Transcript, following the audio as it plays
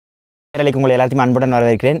வேலைக்கு உங்களை எல்லாத்தையும் அன்புடன்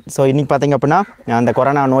வரவேற்கிறேன். ஸோ இன்றைக்கி பார்த்திங்க அப்படின்னா அந்த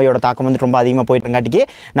கொரோனா நோயோட தாக்கம் வந்து ரொம்ப அதிகமாக போயிட்டுங்காட்டிக்கு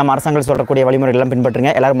நம்ம அரசாங்கம் சொல்லக்கூடிய வழிமுறைகள்லாம் பின்பற்றுங்க.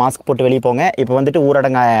 எல்லோரும் மாஸ்க் போட்டு வெளியே போங்க. இப்போ வந்துட்டு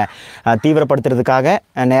ஊரடங்கை தீவிரப்படுத்துறதுக்காக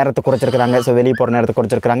நேரத்தை குறைச்சிருக்கிறாங்க. ஸோ வெளியே போகிற நேரத்தை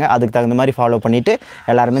குறைச்சிருக்கிறாங்க. அதுக்கு தகுந்த மாதிரி ஃபாலோ பண்ணிவிட்டு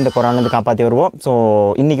எல்லாருமே இந்த கொரோனாலேருந்து காப்பாற்றி வருவோம். ஸோ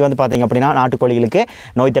இன்றைக்கி வந்து பார்த்திங்க அப்படின்னா நாட்டுக்கோழிகளுக்கு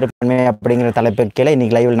நோய் தடுப்பு அப்படிங்கிற தலைப்பு கீழே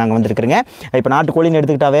இன்றைக்கி லைவில் நாங்கள் வந்துருக்குறோங்க. இப்போ நாட்டுக்கோழின்னு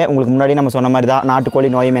எடுத்துக்கிட்டாவே உங்களுக்கு முன்னாடி நம்ம சொன்ன மாதிரி தான்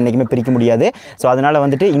நாட்டுக்கோழி நோயும் என்றைக்குமே பிரிக்க முடியாது. ஸோ அதனால்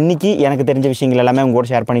வந்துட்டு இன்றைக்கி எனக்கு தெரிஞ்ச விஷயங்கள் எல்லாமே உங்களோட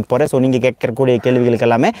ஷேர் பண்ணிக்க போகிறேன். ஸோ நீங்கள் கேட்கக்கூடிய கேள்விகளுக்கு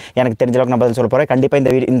எல்லாமே எனக்கு தெரிஞ்ச அளவுக்கு நான் பதில் சொல்ல போகிறேன்.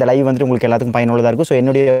 கண்டிப்பாக இந்த லைவ் வந்துட்டு உங்களுக்கு எல்லாத்துக்கும் பயனுள்ளதாக இருக்கும். ஸோ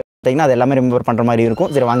என்னுடைய பார்த்தீங்கன்னா அது எல்லாமே ரிமெம்பர் பண்ணுற மாதிரி இருக்கும்.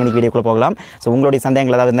 சரி வாங்க இன்னைக்கு வீடியோக்குள்ளே போகலாம். ஸோ உங்களுடைய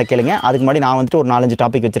சந்தேகங்கள் ஏதாவது இருந்தால் கேளுங்க. அதுக்கு முன்னாடி நான் வந்துட்டு ஒரு 4-5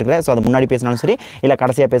 டாபிக் வச்சிருக்கிறேன். ஸோ அது முன்னாடி பேசினாலும் சரி இல்லை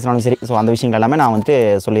கடைசியாக பேசினாலும் சரி, ஸோ அந்த விஷயங்கள் எல்லாமே நான் வந்துட்டு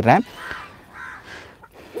சொல்லிடுறேன்.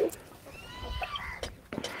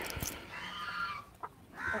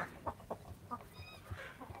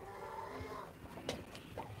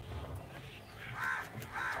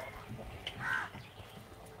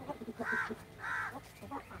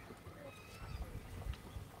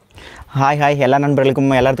 ஹாய் எல்லா நண்பர்களுக்கும்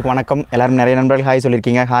எல்லாத்துக்கும் வணக்கம். எல்லோரும் நிறைய நண்பர்கள் ஹாய்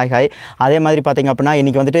சொல்லியிருக்கீங்க. ஹாய் அதே மாதிரி பார்த்திங்க அப்படின்னா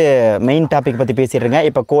இன்றைக்கி வந்துட்டு மெயின் டாபிக் பற்றி பேசிடுறேங்க.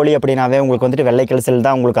 இப்போ கோழி அப்படின்னாவே உங்களுக்கு வந்துட்டு வெள்ளை கழிசல்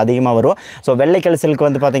தான் உங்களுக்கு அதிகமாக வரும். ஸோ வெள்ளை கழிசலுக்கு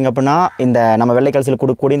வந்து பார்த்திங்க அப்படின்னா இந்த நம்ம வெள்ளை கழிசல்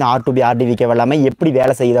கொடுக்கக்கூடிய இந்த Rdvk Rdvk எல்லாமே எப்படி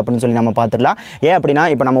வேலை செய்யுது அப்படின்னு சொல்லி நம்ம பார்த்துடலாம். ஏன் அப்படின்னா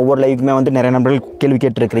இப்போ நம்ம ஒவ்வொரு லைவுக்குமே வந்து நிறைய நண்பர்கள் கேள்வி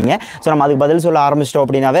கேட்டுருக்கிறீங்க. ஸோ நம்ம அதுக்கு பதில் சொல்ல ஆரம்பிச்சிட்டோம்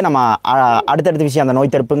அப்படின்னாவே நம்ம அடுத்தடுத்த விஷயம் அந்த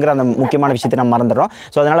நோய் தடுப்புங்கிற அந்த முக்கியமான விஷயத்தை நம்ம மறந்துடுறோம்.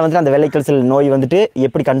 ஸோ அதனால் வந்துட்டு அந்த வெள்ளை கழிசல் நோய் வந்துட்டு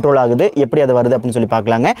எப்படி கண்ட்ரோல் ஆகுது, எப்படி அது வருது அப்படின்னு சொல்லி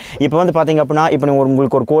பார்க்கலாங்க. இப்போ வந்து பார்த்திங்க அப்படின்னா இப்போ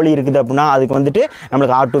உங்களுக்கு ஒரு கோழி இருக்குது அப்படின்னா அதுக்கு வந்துட்டு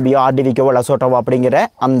நம்மளுக்கு Rdvk அசோட்டாவோ அப்படிங்கிற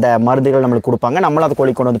அந்த மருந்துகள் நம்மளுக்கு கொடுப்பாங்க. நம்மளும் அதை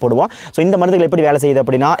கோழி கொண்டு வந்து போடுவோம். ஸோ இந்த மருந்துகள் எப்படி வேலை செய்யுது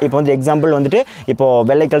அப்படின்னா இப்போ வந்து எக்ஸாம்பிள் வந்துட்டு இப்போ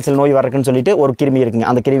வெள்ளை கழிசல் நோய் வரக்குன்னு சொல்லிட்டு ஒரு கிருமி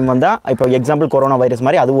இருக்குங்க. அந்த கிருமி வந்தால் இப்போ எக்ஸாம்பிள் கொரோனா வைரஸ்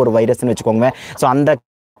மாதிரி அது ஒரு வைரஸ்ன்னு வச்சுக்கோங்க. ஸோ அந்த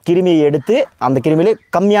கிருமியை எடுத்து அந்த கிருமியிலே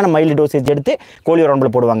கம்மியான மைல்டு டோசேஜ் எடுத்து கோழி உடம்புல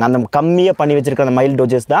போடுவாங்க. அந்த கம்மியாக பண்ணி வச்சிருக்க அந்த மைல்டு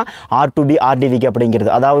டோசேஜ் தான் Rdvk அப்படிங்கிறது.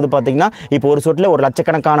 அதாவது பார்த்தீங்கன்னா இப்போ ஒரு சொட்டில் ஒரு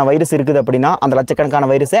லட்சக்கணக்கான வைரஸ் இருக்குது அப்படின்னா அந்த லட்சக்கணக்கான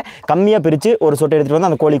வைரஸை கம்மியாக பிரித்து ஒரு சொட்டை எடுத்துகிட்டு வந்து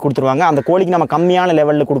அந்த கோழி கொடுத்துருவாங்க. அந்த கோழிக்கு நம்ம கம்மியான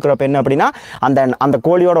லெவலில் கொடுக்குறப்ப என்ன அப்படின்னா அந்த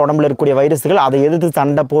கோழியோட உடம்புல இருக்கக்கூடிய வைரஸ்கள் அதை எதிர்த்து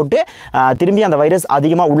சண்டை போட்டு திரும்பி அந்த வைரஸ்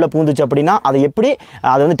அதிகமாக உள்ளே பூந்துச்சு அப்படின்னா அதை எப்படி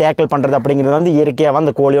அதை வந்து டேக்கிள் பண்ணுறது அப்படிங்கிறது வந்து இயற்கையாக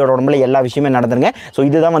அந்த கோழியோட உடம்புல எல்லா விஷயமே நடந்துருங்க. ஸோ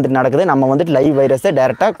இதுதான் வந்துட்டு நடக்குது. நம்ம வந்துட்டு லைவ் வைரஸை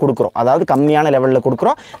டேரெக்டாக கொடுக்குறோம். அதாவது கம்மியான லெவலில்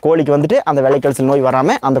கொடுக்குறோம். கோழிக்கு வந்துட்டு அந்த வெள்ளை கழிசல் நோய்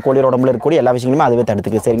வராமல் அந்த கோழியோட உடம்புல இருக்கக்கூடிய எல்லா விஷயங்களுமே அதுவே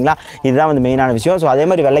தடுத்துக்கு. சரிங்களா, இதுதான் வந்து மெயினான விஷயம். ஸோ அதே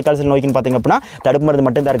மாதிரி வெள்ளை கழிசல் நோய்க்குன்னு பார்த்திங்க அப்படின்னா தடுப்பு மருந்து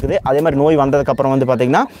மட்டும் தான் இருக்குது. அதே மாதிரி நோய் வந்ததுக்கப்புறம் வந்து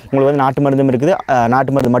பார்த்திங்கன்னா உங்களுக்கு வந்து நாட்டு மருந்தும் இருக்குது.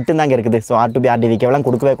 நாட்டு மருந்து மட்டும்தாங்க இருக்குது. ஸோ Rdvk எல்லாம்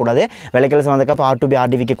கொடுக்கவே கூடாது. வெள்ளை கழிசல் வந்ததுக்கப்புறம்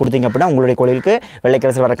Rdvk கொடுத்தீங்க அப்படின்னா உங்களுடைய கோழிகளுக்கு வெள்ளை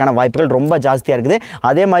கழிசல் வரக்கான வாய்ப்புகள் ரொம்ப ஜாஸ்தியாக இருக்குது.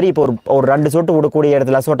 அதே மாதிரி இப்போ ஒரு 2 சொட்டு விடக்கூடிய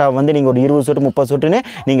இடத்துல அசோட்டா வந்து நீங்கள் ஒரு 20 சொட்டு 30 சொட்டுன்னு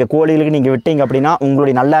நீங்கள் கோழிகளுக்கு நீங்கள் விட்டீங்க அப்படின்னா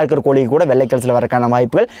உங்களுடைய நல்லா இருக்கிற கோழிக்கு கூட வெள்ளை கழிசல் வரக்கான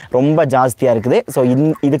வாய்ப்புகள் ரொம்ப ஜாஸ்தியாக இருக்குது. ஸோ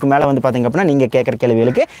இதுக்கு மேலே வந்து பார்த்திங்க அப்படின்னா நீங்கள் கேட்குற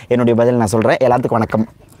கேள்விகளுக்கு என்னுடைய பதில் நான் சொல்கிறேன். எல்லாத்துக்கும் வணக்கம்.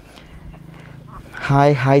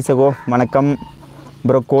 ஹாய் சகோ வணக்கம்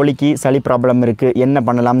ப்ரோ. கோழிக்கு சளி ப்ராப்ளம் இருக்குது, என்ன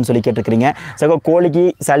பண்ணலாம்னு சொல்லி கேட்டுருக்கிறீங்க. சகோ கோழிக்கு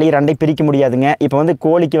சளி ரெண்டை பிரிக்க முடியாதுங்க. இப்போ வந்து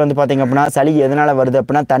கோழிக்கு வந்து பார்த்திங்க அப்படின்னா சளி எதனால் வருது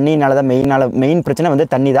அப்படின்னா தண்ணினால தான் மெயின் பிரச்சனை வந்து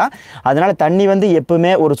தண்ணி தான். அதனால் தண்ணி வந்து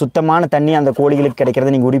எப்பவுமே ஒரு சுத்தமான தண்ணி அந்த கோழிகளுக்கு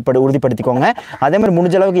கிடைக்கிறத நீங்கள் உறுதிப்படுத்திக்கோங்க. அதே மாதிரி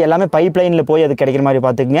முடிஞ்ச அளவுக்கு எல்லாமே பைப் லைனில் போய் அது கிடைக்கிற மாதிரி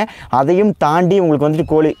பார்த்துக்குங்க. அதையும் தாண்டி உங்களுக்கு வந்துட்டு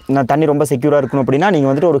கோழி தண்ணி ரொம்ப செக்யூராக இருக்கணும் அப்படின்னா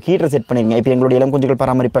நீங்கள் வந்துட்டு ஒரு ஹீட்டர் செட் பண்ணிடுங்க. இப்போ எங்களுடைய இளம் குஞ்சுகள்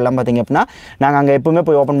பராமரிப்பு எல்லாம் பார்த்திங்க அப்படின்னா நாங்கள் அங்கே எப்பவுமே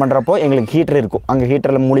போய் ஓப்பன் பண்ணுறப்போ எங்களுக்கு ஹீட்டர் இருக்கும். அங்கே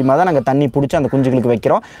ஹீட்டரில் மூலியமாக தான் நாங்கள் தண்ணி பிடிச்சி அந்த குஞ்சுகளுக்கு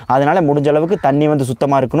வைக்கிறோம். அதனால் முடிஞ்ச அளவுக்கு தண்ணி வந்து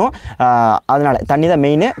சுத்தமாக இருக்கணும். அதனால் தண்ணி தான்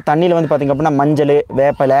மெயின். தண்ணியில் வந்து பார்த்திங்க அப்படின்னா மஞ்சள்,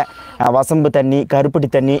 வேப்பலை, வசம்பு தண்ணி, கருப்பட்டி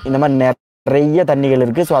தண்ணி, இந்த மாதிரி நிறைய தண்ணிகள்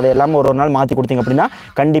இருக்குது. ஸோ அதை எல்லாமே ஒரு நாள் மாற்றி கொடுத்தீங்க அப்படின்னா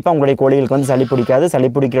கண்டிப்பாக உங்களுடைய கோழிகளுக்கு வந்து சளி பிடிக்காது. சளி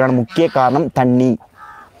பிடிக்கிறதுக்கான முக்கிய காரணம் தண்ணி.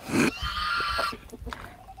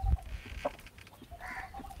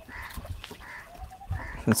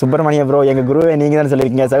 சுப்பிரமணிய ப்ரோ எங்கள் குருவை நீங்கள் தான்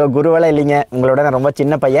சொல்லியிருக்கீங்க. சகோ குருவெல்லாம் இல்லைங்க, உங்களோட நான் ரொம்ப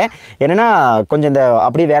சின்ன பையன். என்னென்னா கொஞ்சம் இந்த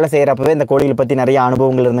அப்படியே வேலை செய்கிறப்பவே இந்த கோழிகளை பற்றி நிறைய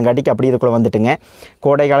அனுபவங்கள் இருந்தங்காட்டிக்கு அப்படி இதுக்குள்ளே வந்துட்டுங்க.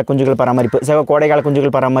 கோடைக்கால குஞ்சுகள் பராமரிப்பு சகோ கோடைக்கால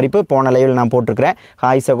குஞ்சுகள் பராமரிப்பு போன லைவில் நான் போட்டிருக்கிறேன்.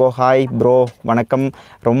 ஹாய் சகோ. ஹாய் ப்ரோ வணக்கம்.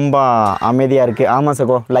 ரொம்ப அமைதியாக இருக்குது. ஆமாம்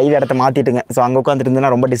சகோ லைவ் இடத்த மாற்றிட்டுங்க. ஸோ அங்கே உட்காந்துட்டு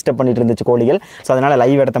இருந்ததுன்னா ரொம்ப டிஸ்டர்ப் பண்ணிட்டு இருந்துச்சு கோழிகள். ஸோ அதனால்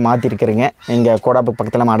லைவ் இடத்த மாற்றிருக்கிறேங்க. இங்கே கோடாப்பு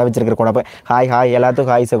பக்கத்தில் நம்ம அடை வச்சிருக்கிற கோடாப்பு. ஹாய்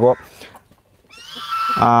எல்லாத்துக்கும் ஹாய் சகோ.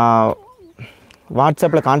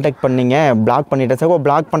 வாட்ஸ்அப்பில் காண்டாக்ட் பண்ணிங்க, பிளாக் பண்ணிவிட்டேன் சகோ.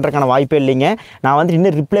 பிளாக் பண்ணுறதுக்கான வாய்ப்பே இல்லைங்க. நான் வந்து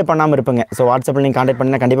இன்னும் ரிப்ளை பண்ணாமல் இருப்பேங்க. ஸோ வாட்ஸ்அப்பில் நீங்கள் காண்டாக்ட்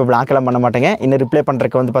பண்ணினா கண்டிப்பாக பிளாக்லாம் பண்ண மாட்டேங்க. இன்னும் ரிப்ளை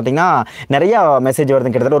பண்ணுறதுக்கு வந்து பார்த்திங்கன்னா நிறையா மெசேஜ்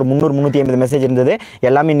வருது. கிட்டத்தட்ட ஒரு 300-350 மெசேஜ் இருந்தது.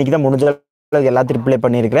 எல்லாமே இன்றைக்கி தான் முடிஞ்ச எல்லாத்தையும் ரிப்ளை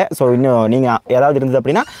பண்ணியிருக்கிறேன். ஸோ இன்னும் நீங்கள் ஏதாவது இருந்தது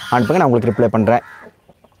அப்படின்னா அனுப்புங்க, நான் உங்களுக்கு ரிப்ளை பண்ணுறேன்.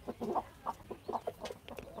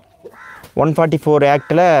 144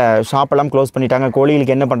 ஆக்டில் ஷாப்பெல்லாம் க்ளோஸ் பண்ணிட்டாங்க.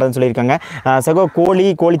 கோழிகளுக்கு என்ன பண்ணுறதுன்னு சொல்லியிருக்காங்க. சகோ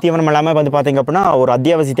கோழி தீவனம் எல்லாமே வந்து பார்த்திங்க அப்படின்னா ஒரு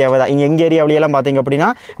அத்தியாவசிய தேவை தான். இங்கே எங்கள் ஏரியாவிலையெல்லாம் பார்த்திங்க அப்படின்னா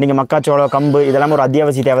நீங்கள் மக்காச்சோளம், கம்பு இதெல்லாம் ஒரு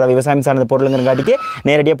அத்தியாவசிய தேவை தான். விவசாயம் சார்ந்த பொருளுங்கிறங்காட்டிக்கு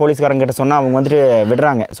நேரடியாக போலீஸ்காரங்கிட்ட சொன்னால் அவங்க வந்துட்டு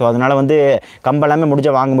விடுறாங்க. ஸோ அதனால் வந்து கம்பு எல்லாமே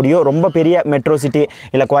முடிஞ்சால் வாங்க முடியும். ரொம்ப பெரிய மெட்ரோ சிட்டி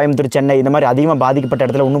இல்லை கோயம்புத்தூர், சென்னை இந்த மாதிரி அதிகமாக பாதிக்கப்பட்ட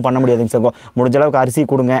இடத்துல ஒன்றும் பண்ண முடியாதுங்க சகோ. முடிஞ்ச அளவுக்கு அரிசி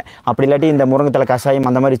கொடுங்க, அப்படி இல்லாட்டி இந்த முருங்கத்தலை கஷாயம்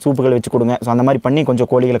அந்த மாதிரி சூப்புகள் வச்சு கொடுங்க. ஸோ அந்த மாதிரி பண்ணி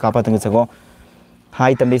கொஞ்சம் கோழிகளை காப்பாற்றுங்க சகோ.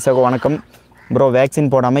 ஹாய் தம்பி. சகோ வணக்கம் ப்ரோ. வேக்சின்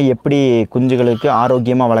போடாமல் எப்படி குஞ்சுகளுக்கு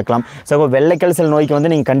ஆரோக்கியமாக வளர்க்கலாம்? சகோ வெள்ளைக்கல்சல் நோய்க்கு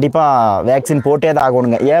வந்து நீங்கள் கண்டிப்பாக வேக்சின் போட்டே தான்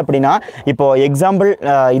ஆகணுங்க. ஏன் அப்படின்னா இப்போது எக்ஸாம்பிள்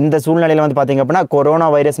இந்த சூழ்நிலையில் வந்து பார்த்திங்க அப்படின்னா கொரோனா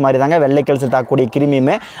வைரஸ் மாதிரி தாங்க வெள்ளைக்கல்சல் தாக்கக்கூடிய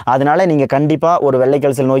கிருமியுமே. அதனால் நீங்கள் கண்டிப்பாக ஒரு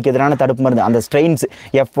வெள்ளைக்கல்சல் நோய்க்கு எதிரான தடுப்பு மருந்து அந்த ஸ்ட்ரெயின்ஸ்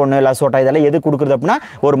F1 லசோட்டா இதெல்லாம் எது கொடுக்குறது அப்படின்னா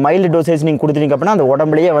ஒரு மைல்டு டோசேஜ் நீங்கள் கொடுத்துட்டீங்க அப்படின்னா அந்த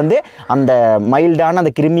உடம்புலேயே வந்து அந்த மைல்டான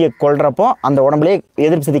அந்த கிருமியை கொள்றப்போ அந்த உடம்புலேயே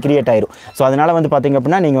எதிர்ப்பு சக்தி கிரியேட் ஆயிரும். ஸோ அதனால் வந்து பார்த்திங்க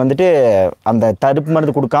அப்படின்னா நீங்கள் வந்துட்டு அந்த தடுப்பு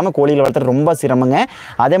மருந்து கொடுக்காம கோழிகளை வளர்த்துறது ரொம்ப சிரமங்க.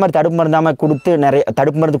 அதே மாதிரி தடுப்பு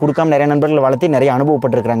மருந்து கொடுக்காம நிறைய நண்பர்கள் வளர்த்து நிறைய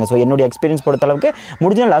அனுபவப்பட்டிருக்காங்க. ஸோ என்னுடைய எக்ஸ்பீரியன்ஸ் பொறுத்த அளவுக்கு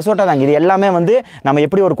முடிஞ்ச லசோட்டா தாங்க. இது எல்லாமே வந்து நம்ம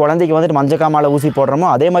எப்படி ஒரு குழந்தைக்கு வந்துட்டு மஞ்சக்காமால ஊசி போடுறோமோ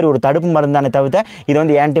அதே மாதிரி ஒரு தடுப்பு மருந்தானே தவிர்த்து இது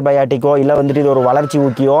வந்து ஆன்டிபயாட்டிக்கோ இல்லை வந்துட்டு இது ஒரு வளர்ச்சி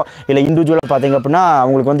ஊக்கியோ இல்லை இண்டிவிஜுவலாக பார்த்தீங்க அப்படின்னா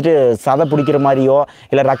அவங்களுக்கு வந்துட்டு சதை பிடிக்கிற மாதிரியோ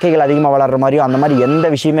இல்லை ரெக்கைகள் அதிகமாக வளர்கிற மாதிரியோ அந்த மாதிரி எந்த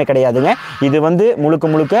விஷயமே கிடையாதுங்க. இது வந்து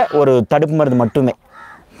முழுக்க ஒரு தடுப்பு மருந்து மட்டுமே.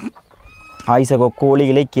 ஆய் சகோ,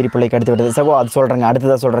 கோழிகளை கீரிப்பிள்ளை கடுத்து விட்டது சகோ. அது சொல்கிறேங்க,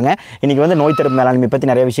 அடுத்ததாக சொல்கிறேங்க. இன்றைக்கி வந்து நோய் தடுப்பு மேலாண்மை பற்றி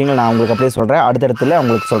நிறைய விஷயங்கள் நான் உங்களுக்கு அப்படியே சொல்கிறேன். அடுத்தடுத்துல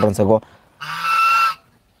உங்களுக்கு சொல்கிறேன் சகோ.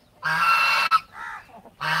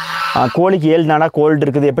 கோழிக்கு 7 நாளாக கோல்டு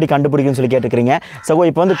இருக்குது எப்படி கண்டுபிடிக்குன்னு சொல்லி கேட்டுக்கிறீங்க சகோ.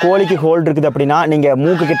 இப்போ வந்து கோழிக்கு கோல்டு இருக்குது அப்படின்னா நீங்கள்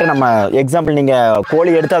மூக்கு கிட்ட நம்ம எக்ஸாம்பிள் நீங்கள்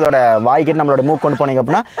கோழி எடுத்து அதோட வாய்க்கிட்ட நம்மளோட மூக்கு கொண்டு போனீங்க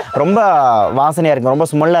அப்படின்னா ரொம்ப வாசனையாக இருக்கும், ரொம்ப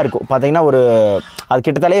ஸ்மெல்லாக இருக்கும். பார்த்தீங்கன்னா ஒரு அது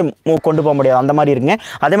கிட்டத்தாலே மூக்கு கொண்டு போக முடியாது அந்த மாதிரி இருக்குங்க.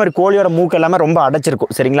 அதே மாதிரி கோழியோட மூக்கு எல்லாமே ரொம்ப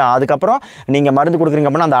அடைச்சிருக்கும் சரிங்களா. அதுக்கப்புறம் நீங்கள் மருந்து கொடுக்குறீங்க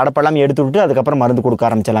அப்படின்னா அந்த அடைப்பெல்லாம் எடுத்து விட்டு அதுக்கப்புறம் மருந்து கொடுக்க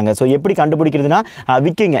ஆரம்பிச்சிடலாங்க. ஸோ எப்படி கண்டுபிடிக்கிறதுனா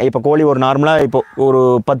விற்குங்க. இப்போ கோழி ஒரு நார்மலாக இப்போ ஒரு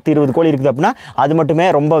 10-20 கோழி இருக்குது அப்படின்னா அது மட்டுமே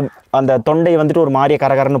ரொம்ப அந்த தொண்டை வந்துட்டு ஒரு மாதிரியே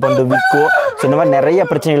கரகரன்னு வந்து விற்கும். ஸோ இந்த மாதிரி நிறைய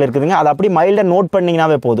பிரச்சனைகள் இருக்குதுங்க. அது அப்படி மைல்டாக நோட்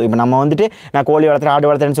பண்ணிங்கனாவே போதும். இப்போ நம்ம வந்துட்டு நான் கோழி வளர்த்துறேன் ஆடு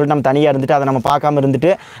வளர்த்துறேன்னு சொல்லிட்டு நம்ம தனியாக இருந்துட்டு அதை நம்ம பார்க்காம இருந்துட்டு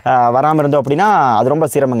வராமல் இருந்தோம் அப்படின்னா அது ரொம்ப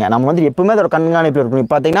சிரமங்க. நம்ம வந்து எப்பவுமே அதோட கண்காணிப்பில் இருக்கணும்.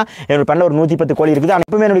 இப்போ பார்த்தீங்கன்னா என்னோட பண்ணையில் ஒரு 110 கோழி இருக்குது. ஆனால்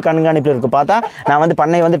எப்பவுமே என்னுடைய கண்காணிப்பில் இருக்குது. பார்த்தா நான் வந்து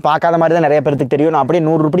பண்ணை வந்து பார்க்காத மாதிரி தான் நிறைய பேருக்கு தெரியும். நான் அப்படியே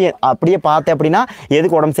 100 ரூபாய் அப்படியே பார்த்தேன் அப்படின்னா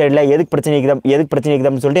எதுக்கு உடம்பு சரியில்லை, எதுக்கு பிரச்சனை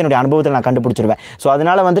இருக்குதுன்னு சொல்லிட்டு என்னுடைய அனுபவத்தில் நான் கண்டுபிடிச்சிருவேன். ஸோ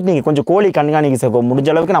அதனால் வந்துட்டு நீங்கள் கொஞ்சம் கோழி கண்காணிக்க சகோ. முடிஞ்ச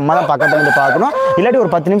அளவுக்கு நம்ம தான் பக்கத்தில் இருந்து பார்க்கணும். இல்லாட்டி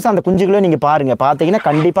ஒரு 10 நிமிஷம் அந்த குஞ்சுகளை நீங்கள் பார்த்தீங்கன்னா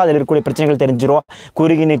கண்டிப்பாக அதில் இருக்கக்கூடிய பிரச்சனைகள் தெரிஞ்சிடும்.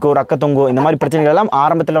 குறுகி நிற்கும், ரக்க தொங்கும், இந்த மாதிரி பிரச்சனைகள் எல்லாம்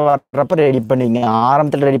ஆரம்பத்தில் வர்றப்ப ரெடி பண்ணிங்க.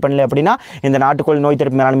 ஆரம்பத்தில் ரெடி பண்ணல அப்படின்னா இந்த நாட்டுக்கோழி நோய்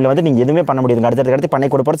தடுப்பு மேலாண்மையில் வந்து நீங்கள் எதுவுமே பண்ண முடியாது. அடுத்தடுத்து பண்ணை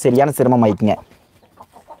கொடுப்பது சரியான சிரமம் ஆயிக்குங்க.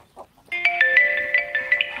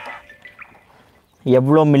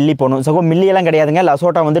 எவ்வளோ மில்லி போகணும் சகோ? மில்லியெல்லாம் கிடையாதுங்க.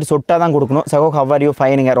 லசோட்டா வந்துட்டு சொட்டாக தான் கொடுக்கணும் சகோ. ஹவ்வாரியோ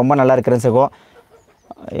ஃபைனுங்க, ரொம்ப நல்லா இருக்கிறேன் சகோ.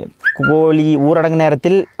 கோழி ஊரடங்கு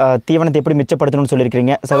நேரத்தில் தீவனத்தை எப்படி மிச்சப்படுத்தணும்னு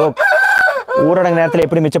சொல்லியிருக்கிறீங்க சகோ. ஊரடங்கு நேரத்தில்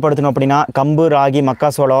எப்படி மிச்சப்படுத்தணும் அப்படின்னா கம்பு, ராகி,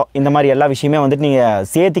 மக்காசோளம் இந்த மாதிரி எல்லா விஷயமே வந்துட்டு நீங்கள்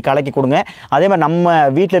சேர்த்து கலக்கி கொடுங்க. அதே மாதிரி நம்ம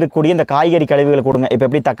வீட்டில் இருக்கக்கூடிய இந்த காய்கறி கழிவுகளை கொடுங்க. இப்போ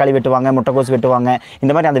எப்படி தக்காளி வெட்டுவாங்க, முட்டைக்கோஸ் வெட்டுவாங்க,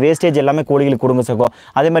 இந்த மாதிரி அந்த வேஸ்டேஜ் எல்லாமே கோழிகளுக்கு கொடுங்க சகோ.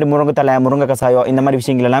 அதே மாதிரி முருங்கைத்தலை, முருங்கை கசாயம் இந்த மாதிரி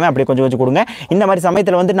விஷயங்கள் எல்லாமே அப்படியே கொஞ்சம் கொடுங்க. இந்த மாதிரி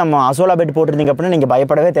சமயத்தில் வந்து நம்ம அசோலா பெட் போட்டுருந்தீங்க அப்படின்னா நீங்கள்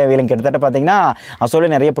பயப்படவே தேவையில்லை. கிட்டத்தட்ட பார்த்தீங்கன்னா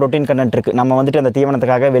அசோலா நிறைய ப்ரோட்டீன் கண்டென்ட் இருக்குது. நம்ம வந்துட்டு அந்த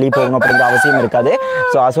தீவனத்துக்காக வெளியே போகணும் அப்படிங்கிற அவசியம் இருக்காது.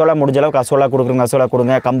 ஸோ அசோலா முடிஞ்ச அளவுக்கு அசோலா கொடுக்குறோங்க, அசோலா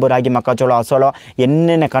கொடுங்க. கம்பு, ராகி, மக்காச்சோளம், அசோலா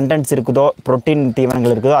என்னென்ன கண்டென்ட்ஸ் இருக்குதோ புரோட்டீன்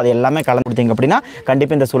தீவனங்கள் இருக்குதோ அது எல்லாமே கலந்து கொடுத்தீங்க அப்படின்னா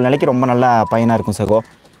கண்டிப்பாக இந்த சூழ்நிலைக்கு ரொம்ப நல்ல பயனாக இருக்கும் சகோ.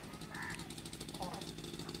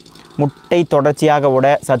 முட்டை தொடர்ச்சியாக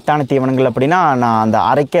விட சத்தான தீவனங்கள் அப்படின்னா நான் அந்த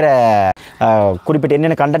அரைக்கிற குறிப்பிட்ட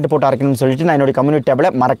என்னென்ன கண்டென்ட் போட்டு அரைக்கணும்னு சொல்லிட்டு நான் என்னுடைய கம்யூனிட்டி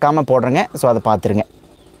டேபில் மறக்காமல் போடுறேங்க. ஸோ அதை பார்த்துருங்க.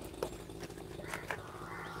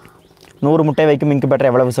 100 முட்டை வைக்கும் இன்குபேட்டர்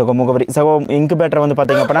எவ்வளவு சகோ? முகவரி சகோ இன்குபேட்டர் வந்து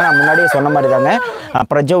பார்த்திங்க அப்படின்னா நான் முன்னாடியே சொன்ன மாதிரி தாங்க.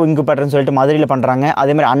 பிரஜோ இன்குபேட்டர்னு சொல்லிட்டு மதுரையில் பண்ணுறாங்க.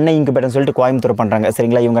 அதேமாதிரி அன்னை இன்குபேட்டர்னு சொல்லிட்டு கோயம்புத்தூர் பண்ணுறாங்க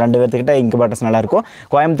சரிங்களா. இவங்க 2 பேர்த்துக்கிட்ட இன்குபேட்டர்ஸ் நல்லாயிருக்கும்.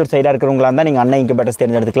 கோயம்புத்தூர் சைடாக இருக்கிறவங்களா இருந்தால் நீங்கள் அன்னை இன்குபேட்டர்ஸ்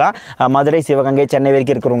தேர்ந்தெடுத்துக்கலாம். மதுரை, சிவகங்கை, சென்னை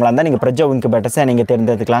வரைக்கும் இருக்கிறவங்களா இருந்தால் நீங்கள் பிரஜோ இன்குபேட்டர்ஸை நீங்கள்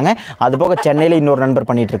தேர்ந்தெடுத்துக்கலாங்க. அதுபோக சென்னையில் இன்னொரு நண்பர்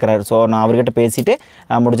பண்ணிகிட்டு இருக்கிறார். ஸோ நான் அவர்கிட்ட பேசிவிட்டு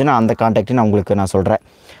முடிஞ்சுன்னா அந்த கான்டாக்ட் நான் உங்களுக்கு நான் சொல்கிறேன்.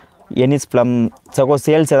 எனிஸ் ப்ளம் சகோ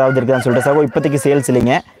சேல்ஸ் ஏதாவது இருக்குதான்னு சொல்லிட்டு சகோ இப்போதைக்கு சேல்ஸ்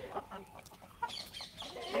இல்லைங்க.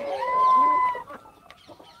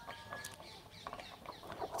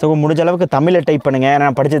 ஸோ முடிஞ்ச அளவுக்கு தமிழில் டைப் பண்ணுங்கள்.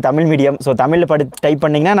 நான் படித்தது தமிழ் மீடியம். ஸோ தமிழில் டைப்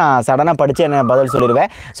பண்ணிங்கன்னா நான் சடனாக படித்து என்ன பதில் சொல்லிடுவேன்.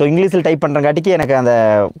 ஸோ இங்கிலீஷில் டைப் பண்ணுறங்காட்டிக்கு எனக்கு அந்த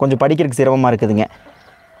கொஞ்சம் படிக்கிறதுக்கு சிரமமாக இருக்குதுங்க.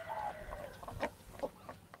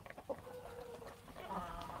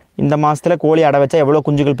 இந்த மாதத்தில் கோழி அடை வச்சா எவ்வளோ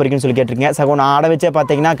குஞ்சுகள் பொரிக்குன்னு சொல்லி கேட்டிருக்கீங்க சகோ. நான் அடை வச்சே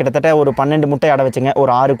பார்த்தீங்கன்னா கிட்டத்தட்ட ஒரு 12 முட்டை அடை வச்சுங்க.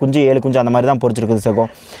 ஒரு 6 குஞ்சு 7 குஞ்சு அந்த மாதிரி தான் பொரிச்சிருக்குது சகோ.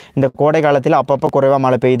 இந்த கோடை காலத்தில் அப்பப்போ குறைவாக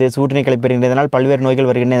மழை பெய்யுது, சூட்டினை கிளப்பிடுகிறதுனால் பல்வேறு நோய்கள்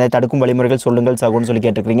வருகின்றன, தடுக்கும் வழிமுறைகள் சொல்லுங்கள் சகோன்னு சொல்லி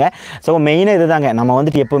கேட்டிருக்கீங்க. ஸோ மெயினாக இது தாங்க, நம்ம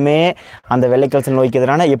வந்துட்டு எப்பவுமே அந்த வெள்ளைக்கல்சல் நோய்க்கு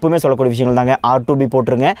எதிரான எப்பவுமே சொல்லக்கூடிய விஷயங்கள் தாங்க. R2B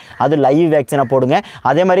போட்டுருங்க, அது லைவ் வேக்சினை போடுங்க.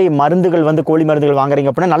 அதே மாதிரி மருந்துகள் வந்து கோழி மருந்துகள்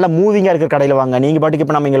வாங்குறீங்க அப்படின்னா நல்ல மூவிங்காக இருக்கிற கடையில் வாங்க. நீங்கள் பாட்டுக்கு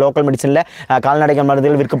இப்போ நம்ம இங்கே லோக்கல் மெடிசனில் கால்நடைகள்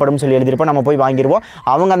மருந்துகள் விற்கப்படும் சொல்லி எழுதியிருப்போம், நம்ம போய் வாங்கிடுவோம்.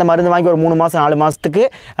 அவங்க அந்த மருந்து வாங்கி ஒரு 3 மாதம் 4 மாதத்துக்கு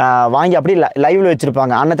வாங்கி அப்படி லைவில்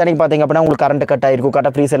வச்சிருப்பாங்க. அன்னத்தனைக்கு பார்த்தீங்க அப்படின்னா உங்களுக்கு கரண்ட் கட் ஆகிருக்கும்,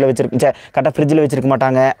 கரெக்டாக ஃப்ரீசரில் வச்சிருக்கு, கரெக்டாக ஃப்ரிட்ஜில் வச்சிருக்க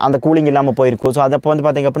மாட்டாங்க, அந்த கூலிங் இல்லாமல் போயிருக்கும். ஸோ அதப்போ வந்து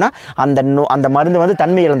பார்த்தீங்க அப்படின்னா அந்த மருந்து வந்து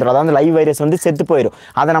தன்மை இழந்துடும், அதாவது லைவ் வைரஸ் வந்து செத்து போயிடும்.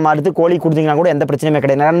 அதை நம்ம அடுத்து கோழி கொடுத்தீங்கன்னா கூட எந்த பிரச்சனையுமே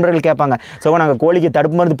கிடையாது. நண்பர்கள் கேட்பாங்க, ஸோ நாங்கள் கோழிக்கு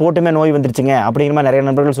தடுப்பு மருந்து போட்டுமே நோய் வந்துருச்சுங்க அப்படிங்கிற மாதிரி நிறைய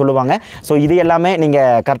நண்பர்கள் சொல்லுவாங்க. ஸோ இது எல்லாமே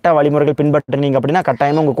நீங்கள் கரெக்டாக வழிமுறைகள் பின்பற்றினீங்க அப்படின்னா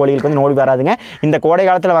கட்டாயமாக உங்கள் கோழிகளுக்கு வந்து நோய் வராதுங்க. இந்த கோடை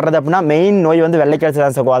காலத்தில் வர்றது அப்படின்னா மெயின் நோய் வந்து வெள்ளைக்கரிசல்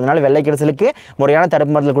தான் சகோ. அதனால் வெள்ளைக்கரிசலுக்கு முறையான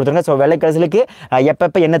தடுப்பு மருந்து கொடுத்துருங்க. ஸோ வெள்ளைக்கரிசலுக்கு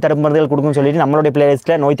எப்பப்போ என்ன தடுப்பு மருந்துகள் கொடுக்குன்னு சொல்லிட்டு நம்மளுடைய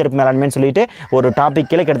பிளேலிஸ்ட்டில் நோய் தடுப்பு மேலாண்மைன்னு சொல்லிட்டு ஒரு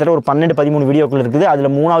டாப்பிக்கில் கிட்டத்தட்ட ஒரு 12-13 வீடியோக்கள் இருக்குது.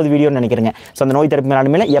 அதில் 3வது வீடியோன்னு நினைக்கிறேங்க. ஸோ அந்த நோய் தடுப்பு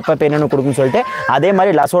மேலாண்மையில் எப்பப்போ என்னென்னு கொடுக்குன்னு சொல்லிட்டு, அதே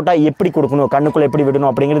மாதிரி லசோட்டா எப்படி கொடுக்கணும், கண்ணுக்குள்ளே எப்படி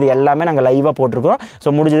விடணும் அப்படிங்கிறது எல்லாமே நாங்கள் லைவாக போட்டிருக்கோம்.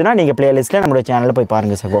 ஸோ முடிஞ்சதுன்னா நீங்கள் பிளேலிஸ்ட்டில் நம்மளுடைய சேனலில் போய்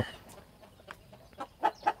பாருங்கள் சகோ.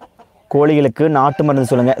 கோழிகளுக்கு நாட்டு மருந்து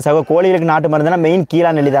சொல்லுங்கள் சகோ. கோழிகளுக்கு நாட்டு மருந்துனா மெயின் கீழா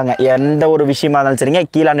நெல்லி தாங்க. எந்த ஒரு விஷயமா இருந்தாலும் சரிங்க,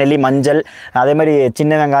 கீழா நெல்லி, மஞ்சள், அதே மாதிரி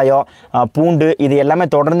சின்ன வெங்காயம், பூண்டு, இது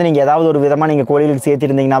எல்லாமே தொடர்ந்து நீங்கள் ஏதாவது ஒரு விதமாக நீங்கள் கோழிகளுக்கு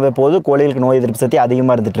சேர்த்திருந்தீங்கன்னாவே போதும், கோழிகளுக்கு நோய் எதிர்ப்பு சக்தி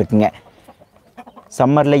அதிகமாக இருந்துட்டு இருக்குங்க.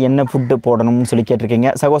 சம்மரில் என்ன ஃபுட்டு போடணும்னு சொல்லி கேட்டிருக்கீங்க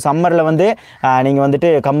சகோ. சம்மரில் வந்து நீங்கள் வந்துட்டு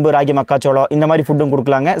கம்பு, ராகி, மக்காச்சோளம் இந்த மாதிரி ஃபுட்டும்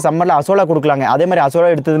கொடுக்கலாங்க. சம்மரில் அசோலா கொடுக்கலாங்க. அதே மாதிரி அசோலா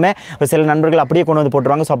எடுத்ததுமே சில நண்பர்கள் அப்படியே கொண்டு வந்து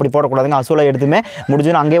போட்டுருவாங்க. ஸோ அப்படி போடக்கூடாதுங்க. அசோலா எடுத்துமே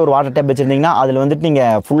முடிஞ்சுன்னு அங்கேயே ஒரு வாட்டர் டேப் வச்சுருந்தீங்கன்னா அதில் வந்துட்டு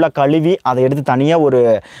நீங்கள் ஃபுல்லாக கழுவி அதை எடுத்து தனியாக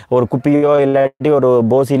ஒரு குப்பியோ இல்லாட்டி ஒரு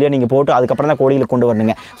போசிலையோ நீங்கள் போட்டு அதுக்கப்புறம் தான் கோழிகளுக்கு கொண்டு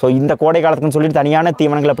வரணுங்க. ஸோ இந்த கோடை காலத்துக்குன்னு சொல்லிட்டு தனியான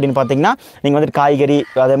தீவனங்கள் அப்படின்னு பார்த்தீங்கன்னா நீங்கள் வந்துட்டு காய்கறி,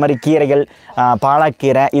 அதே மாதிரி கீரைகள்,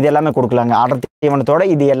 பாலாக்கீரை, இது எல்லாமே கொடுக்கலாங்க. அடர் தீவனத்தோடு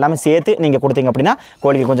இது எல்லாமே சேர்த்து நீங்கள் கொடுத்தீங்க அப்படின்னா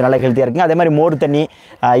கோழிக்கு கொஞ்சம் நல்லா ஹெல்த்தியாக இருக்குங்க. அதே மாதிரி மோர் தண்ணி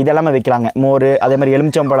இதெல்லாமே வைக்கலாங்க. மோர், அதே மாதிரி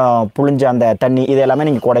எலுமிச்சம்பழம் புளிஞ்ச அந்த தண்ணி, இது எல்லாமே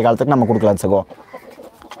நீங்கள் கோடை காலத்துக்கு நம்ம கொடுக்கலாம் சகோ.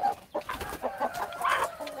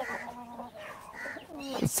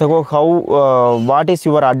 சகோ how what is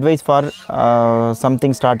your advice for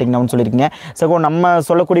something starting நவுன்னு சொல்லியிருக்கீங்க சகோ. நம்ம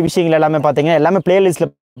சொல்லக்கூடிய விஷயங்கள் எல்லாமே பார்த்தீங்கன்னா எல்லாமே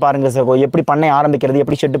பிளேலிஸ்ட்டில் பாருங்க சகோ. எப்படி பண்ணை ஆரம்பிக்கிறது,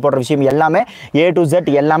 எப்படி ஷெட்டு போடுற விஷயம் எல்லாமே A to Z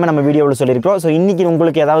எல்லாமே நம்ம வீடியோவில் சொல்லியிருக்கோம். ஸோ இன்றைக்கி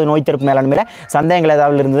உங்களுக்கு ஏதாவது நோய் தடுப்பு மேலாண்மையில் சந்தேகங்கள்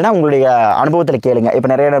ஏதாவது இருந்ததுன்னா உங்களுடைய அனுபவத்தில் கேளுங்க. இப்போ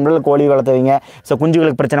நிறைய நண்பர்கள் கோழி வளர்த்துவீங்க, ஸோ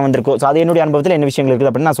குஞ்சுகளுக்கு பிரச்சனை வந்திருக்கும். ஸோ அது என்னுடைய அனுபவத்தில் என்ன விஷயங்கள்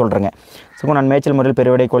இருக்குது அப்படின்னு நான் சொல்கிறேங்க. ஸோ நான் மேய்ச்சல் முறையில்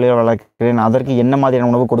பெருவடை கோழியை வளர்க்குறேன், அதற்கு என்ன மாதிரியான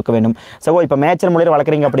உணவு கொடுக்க வேண்டும் சகோ. இப்போ மேய்ச்சல் முறையில்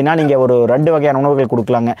வளர்க்குறீங்க அப்படின்னா நீங்கள் ஒரு 2 வகையான உணவுகள்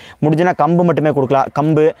கொடுக்கலாங்க. முடிஞ்சுன்னா கம்பு மட்டுமே கொடுக்கலாம்.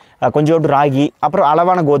 கம்பு, கொஞ்சோண்டு ராகி, அப்புறம்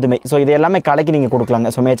அளவான கோதுமை. ஸோ இது எல்லாமே கலக்கி நீங்கள் கொடுக்கலாங்க.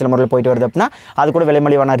 ஸோ மேய்ச்சல் முறையில் போயிட்டு வருது அப்படின்னா அது கூட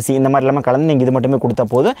விலைமலிவான அரிசி இந்த மாதிரி எல்லாமே கலந்து நீங்கள் இது மட்டுமே கொடுத்தா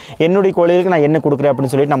போதும். என்னுடைய கோழிகளுக்கு நான் என்ன கொடுக்குறேன்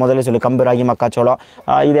அப்படின்னு சொல்லிட்டு நான் முதல்ல சொல்லி கம்பு, ராகி, மக்காச்சோளம்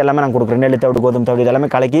இது எல்லாமே நான் கொடுக்குறேன். நெல் தவிடு, கோதுமை தவிடு இது எல்லாமே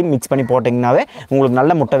கலக்கி மிக்ஸ் பண்ணி போட்டிங்கனாவே உங்களுக்கு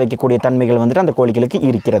நல்ல முட்டை வைக்கக்கூடிய தன்மைகள் வந்துட்டு அந்த கோழிகளுக்கு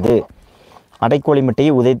இருக்கிறது. அடைக்கோழி முட்டையை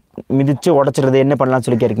மிதித்து உடச்சிடுறது என்ன பண்ணலாம்னு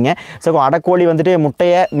சொல்லி கேட்குறீங்க. ஸோ அடைக்கோழி வந்துட்டு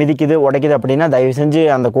முட்டையை மிதிக்குது உடைக்குது அப்படின்னா தயவு செஞ்சு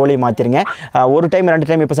அந்த கோழியை மாற்றிடுங்க. ஒரு டைம் 2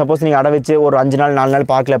 டைம் இப்போ சப்போஸ் நீங்கள் அடை வச்சு ஒரு 5 நாள் 4 நாள்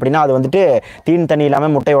பார்க்கல அப்படின்னா அது வந்துட்டு தீன் தண்ணி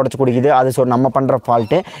இல்லாமல் முட்டையை உடச்சி குடிக்குது. அது நம்ம பண்ணுற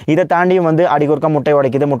ஃபால்ட்டு. இதை தாண்டியும் வந்து அடிக்கொருக்கா முட்டை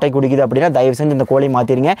உடைக்குது, முட்டை குடிக்குது அப்படின்னா தயவு செஞ்சு இந்த கோழியை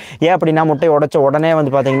மாற்றிடுங்க. ஏன் அப்படின்னா முட்டை உடச்ச உடனே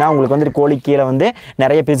வந்து பார்த்தீங்கன்னா உங்களுக்கு வந்துட்டு கோழி கீழே வந்து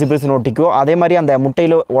நிறைய பிசு ஒட்டிக்கும். அதே மாதிரி அந்த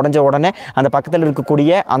முட்டையில் உடஞ்ச உடனே அந்த பக்கத்தில்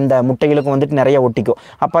இருக்கக்கூடிய அந்த முட்டைகளுக்கும் வந்துட்டு நிறைய ஒட்டிக்கும்.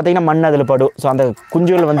 அப்போ பார்த்தீங்கன்னா மண் அதில் படும். ஸோ அந்த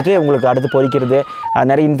குஞ்சுகள் வந்துட்டு உங்களுக்கு அடுத்து பொறிக்கிறது,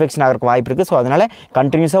 நிறைய இன்ஃபெக்ஷன் ஆகிறதுக்கு வாய்ப்பு இருக்குது. ஸோ அதனால்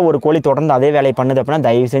கண்டினியூஸாக ஒரு கோழி தொடர்ந்து அதே வேலையை பண்ணுது அப்படின்னா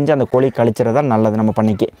தயவு செஞ்சு அந்த கோழி கழிச்சுறது தான் நல்லது நம்ம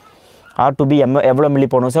பண்ணிக்கு. R2B எவ்வளோ மில்லி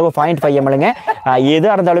போடணும் ஸோ 0.5 mlங்க.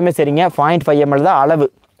 எதாக இருந்தாலுமே சரிங்க, 0.5 ml தான் அளவு,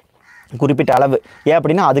 குறிப்பிட்ட அளவு. ஏன்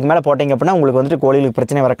அப்படின்னா அதுக்கு மேலே போட்டிங்க அப்படின்னா உங்களுக்கு வந்துட்டு கோழிகளுக்கு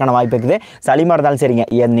பிரச்சனை வரக்கான வாய்ப்பு இருக்குது. சளிமா இருந்தாலும் சரிங்க,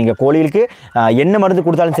 நீங்கள் கோழிகளுக்கு என்ன மருந்து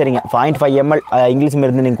கொடுத்தாலும் சரிங்க 0.5 ml இங்கிலீஷ்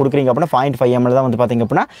மருந்து நீங்கள் கொடுக்குறீங்க அப்படின்னா 0.5 ml தான் வந்து பார்த்திங்க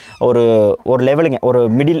அப்படின்னா ஒரு லெவலுங்க, ஒரு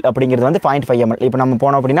மிடில் அப்படிங்கிறது வந்து 0.5 ml. இப்போ நம்ம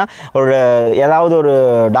போனோம் அப்படின்னா ஏதாவது ஒரு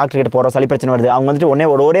டாக்டர் கிட்ட போகிறோம், சளி பிரச்சனை வருது, அவங்க வந்துட்டு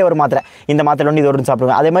ஒரே ஒரு மாத்திரை, இந்த மாத்திரை ஒன்று இது ஒரு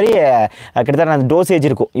சாப்பிடுவாங்க. அதே மாதிரி கிட்டத்தட்ட அந்த டோசேஜ்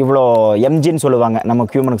இருக்கும், இவ்வளோ எம்ஜின்னு சொல்லுவாங்க நம்ம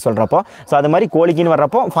ஹியூமனுக்கு சொல்கிறப்போ. ஸோ அது மாதிரி கோழிக்குன்னு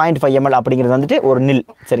வர்றப்போ 0.5 ml அப்படிங்கிறது வந்துட்டு ஒரு நில்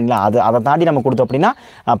சரிங்களா. அதை தாண்டி நம்ம கொடுத்தோம் அப்படின்னா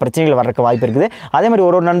பிரச்சனைகள் வர்றதுக்கு வாய்ப்பு இருக்குது. அதே மாதிரி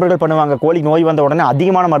ஒரு நண்பர்கள் பண்ணுவாங்க, கோழிக்கு நோய் வந்த உடனே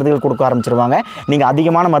அதிகமான மருந்துகள் கொடுக்க ஆரம்பிச்சிருவாங்க. நீங்கள்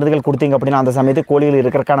அதிகமான மருந்துகள் கொடுத்தீங்க அப்படின்னா அந்த சமயத்து கோழிகள்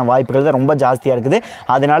இருக்கிறக்கான வாய்ப்புகள் ரொம்ப ஜாஸ்தியாக இருக்குது.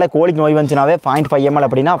 அதனால கோழிக்கு நோய் வந்துச்சுனாவே 0.5 ml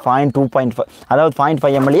அப்படின்னா 0.2 அதாவது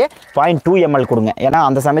 0.5 ml 0.2 ml கொடுங்க. ஏன்னா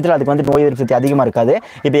அந்த சமயத்தில் அதுக்கு வந்து நோய் எதிர்ப்பு சக்தி அதிகமாக இருக்காது.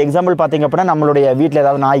 இப்போ எக்ஸாம்பிள் பார்த்தீங்க அப்படின்னா நம்மளுடைய வீட்டில்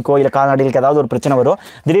ஏதாவது நாய்க்கோ இல்லை கால்நடைகளுக்கு ஏதாவது ஒரு பிரச்சனை வரும்,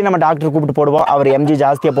 திடீர்னு நம்ம டாக்டர் கூப்பிட்டு போடுவோம், அவர் எம்ஜி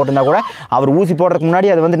ஜாஸ்தியாக போட்டிருந்தா கூட அவர் ஊசி போடுறதுக்கு முன்னாடி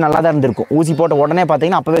அது வந்து நல்லா தான் இருந்திருக்கும். ஊசி போட்ட உடனே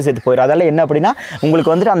பார்த்தீங்கன்னா அப்போவே சேர்த்து போயிடும். அதெல்லாம் என்ன அப்படின்னா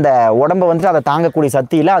உங்களுக்கு வந்துட்டு அந்த உடம்பை வந்துட்டு அதை தாங்கக்கூடிய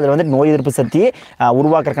சக்தி இல்லை, அதில் வந்துட்டு நோய் எதிர்ப்பு சக்தி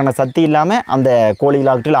உருவாக்குறதுக்கான சக்தி இல்லாமல் அந்த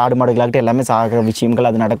கோழிகளாகட்டும் இல்லை ஆடு மாடுகளாகட்டும் எல்லாமே சாகிற விஷயங்கள்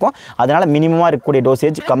அது நடக்கும். அதனால் மினிமமாக இருக்கக்கூடிய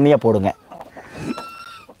டோசேஜ் கம்மியாக போடுங்க.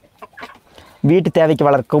 வீட்டு தேவைக்கு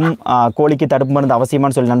வளர்க்கும் கோழிக்கு தடுப்பு மருந்து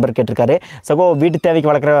அவசியமானு சொல்லி நண்பர் கேட்டிருக்காரு. சகோ வீட்டு தேவைக்கு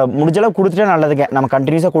வளர்க்குற முடிஞ்சளவு கொடுத்துட்டே நல்லதுங்க. நம்ம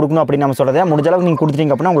கண்டினியூஸாக கொடுக்கணும் அப்படின்னு நம்ம சொல்கிறத முடிஞ்சளவுக்கு நீங்கள்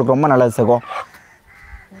கொடுத்துட்டீங்க அப்படின்னா உங்களுக்கு ரொம்ப நல்லது சகோ.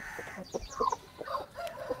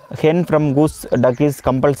 Hen from goose duck is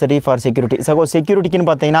compulsory for security. சகோ செக்யூரிட்டிக்குன்னு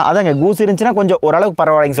பார்த்தீங்கன்னா அதாங்க கூஸ் இருந்துச்சுன்னா கொஞ்சம் ஓரளவுக்கு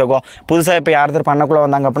பரவாயில்லைங்க சகோ. புதுசாக இப்போ யாராவது பண்ணக்குள்ளே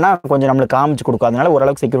வந்தாங்க அப்படின்னா கொஞ்சம் நம்மளுக்கு காமிச்சு கொடுக்கும், அதனால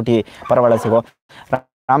ஓரளவுக்கு செக்யூரிட்டி பரவாயில்ல சகோ.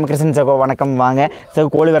 ராமகிருஷ்ணன் சகோ வணக்கம் வாங்க. சகோ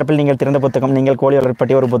கோழி வளர்ப்பில் நீங்கள் திறந்த புத்தகம், நீங்கள் கோழி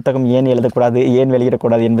வளர்ப்பட்டி ஒரு புத்தகம் ஏன் எழுதக்கூடாது, ஏன்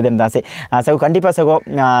வெளியிடக்கூடாது என்பது என் ஆசை. சகோ கண்டிப்பாக சகோ,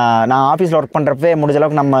 நான் ஆஃபீஸில் ஒர்க் பண்ணுறப்ப முடிஞ்ச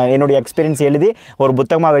அளவுக்கு நம்ம என்னுடைய எக்ஸ்பீரியன்ஸ் எழுதி ஒரு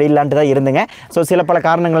புத்தகமாக வெளியிடலான்ட்டு தான் இருந்தேங்க. ஸோ சில பல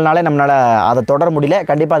காரணங்கள்னால நம்மளால் அதை தொடர முடியல.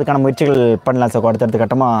 கண்டிப்பாக அதுக்கான முயற்சிகள் பண்ணலாம் சகோ, அடுத்தடுத்த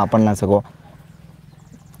கட்டமாக பண்ணலாம் சகோ.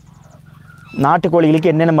 நாட்டுக்கோழிகளுக்கு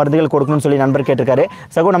என்னென்ன மருந்துகள் கொடுக்கணும்னு சொல்லி நண்பர் கேட்டிருக்காரு.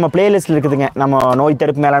 சகோ நம்ம பிளேலிஸ்ட்டில் இருக்குதுங்க, நம்ம நோய்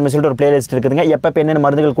தடுப்பு மேலாண்மை சொல்லிட்டு ஒரு பிளேலிஸ்ட் இருக்குதுங்க. எப்போ என்னென்ன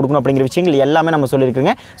மருந்துகள் கொடுக்கணும் அப்படிங்கிற விஷயங்கள் எல்லாமே நம்ம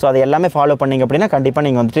சொல்லியிருக்குங்க. ஸோ அதை எல்லாமே ஃபாலோ பண்ணிங்க அப்படின்னா கண்டிப்பாக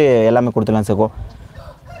நீங்கள் வந்துட்டு எல்லாமே கொடுத்துலாம் சகோ.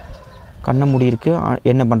 கண்ண மூடி இருக்குது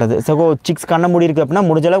என்ன பண்ணுறது சகோ, சிக்ஸ் கண்ண மூடி இருக்குது அப்படின்னா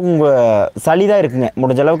முடிஞ்சளவுக்கு உங்கள் சளி தான் இருக்குங்க.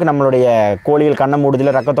 முடிஞ்சளவுக்கு நம்மளுடைய கோழிகள் கண்ண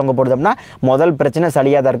மூடுதில் ரக்க தொங்க போடுது அப்படின்னா முதல் பிரச்சனை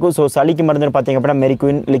சளியாக தான் இருக்கும். ஸோ சளிக்கு மருந்துன்னு பார்த்தீங்க அப்படின்னா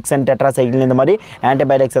மெரிக்வின், லிக்சன், டெட்ராசைக்ளின் இந்த மாதிரி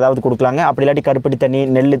ஆன்டிபயோட்டிக்ஸ் ஏதாவது கொடுக்கலாங்க. அப்படி இல்லாட்டி கருப்பட்டி தண்ணி,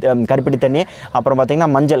 கருப்பட்டி தண்ணி, அப்புறம் பார்த்தீங்கன்னா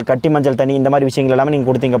மஞ்சள், கட்டி மஞ்சள் தண்ணி, இந்த மாதிரி விஷயங்கள் எல்லாமே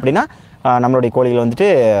நீங்கள் கொடுத்தீங்க அப்படின்னா நம்மளுடைய கோழிகள் வந்துட்டு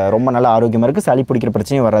ரொம்ப நல்ல ஆரோக்கியமாக இருக்குது, சளி பிடிக்கிற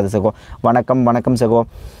பிரச்சனையும் வராது சகோ. வணக்கம் வணக்கம் சகோ.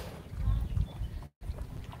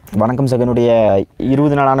 வணக்கம் சகோ. என்னுடைய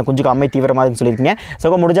 20 நாளான குஞ்சுக்கு அம்மை தீவிரமாக சொல்லியிருக்கீங்க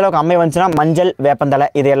சகோ. முடிஞ்சளவுக்கு அம்மை வந்துச்சுன்னா மஞ்சள், வேப்பந்தலை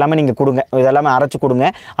இது எல்லாமே நீங்கள் கொடுங்க, இதெல்லாமே அரைச்சி கொடுங்க.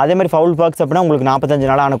 அதே மாதிரி ஃபவுல் பாக்ஸ் அப்படின்னா உங்களுக்கு 45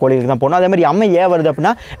 நாளான கோழிகளுக்கு தான் போகணும். அதே மாதிரி அம்மை ஏன் வருது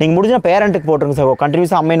அப்படின்னா நீங்கள் முடிஞ்சா பேரண்ட்டுக்கு போட்டுருங்க சகோ.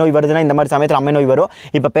 கண்டினியூஸாக அம்மை நோய் வருதுன்னா இந்த மாதிரி சமயத்தில் அம்மை நோய் வரும்.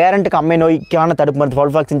 இப்போ பேரண்ட்டுக்கு அம்மை நோய்க்கான தடுப்பு மருந்து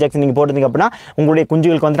ஃபவுல் பாக்ஸ் இன்ஜெக்ஷன் நீங்கள் போட்டுருந்தீங்க அப்படின்னா உங்களுடைய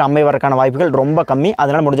குஞ்சுகளுக்கு வந்துட்டு அம்மை வரக்கான வாய்ப்புகள் ரொம்ப கம்மி.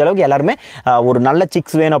 அதனால் முடிஞ்ச அளவுக்கு எல்லாருமே ஒரு நல்ல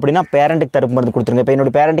சிக்ஸ் வேணும் அப்படின்னா பேரண்ட்டுக்கு தடுப்பு மருந்து கொடுத்துருங்க. இப்போ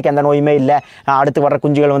என்னுடைய பேரண்ட்டுக்கு எந்த நோயுமே இல்லை, அடுத்து வர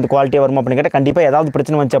குஞ்சுகள் வந்து குவாலிட்டியாக வரும் அப்படின்னு கேட்டால் கண்டிப்பாக ஏதாவது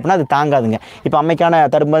பிரச்சனை வந்துச்சு அப்படின்னா அது தாங்காதுங்க. இப்போ அம்மைக்கான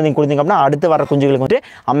தடுப்பு மருந்து கொடுத்தீங்க அப்படின்னா அடுத்து வர குஞ்சுகளுக்கு வந்து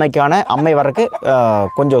அம்மை வரக்கு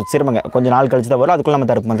கொஞ்சம் சிரமங்க, கொஞ்சம் நாள் கழிச்சு தான் வரும். அதுக்குள்ள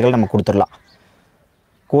நம்ம தடுப்பு மருந்துகள் நம்ம கொடுத்துடலாம்.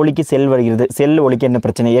 கோழிக்கு செல் வருகிறது, செல் ஒழிக்க என்ன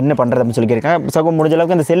பிரச்சனை, என்ன பண்ணுறது அப்படின்னு சொல்லியிருக்கேன் சகோ. முடிஞ்ச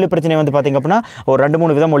அளவுக்கு அந்த செல்லு பிரச்சனை வந்து பார்த்திங்க அப்படின்னா ஒரு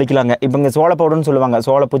 2-3 விதம் ஒழிக்கலாங்க. இப்போ இங்கே சோள பவுடர்னு சொல்லுவாங்க,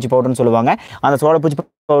 சோளப்பூச்சி பவுடர்னு சொல்லுவாங்க. அந்த சோளப்பூச்சி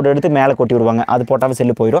பவுடர் எடுத்து மேலே கொட்டி விடுவாங்க, அது போட்டாலும்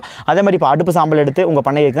செல்லு போயிடும். அதே மாதிரி இப்போ அடுப்பு சாம்பல் எடுத்து உங்கள்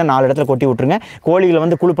பண்ணை இருக்குன்னா 4 இடத்துல கொட்டி விட்ருங்க. கோழிகளை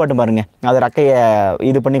வந்து குளிப்பாட்டு பாருங்க, அது ரக்கையை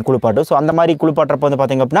இது பண்ணி குளிப்பாட்டும். ஸோ அந்த மாதிரி குளிப்பாட்டுறப்ப வந்து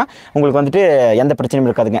பார்த்திங்க அப்படின்னா உங்களுக்கு வந்துட்டு எந்த பிரச்சனையும்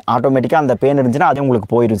இருக்காதுங்க. ஆட்டோமேட்டிக்காக அந்த பேன் இருந்துச்சுன்னா அது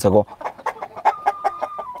உங்களுக்கு போயிடும் சகோ.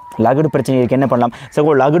 லகுடு பிரச்சனை இருக்குது என்ன பண்ணலாம்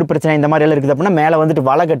சகோ. லகுடு பிரச்சனை இந்த மாதிரி எல்லாம் இருக்குது அப்படின்னா மேலே வந்துட்டு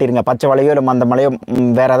வலை கட்டிடுங்க, பச்சை வலையோ இல்லை அந்த மலையோ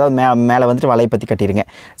வேறு ஏதாவது மேலே வந்துட்டு வலையை பற்றி கட்டிடுங்க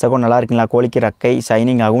சகோ. நல்லா இருக்குங்களா? கோழிக்கு ரக்கை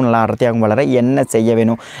ஷைனிங் ஆகும், நல்லா அடர்த்தியாகவும் வளர என்ன செய்ய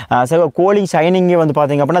வேணும் சகோ? கோழி ஷைனிங்கே வந்து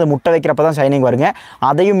பார்த்திங்க அப்படின்னா அது முட்டை வைக்கிறப்ப தான் ஷைனிங் வருங்க.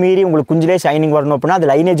 அதையும் மீறி உங்களுக்கு குஞ்சிலே ஷைனிங் வரணும் அப்படின்னா அது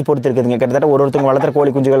லைனேஜ் பொறுத்து இருக்குதுங்க. கிட்டத்தட்ட ஒருத்தவங்க வளர்த்துற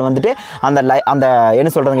கோழி குஞ்சுகள் வந்துட்டு அந்த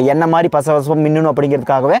என்ன சொல்கிறதுங்க என்ன மாதிரி பசவசம் மின்னணும்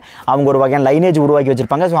அப்படிங்கிறதுக்காகவே அவங்க ஒரு வகையான லைனேஜ் உருவாக்கி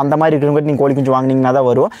வச்சிருப்பாங்க. ஸோ அந்த மாதிரி இருக்கிறவங்க நீங்கள் கோழி குஞ்சு வாங்கினீங்கன்னா தான்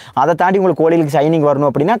வரும். அதை தாண்டி உங்களுக்கு கோழிகளுக்கு ஷைனிங்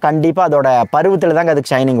வரணும் அப்படின்னா கண்டிப்பாக அதோட பருவத்தில் தாங்க அதுக்கு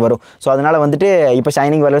ஷைனிங் வரும். ஸோ அதனால் வந்துட்டு இப்போ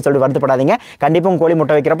ஷைனிங் வரலன்னு சொல்லி வருத்தப்படாதீங்க. கண்டிப்பாக உங்கள் கோழி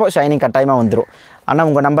முட்டை வைக்கிறப்போ ஷைனிங் கட்டாயமாக வந்துடும். ஆனால்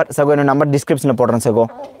உங்கள் நம்பர் சகோ, என்னோட நம்பர் டிஸ்கிரிப்ஷனில் போடுறேன் சகோ.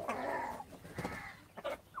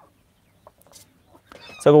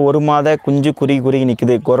 சகோ 1 மாத குஞ்சு குறுகி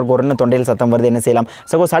நிற்குது, கொரன்னு தொண்டையில் சத்தம் வருது, என்ன செய்யலாம்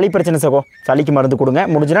சகோ? சளி பிரச்சனை சகோ, சளிக்கு மருந்து கொடுங்க.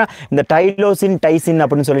 முடிஞ்சுன்னா இந்த டைலோசின், டைசின்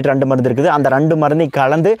அப்படின்னு சொல்லிட்டு 2 மருந்து இருக்குது. அந்த 2 மருந்தையும்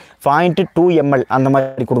கலந்து 0.2 ml அந்த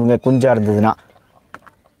மாதிரி கொடுங்க குஞ்சாக இருந்ததுன்னா.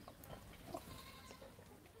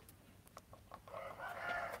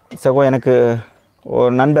 சகோ எனக்கு ஒரு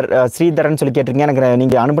நண்பர் ஸ்ரீதரன் சொல்லி கேட்டிருக்கீங்க, எனக்கு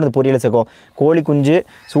நீங்கள் அனுப்புறது புரியல சகோ. கோழி குஞ்சு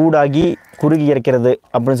சூடாகி குறுகி இறக்கிறது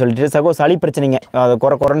அப்படின்னு சொல்லிட்டு சகோ சளி பிரச்சனைங்க, அது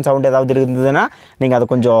கொரன்னு சவுண்ட் ஏதாவது இருந்ததுன்னா நீங்கள் அதை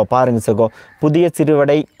கொஞ்சம் பாருங்கள் சகோ. புதிய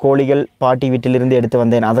சிறுவடை கோழிகள் பாட்டி வீட்டிலிருந்து எடுத்து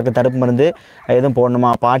வந்தேன், அதுக்கு தடுப்பு மருந்து எதுவும்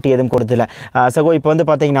போடணுமா? பாட்டி எதுவும் கொடுத்துல சகோ. இப்போ வந்து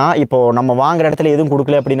பார்த்தீங்கன்னா இப்போது நம்ம வாங்குற இடத்துல எதுவும்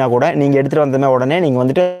கொடுக்கல அப்படின்னா கூட நீங்கள் எடுத்துகிட்டு வந்தமே உடனே நீங்கள்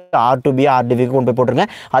வந்துட்டு Rdvk, Rdvk கொண்டு போய் போட்டுருங்க.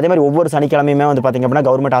 அதே மாதிரி ஒவ்வொரு சனிக்கிழமையுமே வந்து பார்த்திங்க அப்படின்னா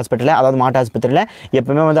கவர்மெண்ட் ஹாஸ்பிட்டலில், அதாவது மாட்டு ஆஸ்பத்திரியில்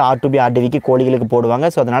எப்பவுமே வந்து Rdvk கோழிகளுக்கு போடுவாங்க.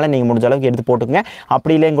 ஸோ அதனால் நீங்கள் முடிஞ்ச அளவுக்கு எடுத்து போட்டுக்கங்க.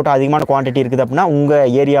 அப்படி இல்லைங்க கூட அதிகமான குவான்டிட்டி இருக்குது அப்படின்னா உங்கள்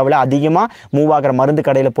ஏரியாவில் அதிகமாக மூவ் ஆகிற மருந்து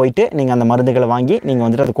கடையில் போயிட்டு நீங்கள் அந்த மருந்துகளை வாங்கி நீங்கள்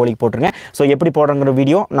வந்துட்டு அது கோழிக்கு போட்டுருங்க. ஸோ எப்படி போடுறங்கிற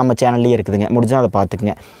வீடியோ நம்ம சேனல்லேயே இருக்குதுங்க, முடிஞ்சால் அதை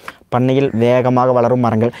பார்த்துக்குங்க. பண்ணையில் வேகமாக வளரும்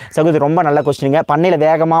மரங்கள். ஸோ இது ரொம்ப நல்ல கொஸ்டினுங்க. பண்ணையில்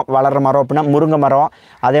வேகமாக வளர்கிற மரம் அப்படின்னா முருங்கை மரம்,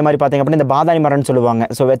 அதே மாதிரி பார்த்திங்க அப்படின்னா இந்த பாதாணி மரம்னு சொல்லுவாங்க.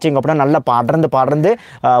 ஸோ வச்சிங்க அப்படின்னா நல்லா படர்ந்து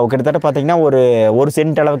கிட்டத்தட்ட பார்த்திங்கன்னா ஒரு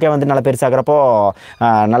சென்ட் அளவுக்கே வந்து நல்லா பெருசாகிறப்போ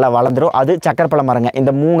நல்லா வளர்ந்துடும். அது சக்கரைப்பழ மரங்க.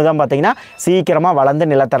 இந்த 3 தான் பார்த்திங்கன்னா சீக்கிரமாக வளர்ந்து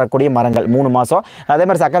நிலத்தரக்கூடிய மரங்கள் 3 மாதம். அதே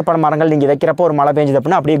மாதிரி சக்கரைப்பழ மரங்கள் நீங்கள் வைக்கிறப்போ ஒரு மழை பெஞ்சது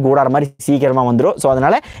அப்படின்னா அப்படியே கூடார மாதிரி சீக்கிரமாக வந்துடும். ஸோ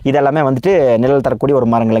அதனால் இதெல்லாமே வந்துட்டு நிழல் தரக்கூடிய ஒரு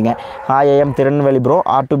மரங்களுங்க. ஆயம் திருநெல்வேலி ப்ரோ,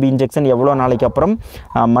 R2B இன்ஜெக்ஷன் எவ்வளோ நாளைக்கு அப்புறம்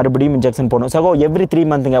மறுபடியும் இன்ஜெக்ஷன் போடணும்? ஸோ எவ்ரி 3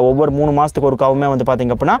 மந்த்துங்க, ஒவ்வொரு 3 மாதத்துக்கு ஒருக்காவுமே வந்து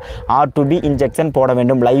பார்த்திங்க அப்படின்னா R2B இன்ஜெக்ஷன் போட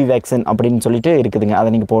வேண்டும், லைவ் வேக்சின் அப்படின்னு சொல்லிட்டு இருக்குதுங்க.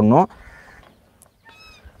 அதை நீங்கள் போடணும்.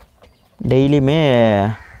 டெய்லியுமே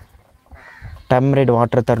டெம்ரேட்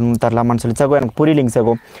வாட்டர் தரலாமான்னு சொல்லி சகோ எனக்கு புரியலிங்க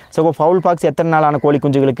சகோ. சகோ ஃபவுல் பாக்ஸ் எத்தனை நாள் ஆன கோழி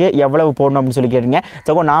குஞ்சுகளுக்கு எவ்வளவு போடணும் அப்படின்னு சொல்லி கேட்டீங்க.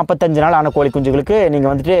 சகோ 45 நாள் ஆன கோழி குஞ்சுகளுக்கு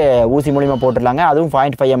நீங்கள் வந்துட்டு ஊசி மூலிமா போட்டுடலாங்க. அதுவும்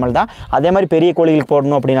 0.5 ml தான். அதே மாதிரி பெரிய கோழிகளுக்கு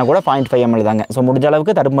போடணும் அப்படின்னா கூட 0.5 ml தாங்க. ஸோ முடிஞ்ச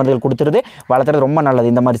அளவுக்கு தடுப்பு மருந்துகள் கொடுத்துருது வளர்த்துறது ரொம்ப நல்லது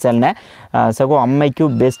இந்த மாதிரி சேல்னை. சகோ அம்மைக்கு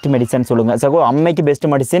பெஸ்ட் மெடிசன் சொல்லுங்கள். சகோ அம்மைக்கு best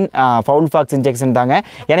medicine foul box injection தாங்க.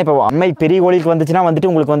 ஏன்னா இப்போ அம்மை பெரிய கோழிக்கு வந்துச்சுன்னா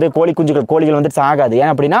வந்துட்டு உங்களுக்கு வந்து கோழிகள் வந்துட்டு சாகாது.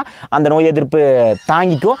 ஏன் அப்படின்னா அந்த நோய் எதிர்ப்பு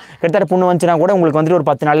தாங்கிக்கும். கிட்டத்தட்ட புண்ணு வந்துச்சுன்னா கூட உங்களுக்கு வந்துட்டு ஒரு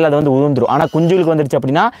 10 நாளில் அது வந்து உதிர்ந்துடும். ஆனால் குஞ்சுகளுக்கு வந்துருச்சு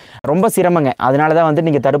அப்படின்னா ரொம்ப சிரமங்க. அதனால தான் வந்து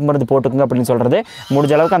நீங்கள் தடுப்பு மருந்து போட்டுக்குங்க அப்படின்னு சொல்கிறது.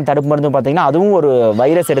 முடிஞ்ச அளவுக்கு அந்த தடுப்பு மருந்து பார்த்தீங்கன்னா அதுவும் ஒரு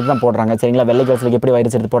வைரஸ் எடுத்து தான் போடுறாங்க. சரிங்களா, வெள்ளை கலசுக்கு எப்படி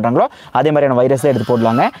வைரஸ் எடுத்து போடுறாங்களோ அதே மாதிரியான வைரஸ் எடுத்து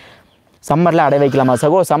போடலாங்க. சம்மரில் அடை வைக்கலாமா?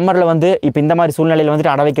 சகோ சம்மரில் வந்து இப்போ இந்த மாதிரி சூழ்நிலையில்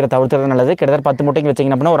வந்துட்டு அடை வைக்கிற தவிர்த்து நல்லது. கிட்டத்தட்ட 10 முட்டைக்கு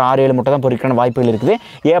வச்சிங்கன்னா அப்படின்னா ஒரு 6-7 முட்டை தான் பொறிக்கான வாய்ப்புகள் இருக்குது.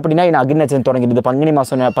 ஏன் அப்படின்னா இன்னும் அக்னி நட்சத்திரம் தொடங்கிடுது. பங்குனி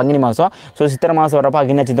மாதம். ஸோ சித்திரை மாதம் வரப்போ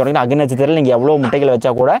அக்னி நட்சத்திரம் தொடங்கி அக்னி நட்சத்திரத்தில் நீங்கள் எவ்வளோ முட்டைகள்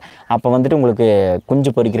வச்சா கூட அப்போ வந்துட்டு உங்களுக்கு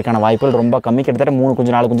குஞ்சு பொறிக்கிறதுக்கான வாய்ப்புகள் ரொம்ப கம்மி. கிட்டத்தட்ட 3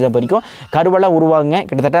 குஞ்சு 4 குஞ்சு தான் பொறிக்கும். கருவெல்லாம் உருவாகுங்க.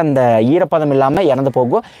 கிட்டத்தட்ட அந்த ஈரப்பதம் இல்லாமல் இறந்து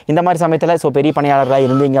போகும். இந்த மாதிரி சமயத்தில் ஸோ பெரிய பணியாளராக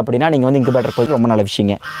இருந்தீங்க அப்படின்னா நீங்கள் வந்து இன்குபேட்டர் போய் ரொம்ப நல்ல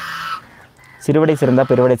விஷயங்க. சிறுவடை சிறந்தா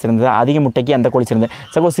பெருவடை சிறந்ததா? அதிக முட்டைக்கு அந்த கோழி சிறந்தது.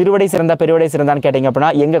 சகோ சிறுவடை சிறந்தா பெருவடை சிறந்தான்னு கேட்டிங்க அப்படின்னா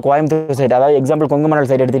எங்கள் கோயம்புத்தூர் சைடு, அதாவது எக்ஸாம்பிள் கொங்குமணல்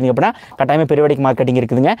சைடு எடுத்துக்கிங்க அப்படின்னா கட்டாயமாக பெருவடைக்கு மார்க்கெட்டிங்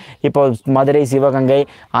இருக்குதுங்க. இப்போ மதுரை, சிவகங்கை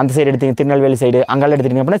அந்த சைடு எடுத்துங்க, திருநெல்வேலி சைடு அங்கெல்லாம்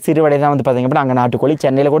எடுத்துக்கிங்க அப்படின்னா சிறுவடை தான் வந்து பார்த்திங்க அப்படின்னா அங்கே நாட்டுக்கோழி.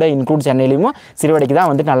 சென்னையில் கூட இன்க்ளூட் சென்னையிலையும் சிறுவடைக்கு தான்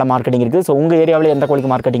வந்துட்டு நல்ல மார்க்கெட்டிங் இருக்குது. ஸோ உங்கள் ஏரியாவில் எந்த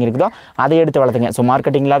கோழிக்கு மார்க்கெட்டிங் இருக்குதோ அதை எடுத்து வளர்த்துங்க. ஸோ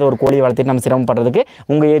மார்க்கெட்டிங் இல்லாத ஒரு கோழி வளர்த்துட்டு நம்ம சிரமப்படுறதுக்கு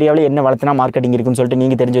உங்கள் ஏரியாவில் என்ன வளர்த்துனா மார்க்கெட்டிங் இருக்குன்னு சொல்லிட்டு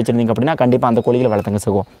நீங்கள் தெரிஞ்சு வச்சுருந்தீங்க அப்படின்னா கண்டிப்பாக அந்த கோழிகளை வளர்த்துங்க.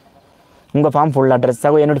 சகோ உங்கள் ஃபார்ம் ஃபுல் அட்ரஸ்.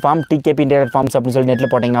 சகோ என்னோட ஃபார்ம் TKP இன்டீரியர் ஃபார்ம்ஸ் அப்படின்னு சொல்லி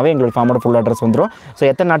நெட்டில் போட்டிங்கனாவே எங்களோட ஃபார்மோட ஃபுல் அட்ரஸ் வந்துடும். ஸோ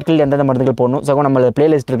எத்தனை நாட்களில் எந்தெந்த மருந்துகள் போடணும்? சகோ நம்ம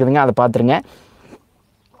பிளேலிஸ்ட் இருக்குதுங்க, அதை பார்த்துருங்க.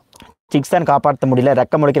 சிக்ஸ் தான் காப்பாற்ற முடியல,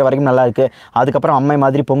 ரெக்க முடிக்கிற வரைக்கும் நல்லா இருக்குது, அதுக்கப்புறம் அம்மை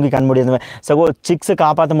மாதிரி பொங்கி கண் முடியாது. சகோ சிக்ஸு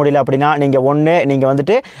காப்பாற்ற முடியல அப்படின்னா நீங்கள்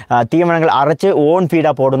வந்துட்டு தீவனங்கள் அரைச்சி ஓன்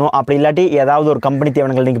ஃபீடாக போடணும். அப்படி இல்லாட்டி ஏதாவது ஒரு கம்பெனி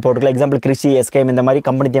தீவனங்கள் நீங்கள் போட்டுக்கலாம். எக்ஸாம்பிள் கிருஷி, எஸ்கேம் இந்த மாதிரி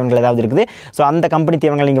கம்பெனி தீவனங்கள் ஏதாவது இருக்குது. ஸோ அந்த கம்பெனி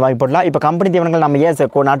தீவனங்கள் நீங்கள் வாங்கி போடலாம். இப்போ கம்பெனி தீவனங்கள் நம்ம ஏன்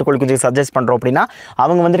நாட்டுக்கோழி குஞ்சுக்கு சஜஸ்ட் பண்ணுறோம் அப்படின்னா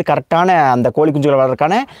அவங்க வந்துட்டு கரெக்டான அந்த கோழி குஞ்சுகள்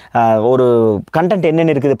வளர்றதுக்கான ஒரு கண்டென்ட்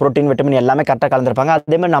என்னென்ன இருக்குது, ப்ரோட்டீன், விட்டமின் எல்லாமே கரெக்டாக கலந்துருப்பாங்க.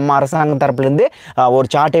 அதே மாதிரி நம்ம அரசாங்கம் தரப்புலேருந்து ஒரு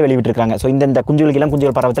சார்ட்டே வெளியிட்டிருக்காங்க. ஸோ இந்த குஞ்சுகளுக்கு இளம்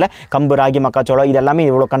குஞ்சுகள் பருவத்தில் கம்பு, ராகி, மக்காச்சோளம் இது எல்லாமே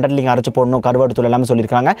இவ்வளோ கண்டென்ட் நீங்கள் அரைச்சி போடணும், கருவாடு தூள் எல்லாமே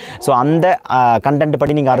சொல்லியிருக்காங்க. ஸோ அந்த கண்டென்ட்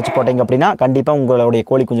படி நீங்கள் அரைச்சி போட்டீங்க அப்படின்னா கண்டிப்பாக உங்களுடைய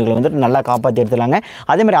கோழி குஞ்சுகளை வந்து நல்லா காப்பாற்றி எடுத்துலாங்க.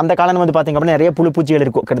 அதே மாதிரி அந்த காலம் வந்து பார்த்திங்க அப்படின்னா நிறைய பூச்சிகள்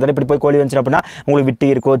இருக்கும். கிட்டத்தட்ட இப்படி போய் கோழி வந்துச்சு அப்படின்னா உங்களுக்கு விட்டு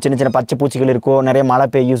இருக்கும், சின்ன சின்ன பச்சை பூச்சிகள் இருக்கும், நிறைய மழை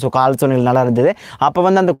பெய்யும். ஸோ கால் சூழ்நிலை நல்லா இருந்தது. அப்போ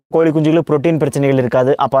வந்து அந்த கோழி குஞ்சுகளுக்கு ப்ரோட்டீன் பிரச்சனைகள்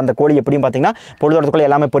இருக்காது. அப்போ அந்த கோழி எப்படியும் பார்த்தீங்கன்னா பொழுதுறதுக்குள்ளே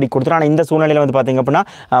எல்லாமே பொறி கொடுத்துரும். ஆனால் இந்த சூழ்நிலையில் வந்து பார்த்திங்க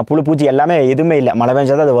அப்படின்னா பூச்சி எல்லாமே எதுவுமே இல்லை, மழை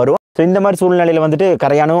பெஞ்சாதான் அது வரும். ஸோ இந்த மாதிரி சூழ்நிலையில் வந்துட்டு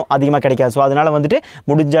கரையானும் அதிகமாக கிடைக்காது. ஸோ அதனால் வந்துட்டு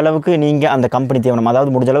முடிஞ்ச அளவுக்கு நீங்கள் அந்த கம்பெனி தீவனம்,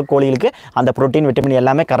 அதாவது முடிஞ்ச அளவுக்கு கோழிகளுக்கு அந்த ப்ரோட்டீன், விட்டமின்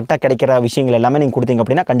எல்லாமே கரெக்டாக கிடைக்கிற விஷயங்கள் எல்லாமே நீங்கள் கொடுத்தீங்க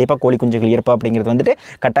அப்படின்னா கண்டிப்பாக கோழி குஞ்சுகள் இருப்பா அப்படிங்கிறது வந்துட்டு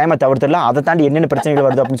கட்டாயமாக தவிர்த்துடலாம். அதை தாண்டி என்னென்ன பிரச்சனைகள்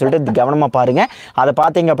வருது அப்படின்னு சொல்லிட்டு கவனமாக பாருங்கள். அதை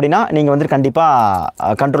பார்த்தீங்க அப்படின்னா நீங்கள் வந்துட்டு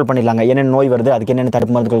கண்டிப்பாக கண்ட்ரோல் பண்ணிடலாங்க. என்னென்ன நோய் வருது, அதுக்கு என்னென்ன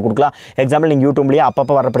தடுப்பு மருந்துகள் கொடுக்கலாம். எக்ஸாம்பிள் நீங்கள் யூடியூப்லேயே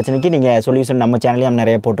அப்பப்போ வர பிரச்சனைக்கு நீங்கள் சொல்யூஷன் நம்ம சேனல்லையும்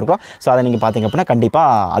நிறைய போட்டிருக்கோம். ஸோ அதை நீங்கள் பார்த்தீங்க அப்படின்னா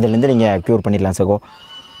கண்டிப்பாக அதுலேருந்து நீங்கள் க்யூர் பண்ணிடலாம். சகோ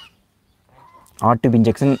R2B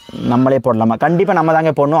இன்ஜெக்ஷன் நம்மளே போடலாமா? கண்டிப்பாக நம்ம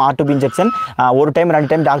தாங்க போடணும். R2B இன்ஜெக்ஷன் ஒரு டைம் 2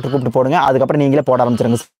 டைம் டாக்டர் கூப்பிட்டு போடுங்க. அதுக்கப்புறம் நீங்களே போட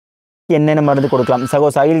ஆரம்பிச்சிருங்க. என்னென்ன மருந்து கொடுக்கலாம்? சகோ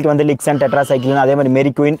சைலுக்கு வந்து லிக்சன், டெட்ராசைக்ளின், அதே மாதிரி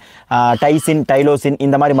மெரிக்வின், டைசின், டைலோசின்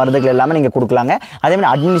இந்த மாதிரி மருந்துகள் எல்லாமே நீங்கள் கொடுக்கலாங்க. அதே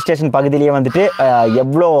மாதிரி அட்மினிஸ்ட்ரேஷன் பகுதியிலேயே வந்துட்டு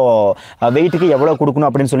எவ்வளோ வெயிட்டுக்கு எவ்வளோ கொடுக்கணும்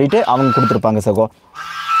அப்படின்னு சொல்லிட்டு அவங்க கொடுத்துருப்பாங்க. சகோ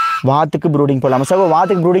வாத்துக்கு ப்ரூடிங் போடலாமா? சகோ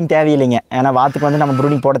வாத்துக்கு ப்ரூடிங் தேவையில்லைங்க. ஏன்னா வாத்துக்கு வந்து நம்ம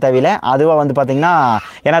ப்ரூடிங் போட தேவையில்லை. அதுவாக வந்து பார்த்திங்கன்னா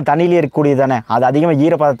ஏன்னா தண்ணியிலே இருக்கக்கூடியது தானே, அது அதிகமாக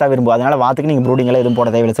ஈரப்பதத்தை விரும்பும். அதனால் வாத்துக்கு நீங்கள் ப்ரூடிங்கெல்லாம் எதுவும் போட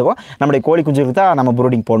தேவையில்லை. சகோ நம்முடைய கோழி குஞ்சுக்கு தான் நம்ம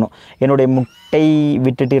ப்ரூடிங் போடணும். என்னுடைய முட்டை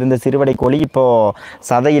விட்டுட்டு இருந்த சிறுவடை கோழி இப்போது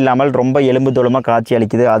சதை இல்லாமல் ரொம்ப எலும்பு தோலமாக காட்சி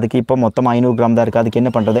அளிக்குது. அதுக்கு இப்போ மொத்தம் 500 கிராம் தான் இருக்குது. அதுக்கு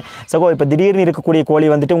என்ன பண்ணுறது? சகோ இப்போ திடீர்னு இருக்கக்கூடிய கோழி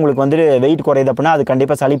வந்துட்டு உங்களுக்கு வந்து வெயிட் குறையுது அப்படின்னா அது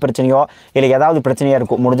கண்டிப்பாக சளி பிரச்சனையோ இல்லை ஏதாவது பிரச்சனையாக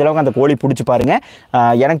இருக்கும். முடிஞ்சளவுக்கு அந்த கோழி பிடிச்சி பாருங்கள்.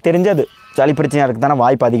 எனக்கு தெரிஞ்சது சளி பிரச்சனையாக இருக்குது தானே,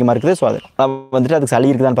 வாய்ப்பு அதிகமாக இருக்குது. ஸோ அது வந்துட்டு அதுக்கு சளி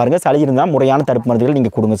இருக்குதான்னு பாருங்கள். சளி இருந்தால் முறையான தடுப்பு மருந்துகள்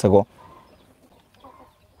நீங்கள் கொடுங்க. சகோ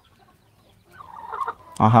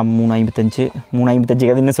ஆஹா 355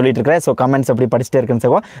 355 அது இன்னும் சொல்லிட்டு இருக்கிறேன். ஸோ கமெண்ட்ஸ் அப்படி படிச்சுட்டே இருக்கேன்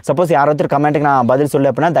சகோ. சப்போஸ் யாரோ ஒருத்தர் கமெண்ட்டுக்கு நான் பதில்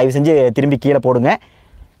சொல்லு அப்படின்னா தயவு செஞ்சு திரும்பி கீழே போடுங்க.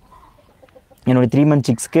 என்னோடய 3 month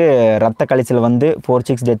சிக்ஸ்க்கு ரத்த கழிச்சல் வந்து 4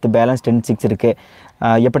 chicks டெத்து பேலன்ஸ் 10 chicks இருக்குது.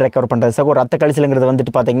 எப்படி ரெக்கவர் பண்ணுறது சகோ? ரத்த கழிச்சலுங்கிறது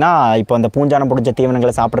வந்துட்டு பார்த்திங்கன்னா இப்போ அந்த பூஞ்சானம் பிடிச்ச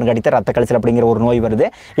தீவனங்களை சாப்பிட்றங்காட்டி தான் ரத்த கழிச்சல் அப்படிங்கிற ஒரு நோய் வருது.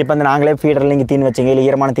 இப்போ அந்த நாங்களே ஃபீடரில் நீங்கள் தீன் வச்சிங்க இல்லை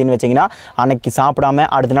ஈரமான தீன் வச்சிங்கன்னா அன்னைக்கு சாப்பிடாம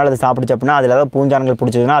அடுத்த நாள் அதை சாப்பிடுச்சு அப்படின்னா அதில் ஏதாவது பூஞ்சானங்கள்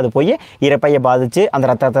பிடிச்சதுன்னா அது போய் இறப்பையை பாதித்து அந்த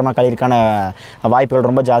ரத்தமாக கழிக்கான வாய்ப்புகள்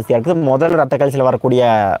ரொம்ப ஜாஸ்தியாக இருக்குது. முதல் ரத்த கழிச்சல் வரக்கூடிய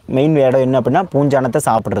மெயின் இடம் என்ன அப்படின்னா பூஞ்சானத்தை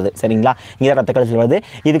சாப்பிட்றது. சரிங்களா? இங்கே ரத்த கழிச்சல் வருது.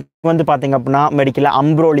 இதுக்கு வந்து பார்த்திங்க அப்படின்னா மெடிக்கலில்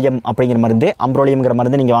அம்ப்ரோலியம் அப்படிங்கிற மருந்து, அம்ப்ரோலியம்ங்கிற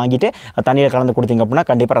மருந்து நீங்கள் வாங்கிட்டு தண்ணியில் கலந்து கொடுத்தீங்க அப்படின்னா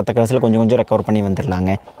கண்டிப்பாக ரத்த கழிச்சல் கொஞ்சம் ரெக்கவர் பண்ணி வந்துடலாங்க.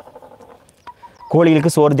 கோழிகளுக்கு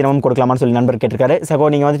சோறு தினமும் கொடுக்கலாமான்னு சொல்லி நண்பர் கேட்டிருக்காரு. சகோ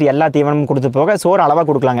நீங்கள் வந்துட்டு எல்லா தீவனமும் கொடுத்து போக சோறு அளவாக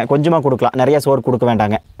கொடுக்கலாங்க, கொஞ்சமாக கொடுக்கலாம், நிறைய சோறு கொடுக்க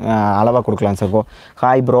வேண்டாங்க, அளவாக கொடுக்கலாம் சகோ.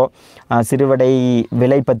 ஹாய் ப்ரோ, சிறுவடை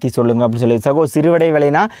விலை பற்றி சொல்லுங்கள் அப்படின்னு சொல்லி. சகோ சிறுவடை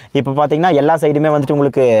விலைனா இப்போ பார்த்தீங்கன்னா எல்லா சைடுமே வந்துட்டு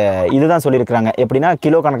உங்களுக்கு இதுதான் சொல்லியிருக்கிறாங்க. எப்படின்னா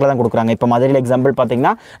கிலோ கணக்கில் தான் கொடுக்குறாங்க. இப்போ மதுரையில் எக்ஸாம்பிள்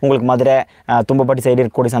பார்த்தீங்கன்னா உங்களுக்கு மதுரை தும்பப்பட்டி சைடு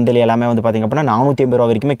இருக்கக்கூடிய சந்தையில் எல்லாமே வந்து பார்த்திங்க அப்படின்னா 450 ரூபா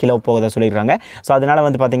வரைக்குமே கிலோ போகுதா சொல்லியிருக்காங்க. ஸோ அதனால்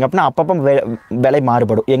வந்து பார்த்திங்க அப்படின்னா அப்பப்போ விலை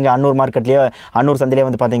மாறுபடும். எங்கள் அன்னூர் மார்க்கெட்லேயே அன்னூர் சந்தையிலே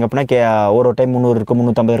வந்து பார்த்திங்க அப்படின்னா ஒரு டைம் 300 இருக்கும்,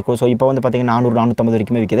 350 இருக்கும். ஸோ இப்போ வந்து பார்த்திங்கன்னா 400 450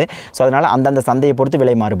 வரைக்குமே விற்கிது. ஸோ அதனால் அந்தந்த சந்தையை பொறுத்து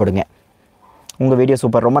விலை மாறுபடுங்க. உங்கள் வீடியோ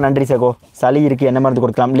சூப்பர், ரொம்ப நன்றி சகோ. சளி இருக்குது என்ன மருந்து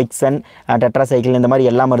கொடுக்கலாம்? லிக்சன், டெட்ராசைக்கிள் இந்த மாதிரி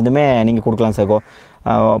எல்லா மருந்துமே நீங்கள் கொடுக்கலாம் சகோ.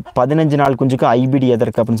 15 நாள் குஞ்சுக்கு ஐபிடி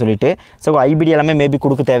எதற்கு அப்படின்னு சொல்லிட்டு. ஸோ ஐபிடி எல்லாமே மேபி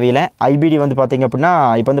கொடுக்க தேவையில்லை. ஐபிடி வந்து பார்த்திங்க அப்படின்னா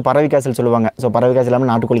இப்போ வந்து பறவை காய்ச்சல் சொல்லுவாங்க. ஸோ பறவை காய்ச்சல் எல்லாமே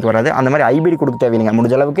நாட்டுக்கோழிக்கு வராது. அந்த மாதிரி ஐபிடி கொடுக்க தேவையில்லைங்க.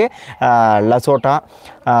 முடிஞ்ச அளவுக்கு லசோட்டா,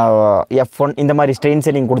 F1 இந்த மாதிரி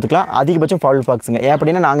ஸ்ட்ரெயின்ஸை நீங்கள் கொடுத்துக்கலாம். அதிகபட்சம் ஃபவுல் பாக்ஸுங்க. ஏன்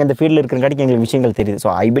அப்படின்னா நாங்கள் இந்த ஃபீல்டில் இருக்கிறங்காட்டிக்கு எங்களுக்கு விஷயங்கள் தெரியுது.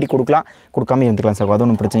 ஸோ ஐபிடி கொடுக்கலாம், கொடுக்காம இருந்துக்கலாம் சகோ, அது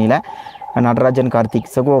ஒன்றும் பிரச்சனை இல்லை. நடராஜன்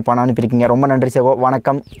கார்த்திக் சகோ பணம் அனுப்பியிருக்கீங்க, ரொம்ப நன்றி சகோ.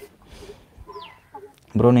 வணக்கம்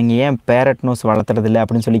ப்ரோ, நீங்கள் ஏன் பேரட் நோஸ் வளர்த்துறதில்லை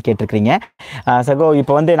அப்படின்னு சொல்லி கேட்டிருக்கிறீங்க சகோ.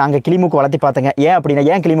 இப்போ வந்து நாங்கள் கிளிமூக்கு வளர்த்தி பார்த்தங்க. ஏன் அப்படின்னா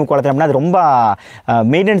ஏன் கிளிமூக்கு வளர்த்துறோம் அப்படின்னா அது ரொம்ப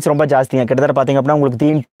மெயின்டெனன்ஸ் ரொம்ப ஜாஸ்திங்க. கிட்டத்தட்ட பார்த்திங்க அப்படின்னா உங்களுக்கு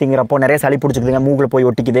திங்கிறப்போ நிறைய சளி பிடிச்சிக்குதுங்க, மூக்கில் போய்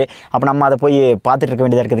ஒட்டிக்குது. அப்போ நம்ம அதை போய் பார்த்துட்டு இருக்க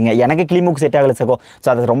வேண்டியதாக இருக்குதுங்க. எனக்கு கிளிமூக்கு செட் ஆகலை சகோ. ஸோ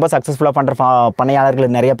அது ரொம்ப சக்ஸஸ்ஃபுல்லாக பண்ணுற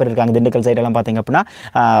பண்ணையாளர்கள் நிறைய பேர் இருக்காங்க. திண்டுக்கல் சைடெல்லாம் பார்த்திங்க அப்படின்னா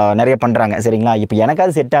நிறைய பண்ணுறாங்க. சரிங்களா? இப்போ எனக்கு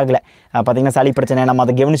அது செட் ஆகலை. பார்த்திங்கன்னா சளி பிரச்சனை, நம்ம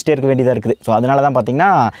அதை கவனிச்சிட்டே இருக்க வேண்டியதாக இருக்குது. ஸோ அதனால தான்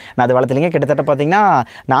பார்த்திங்கன்னா நான் அது வளர்த்துலிங்க. கிட்டத்தட்ட பார்த்திங்கன்னா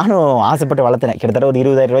நானும் ஆசைப்பட்டு வளர்த்தினேன். கிட்டத்தட்ட ஒரு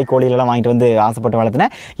 20,000 ரூபாய் கோழிகளெல்லாம் வாங்கிட்டு வந்து ஆசைப்பட்டு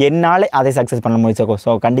வளர்த்தினேன். என்னால் அதை சக்ஸஸ் பண்ண முடியும்.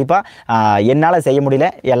 ஸோ கண்டிப்பாக என்னால் செய்ய முடியல.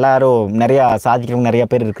 எல்லோரும் நிறையா சாதிக்கிறவங்க நிறைய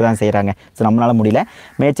பேர் இருக்க தான் செய்கிறாங்க. ஸோ நம்மளால் முடியல.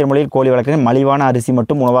 மேய்ச்சல் முறையில் கோழி வளர்க்குறேன், மலிவான அரிசி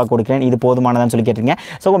மட்டும் உணவாக கொடுக்குறேன், இது போதுமானதான்னு சொல்லி கேட்டிருங்க.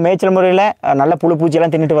 ஸோ மேய்ச்சல் முறையில் நல்ல புழு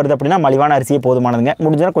பூச்சியெல்லாம் தின்னுட்டு வருது அப்படின்னா மலிவான அரிசியே போதுமானதுங்க.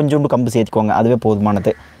 முடிஞ்சால் கொஞ்சோண்டு கம்பு சேர்த்துக்கோங்க, அதுவே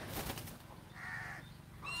போதுமானது.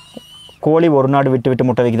 கோழி ஒரு நாடு விட்டு விட்டு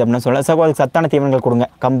முட்டை வைக்குது அப்படின்னு சொல்ல சகோ. அதுக்கு சத்தான தீவனங்கள் கொடுங்க.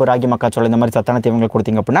 கம்பு, ராகி, மக்காச்சோளம் இந்த மாதிரி சத்தான தீவனங்கள்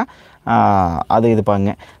கொடுத்தீங்க அப்படின்னா அது இது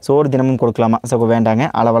பாருங்க. சோறு தினமும் கொடுக்கலாமா சகோ?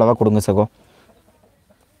 வேண்டாங்க, அளவளவாக கொடுங்க சகோ.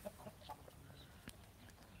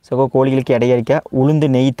 சகோ கோழிகளுக்கு எடையடிக்க உளுந்து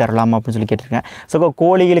நெய் தரலாமா அப்படின்னு சொல்லி கேட்டிருக்கேன். சகோ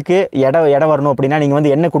கோழிகளுக்கு எடை வரணும் அப்படின்னா நீங்கள்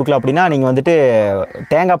வந்து என்ன கொடுக்கலாம் அப்படின்னா நீங்கள் வந்துட்டு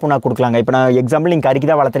தேங்காய் புண்ணாக்கு கொடுக்கலாங்க. இப்போ நான் எக்ஸாம்பிள் நீங்கள் கறிக்கு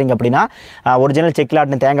தான் வளர்த்துறீங்க அப்படின்னா ஒரிஜினல் செக்கில்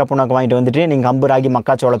ஆட்டின தேங்காய் புண்ணாக்கு வாங்கிட்டு வந்துட்டு நீங்கள் கம்பு, ராகி,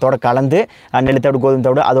 மக்காச்சோளத்தோடு கலந்து நெல்லுத்தோடு கோதுமை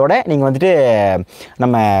தோடு அதோட நீங்கள் வந்துட்டு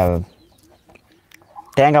நம்ம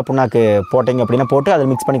தேங்காய் புண்ணாக்கு போட்டிங்க அப்படின்னா போட்டு அதில்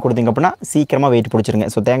மிக்ஸ் பண்ணி கொடுத்தீங்க அப்படின்னா சீக்கிரமாக வெயிட் பிடிச்சிருங்க.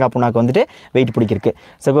 ஸோ தேங்காய் புண்ணாக்கு வந்துட்டு வெயிட் பிடிக்கிறதுக்கு.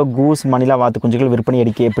 ஸோ கூஸ், மணிலா வாத்து குஞ்சுகள் விற்பனை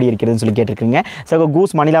எப்படி இருக்கிறதுன்னு சொல்லி கேட்டிருக்கீங்க. ஸோ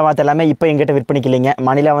கூஸ், மணிலா வாத்து எல்லாமே இப்போ எங்கிட்ட விற்பனைக்கு இல்லைங்க.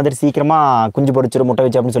 மணிலா வந்துட்டு சீக்கிரமாக குஞ்சு பொறிச்சிடும், முட்டை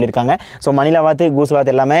வச்சு அப்படின்னு சொல்லியிருக்காங்க. ஸோ மணிலா வாத்து, கூஸ்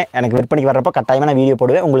வாத்து எல்லாமே எனக்கு விற்பனைக்கு வர்றப்போ கட்டாயமாக நான் வீடியோ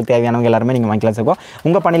போடுவேன். உங்களுக்கு தேவையானவங்க எல்லாருமே நீங்கள் வாங்கிக்கலாம். சகோ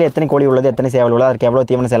உங்கள் பணியில் எத்தனை கோழி உள்ளது, எத்தனை சேவல் உள்ளது, அதுக்கு எவ்வளோ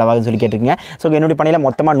தீவன செலவாகுதுன்னு சொல்லி கேட்டிருக்கீங்க. ஸோ என்னுடைய பணியில்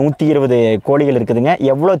மொத்தமாக 120 கோழிகள் இருக்குதுங்க.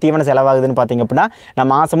 எவ்வளோ தீவன செலவாகுதுன்னு பார்த்தீங்க அப்படின்னா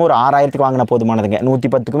நான் மாதமும் ஒரு 6000க்கு வாங்கின போதுமானதுங்க.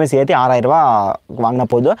 110க்குமே சேர்த்து 6000 ரூபா வாங்கினா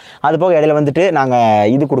போதும். அது போக இடையில வந்துட்டு நாங்கள்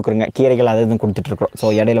இது கொடுக்குறோங்க, கீரைகள் அது இதுவும் கொடுத்துட்ருக்குறோம். ஸோ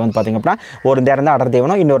இடையில வந்து பார்த்திங்க அப்படின்னா ஒரு நேரம் தான் அடர்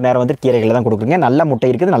தேவணும், இன்னொரு நேரம் வந்து கீரைகளை தான் கொடுக்குறீங்க. நல்ல முட்டை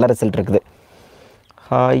இருக்குது, நல்ல ரிசல்ட் இருக்குது.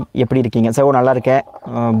 ஹாய், எப்படி இருக்கீங்க சகோ? நல்லா இருக்கேன்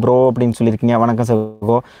ப்ரோ அப்படின்னு சொல்லியிருக்கீங்க. வணக்கம்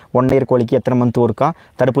சகோ. 1 இயர் கோழிக்கு எத்தனை மந்த் ஒருக்கா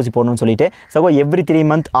தடுப்பூசி போடணும்னு சொல்லிட்டு சகோ every 3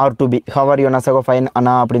 months R to be hour யூனா சகோ? ஃபைன்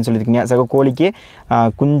அண்ணா அப்படின்னு சொல்லியிருக்கீங்க. சகோ கோழிக்கு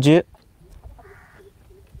குஞ்சு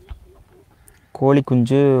கோழி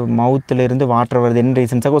குஞ்சு மவுத்தில் இருந்து வாட்டர் வருது, என்ன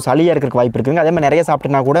ரீசன் சகோ? சளியாக இருக்கிறதுக்கு வாய்ப்பு இருக்குதுங்க. அதே மாதிரி நிறைய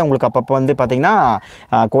சாப்பிட்டுனா கூட உங்களுக்கு அப்பப்போ வந்து பார்த்திங்கன்னா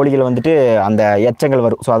கோழிகள் வந்துட்டு அந்த எச்சங்கள்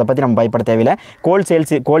வரும். ஸோ அதை பற்றி நம்ம பயப்பட தேவையில்லை. கோழி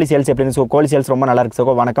சேல்ஸ் எப்படின்னு கோழி சேல்ஸ் ரொம்ப நல்லா இருக்குது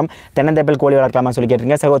சகோ. வணக்கம். தென்னந்தோப்பில் கோழி வளர்க்கலாமா சொல்லி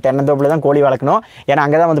கேட்டிருங்க. சகோ தென்னந்தோப்பில் தான் கோழி வளர்க்கணும். ஏன்னா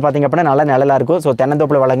அங்கே தான் வந்து பார்த்திங்க அப்படின்னா நல்ல நிழலாக இருக்கும். ஸோ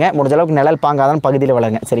தென்னந்தோப்பில் வளங்க, முடிஞ்ச அளவுக்கு நிழல் பாங்காதான் பகுதியில்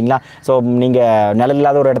வளங்க. சரிங்களா? ஸோ நீங்கள் நிழல்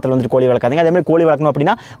இல்லாத ஒரு இடத்துல வந்துட்டு கோழி வளர்க்காதீங்க. அதேமாதிரி கோழி வளர்க்கணும்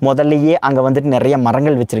அப்படின்னா முதல்லையே அங்கே வந்துட்டு நிறைய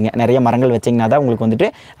மரங்கள் வச்சுருங்க. நிறைய மரங்கள் வச்சிங்கன்னா தான் உங்களுக்கு வந்துட்டு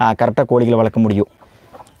கரெக்டாக கோழிகளை வளர்க்க முடியும்.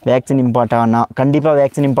 வேக்சின் இம்பார்ட்டன்னா கண்டிப்பாக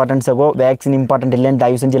வேக்சின் இம்பார்ட்டன்ஸ் ஆகோ வேக்சின் இம்பார்ட்டன்ட் இல்லைன்னு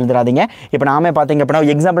தயவு செஞ்சு எழுதுறாதீங்க. இப்போ நாமே பார்த்தீங்க அப்படின்னா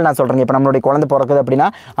எக்ஸாம்பிள் நான் சொல்கிறேன். இப்போ நம்மளுடைய குழந்தை பிறக்குது அப்படின்னா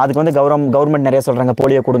அதுக்கு வந்து கவர்மெண்ட் நிறைய சொல்கிறாங்க,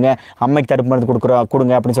 போலியோ கொடுங்க, அம்மைக்கு தடுப்பு மருந்து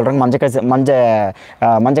கொடுங்க அப்படின்னு சொல்கிறாங்க,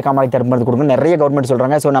 மஞ்சள் காமாலைக்கு தடுப்பு மருந்து கொடுங்க, நிறைய கவர்மெண்ட்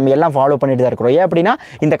சொல்கிறாங்க. ஸோ நம்ம எல்லாம் ஃபாலோ பண்ணிட்டு தான் இருக்கிறோம். ஏன் அப்படின்னா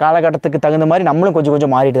இந்த காலகட்டத்துக்கு தகுந்த மாதிரி நம்மளும்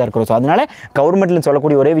கொஞ்சம் மாறிட்டு தான் இருக்கிறோம். ஸோ அதனால கவர்மெண்ட்டில்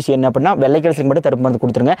சொல்லக்கூடிய ஒரே விஷயம் என்ன அப்படின்னா வெள்ளைக்கரசுக்கு மட்டும் தடுப்பு மருந்து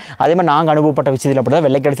கொடுத்துருங்க. அதே மாதிரி நாங்கள் அனுபவப்பட்ட விஷயத்தில் அப்படி தான்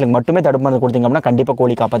வெள்ளைக்கரசுக்கு மட்டுமே தடுப்பு மருந்து கொடுத்தீங்க அப்படின்னா கண்டிப்பாக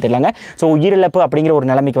கோழி காப்பாற்றிடலாங்க. ஸோ உயிரிழப்பு அப்படிங்கிற ஒரு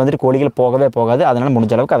நிலைமைக்கு வந்துட்டு கோழிகள் போகவே போகாது. அதனால்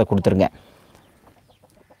முடிஞ்ச அளவுக்கு அதை கொடுத்துருங்க.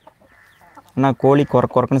 ஆனால் கோழி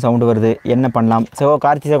குறக்குன்னு சவுண்டு வருது, என்ன பண்ணலாம்?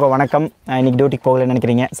 கார்த்தி சகோ வணக்கம். இன்றைக்கி டியூட்டிக்கு போகலன்னு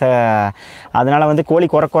நினைக்கிறீங்க. அதனால் வந்து கோழி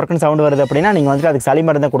குறக்குன்னு சவுண்டு வருது அப்படின்னா நீங்கள் வந்துட்டு அதுக்கு சளி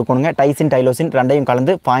மருந்து கொடுக்கணுங்க. டைசின் டைலோசின் ரெண்டையும்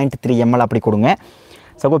கலந்து 0.3 ml அப்படி கொடுங்க.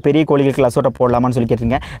 சகோ பெரிய கோழிகளுக்கு லசோட்டா போடலாமான்னு சொல்லி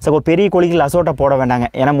கேட்டிருங்க. சகோ பெரிய கோழிக்கு லசோட்டா போட வேண்டாங்க.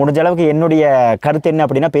 ஏன்னா முடிஞ்ச அளவுக்கு என்னுடைய கருத்து என்ன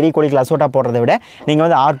அப்படின்னா பெரிய கோழிக்கு லசோட்டா போடுறதை விட நீங்கள்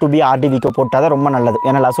வந்து R2B Rdvk போட்டால் தான் ரொம்ப நல்லது.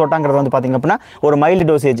 ஏன்னா லசோட்டாங்கிறது வந்து பார்த்திங்க அப்படின்னா ஒரு மைல்டு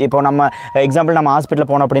டோசேஜ். இப்போ நம்ம எக்ஸாம்பிள் நம்ம ஹாஸ்பிட்டலில்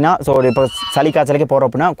போனோம் அப்படின்னா ஸோ இப்போ சளி காய்ச்சலுக்கு போகிறோம்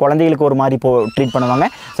அப்படின்னா குழந்தைகளுக்கு ஒரு மாதிரி ட்ரீட் பண்ணுவாங்க.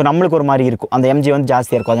 ஸோ நம்மளுக்கு ஒரு மாதிரி இருக்கும், அந்த MG வந்து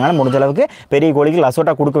ஜாஸ்தியாக இருக்கும். அதனால் முடிஞ்ச அளவுக்கு பெரிய கோழிக்கு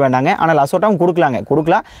லசோட்டா கொடுக்க வேண்டாங்க. ஆனால் லசோட்டாவும்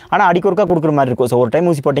கொடுக்கலாம், ஆனால் அடிக்கொருக்கா கொடுக்குற மாதிரி இருக்கும். ஸோ ஒரு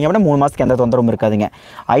டைம் ஊசி போட்டிங்க அப்படின்னா 3 மாதத்துக்கு எந்த தொந்தரவும் இருக்காதுங்க.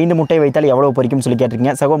 5 முட்டை வைத்தால் எவ்வளோ பொரிக்கும்னு சொல்லி கேட்டிருக்கீங்க.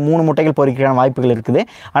 சகோ 3 முட்டைகள் பொறிக்கிறதுக்கான வாய்ப்புகள் இருக்குது.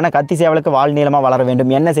 ஆனால் கத்தி சேவலுக்கு வால் நீளமாக வளர வேண்டும்,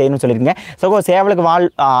 என்ன செய்யணும்னு சொல்லியிருக்கீங்க. சகோ சேவலுக்கு வால்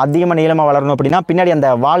அதிகமாக நீளமாக வளரணும் அப்படின்னா பின்னாடி அந்த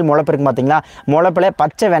வால் முளைப்பு இருக்குது பார்த்தீங்களா, முளைப்பில்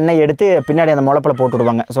பச்சை வெண்ணெய் எடுத்து பின்னாடி அந்த முளைப்பில் போட்டு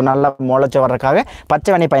விடுவாங்க. ஸோ நல்லா முளைச்சி வர்றதுக்காக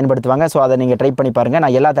பச்சை வெண்ணெய் பயன்படுத்துவாங்க. ஸோ அதை நீங்கள் ட்ரை பண்ணி பாருங்கள்.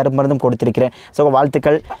 நான் எல்லா தடுப்பு மருந்தும் கொடுத்துருக்கிறேன். ஸோ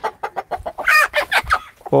வாழ்த்துக்கள்.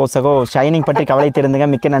 சகோ ஷைனிங் பற்றி கவலை தெரிந்துங்க,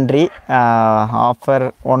 மிக்க நன்றி. ஆஃபர்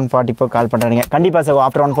 144 கால் பண்ணுறீங்க. கண்டிப்பாக சகோ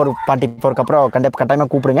ஆஃபர் 144 அப்புறம் கட்டாயமாக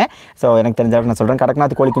கூப்பிடுங்க. ஸோ எனக்கு தெரிஞ்ச நான் சொல்கிறேன்.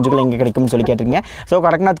 கடக்நாத் கோழி குஞ்சுகள் எங்கே கிடைக்கும்னு சொல்லி கேட்டிருக்கீங்க. ஸோ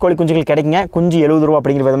கடக்நாத் கோழி குஞ்சுகள் கிடைக்குங்க. குஞ்சு 70 ரூபா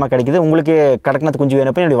அப்படிங்கிற விதமாக கிடைக்குது. உங்களுக்கு கடக்நாத் குஞ்சு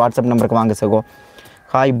வேணும் என்னுடைய வாட்ஸ்அப் நம்பருக்கு வாங்க சகோ.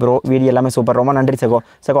 ஹாய் ப்ரோ, வீடியோ எல்லாமே சூப்பர், ரொம்ப நன்றி சகோ.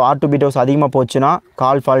 R2B டோஸ் அதிகமாக போச்சுன்னா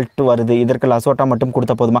கால் ஃபால்ட்டு வருது, இதற்கு லசோட்டா மட்டும்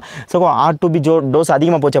கொடுத்தா போதுமா? R2B டோஸ்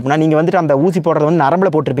அதிகமாக போச்சு அப்படின்னா நீங்கள் வந்துட்டு அந்த ஊசி போடுறது வந்து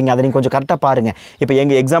நரம்பில் போட்டிருப்பீங்க. அதை நீங்கள் கொஞ்சம் கரெக்டாக பாருங்கள். இப்போ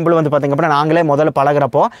எங்கள் எக்ஸாம்பிள் வந்து பார்த்திங்க அப்படின்னா நாங்களே முதல்ல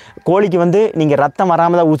பழகிறப்போ கோழிக்கு வந்து நீங்கள் ரத்தம்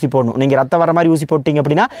வராமல் தான் ஊசி போடணும். நீங்கள் ரத்தம் வர மாதிரி ஊசி போட்டிங்க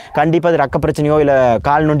அப்படின்னா கண்டிப்பாக அது ரக்க பிரச்சனையோ இல்லை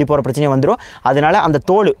கால் நொண்டி போகிற பிரச்சனையோ வந்துடும். அதனால் அந்த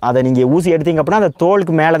தோல் அதை நீங்கள் ஊசி எடுத்தீங்க அப்படின்னா அந்த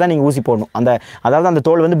தோலுக்கு மேலே தான் நீங்கள் ஊசி போடணும். அதாவது அந்த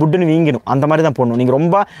தோல் வந்து புட்டுன்னு வீங்கணும், அந்த மாதிரி தான் போடணும். நீங்கள்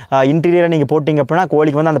ரொம்ப இன்டீரியராக நீங்கள் போட்டிங்க அப்படின்னா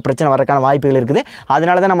கோழிக்கு வந்து அந்த பிரச்சனை வரக்கான வாய்ப்புகள் இருக்குது.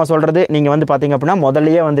 அதனால தான் நம்ம சொல்கிறது, நீங்கள் வந்து பார்த்தீங்க அப்படின்னா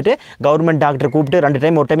முதல்லயே வந்துட்டு கவர்மெண்ட் டாக்டர் கூப்பிட்டு 2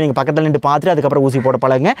 டைம் ஒரு டைம் நீங்கள் பக்கத்தில் நின்று பார்த்துட்டு அதுக்கப்புறம் ஊசி போட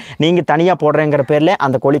பழகுங்க. நீங்கள் தனியாக போடுறேங்கிற பேரில்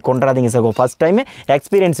அந்த கோழி கொண்டாதீங்க சகோ. ஃபஸ்ட் டைம்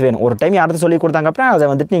எக்ஸ்பீரியன்ஸ் வேணும். ஒரு டைம் யாராவது சொல்லி கொடுத்தாங்க அப்படின்னா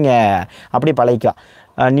அதை வந்துட்டு நீங்கள் அப்படியே பழகிக்கலாம்.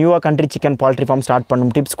 நியூவாக country chicken poultry form start பண்ணும்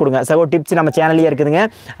டிப்ஸ் கொடுங்க சகோ. டிப்ஸ் நம்ம சேனல்லே இருக்குதுங்க.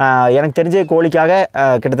 எனக்கு தெரிஞ்ச கோழிக்காக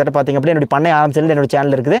கிட்டத்தட்ட பார்த்திங்க அப்படின்னா என்னுடைய பண்ணை ஆரம்பிச்சது என்னோடய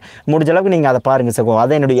சேனல் இருக்குது. முடிஞ்ச அளவுக்கு நீங்கள் அதை பாருங்கள் சகோ.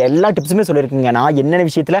 அதை என்னுடைய எல்லா டிப்ஸுமே சொல்லியிருக்குங்க. நான் என்னென்ன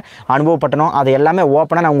விஷயத்தில் அனுபவப்பட்டனோ அதை எல்லாமே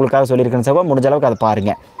ஓப்பனாக நான் உங்களுக்காக சொல்லியிருக்கேன் சகோ. முடிஞ்ச அளவுக்கு அதை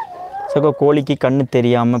பாருங்கள் சகோ. கோழிக்கு கண்ணு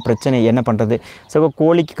தெரியாமல் பிரச்சனை என்ன பண்ணுறது சகோ?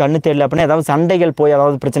 கோழிக்கு கண்ணு தெரியல அப்படின்னா ஏதாவது சண்டைகள் போய்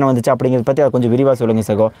ஏதாவது பிரச்சனை வந்துச்சு அப்படிங்கிறத பற்றி அதை கொஞ்சம் விரிவாக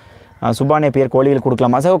சொல்லுங்கள் சகோ. சுபானே பேர் கோழிகள்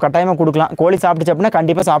கொடுக்கலாமா சகோ? கட்டாயமாக கொடுக்கலாம். கோழி சாப்பிட்டுச்சு அப்படின்னா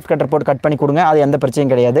கண்டிப்பாக சாஃப்ட் கட்டர் போட்டு கட் பண்ணி கொடுங்க, அது எந்த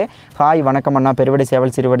பிரச்சனையும் கிடையாது. ஹாய் வணக்கம் அண்ணா, பெருவடை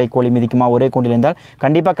சேவல் சிறுவடை கோழி மிதிக்குமா ஒரே கூண்டில் இருந்தால்?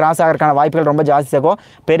 கண்டிப்பாக கிராஸ் ஆகிறதுக்கான வாய்ப்புகள் ரொம்ப ஜாஸ்தி சகோ.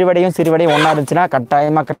 பெருவடையும் சிறுவடையும் ஒன்றா இருந்துச்சுன்னா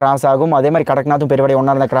கட்டாயமாக கிராஸ் ஆகும். அதே மாதிரி கடக்நாத்தும் பெருவடை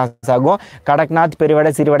ஒன்றா இருந்தால் கிராஸ் ஆகும். கடக்நாத்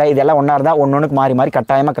பெருவடை சிறுவடை இதெல்லாம் ஒன்றா இருந்தால் ஒன்றுக்கு மாறி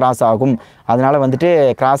கட்டாயமாக கிராஸ் ஆகும். அதனால் வந்துட்டு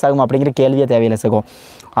கிராஸ் ஆகும் அப்படிங்கிற கேள்வியே தேவையில்லை சகோ.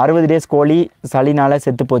 60 டேஸ் கோழி சளினால்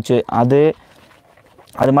செத்து போச்சு,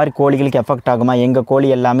 அது மாதிரி கோழிகளுக்கு எஃபெக்ட் ஆகுமா? எங்கள் கோழி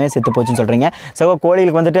எல்லாமே செத்து போச்சுன்னு சொல்கிறீங்க சகோ.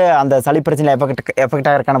 கோழிகளுக்கு வந்துட்டு அந்த சளி பிரச்சனை எஃபெக்ட்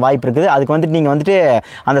ஆகிறதுக்கான வாய்ப்பு இருக்குது. அதுக்கு வந்துட்டு நீங்கள் வந்துட்டு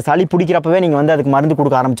அந்த சளி பிடிக்கிறப்பவே நீங்கள் வந்து அதுக்கு மருந்து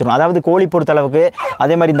கொடுக்க ஆரம்பிச்சிடும். அதாவது கோழி பொறுத்தளவுக்கு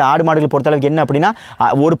அதே மாதிரி இந்த ஆடு மாடுகள் பொறுத்தளவுக்கு என்ன அப்படின்னா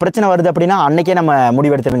ஒரு பிரச்சனை வருது அப்படின்னா அன்றைக்கே நம்ம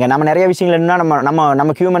முடிவெடுத்துருங்க. நம்ம நிறைய விஷயங்கள் என்னன்னா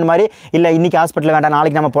நம்ம ஹியூமன் மாதிரி இல்லை இன்றைக்கி ஹாஸ்பிட்டலில் வேண்டாம்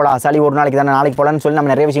நாளைக்கு நம்ம போகலாம், சளி ஒரு நாளைக்கு தானே நாளைக்கு போகலான்னு சொல்லி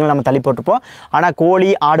நம்ம நிறைய விஷயங்கள் நம்ம தள்ளி போட்டுப்போம். ஆனால்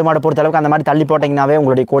கோழி ஆடு மாடு பொறுத்தளவுக்கு அந்த மாதிரி தள்ளி போட்டிங்கனாவே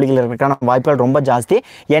உங்களுடைய கோழிகள் இருக்கிறக்கான வாய்ப்புகள் ரொம்ப ஜாஸ்தி.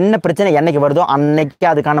 என்ன பிரச்சனை என்னைக்கு வருதோ அன்னைக்கு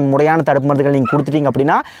அதுக்கான முறையான தடுப்பு மருந்துகள் நீங்கள் கொடுத்துட்டீங்க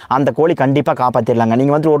அப்படின்னா அந்த கோழி கண்டிப்பாக காப்பாற்றிடலாங்க.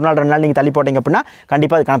 நீங்கள் வந்து ஒரு நாள் 2 நாள் நீங்கள் தள்ளி போட்டிங்க அப்படின்னா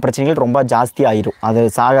கண்டிப்பாக அதுக்கான பிரச்சனைகள் ரொம்ப ஜாஸ்தி ஆயிடும். அது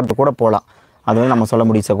சாகிறது கூட போகலாம். அது வந்து நம்ம சொல்ல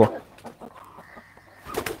முடியும் சகோ.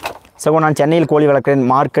 சகோ நான் சென்னையில் கோழி வளர்க்குறேன்,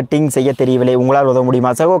 மார்க்கெட்டிங் செய்ய தெரியவில்லை, உங்களால் உதவ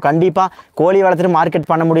முடியுமா சகோ? கண்டிப்பாக கோழி வளர்த்துட்டு மார்க்கெட்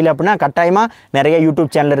பண்ண முடியல அப்படின்னா கட்டாயமாக நிறைய யூடியூப்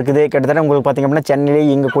சேனல் இருக்குது. கிட்டத்தட்ட உங்களுக்கு பார்த்திங்க அப்படின்னா சென்னையிலே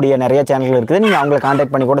இயங்கக்கூடிய நிறைய சேனல்கள் இருக்குது. நீங்கள் அவங்களை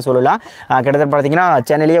கான்டாக்ட் பண்ணி கூட சொல்லலாம். கிட்டத்தட்ட பார்த்திங்கன்னா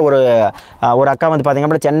சென்னையிலேயே ஒரு அக்கா வந்து பார்த்திங்க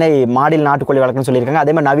அப்படின்னா சென்னை மாடில் நாட்டுக்கோழி வளர்க்குன்னு சொல்லியிருக்காங்க.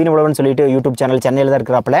 அதே மாதிரி நவீன உழவன் சொல்லிட்டு யூடியூப் சேனல் சென்னையில் தான்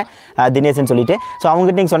இருக்கிறாப்பில் தினேஷ்னு சொல்லிட்டு. ஸோ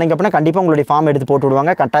அவங்ககிட்ட நீங்கள் சொன்னீங்க அப்படின்னா கண்டிப்பாக உங்களுடைய ஃபார்ம் எடுத்து போட்டு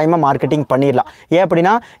விடுவாங்க. கட்டாயமாக மார்க்கெட்டிங் பண்ணிடலாம். ஏன்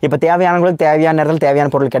அப்படின்னா இப்போ தேவையானவங்களுக்கு தேவையான நேரத்தில்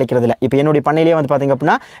தேவையான பொருள் கிடைக்கிறதில்ல. இப்போ என்னுடைய பண்ணையிலேயே வந்து பார்த்திங்க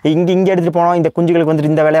அப்படின்னா இங்கே எதுக்கு இங்கே எடுத்துகிட்டு போனோம் இந்த குஞ்சுகளுக்கு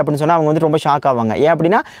வந்துட்டு இந்த வேலை அப்படின்னு சொன்னால் அவங்க வந்து ரொம்ப ஷாக் ஆவாங்க. ஏன்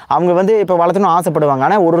அப்படின்னா அவங்க வந்து இப்போ வளர்த்தணும் ஆசைப்படுவாங்க.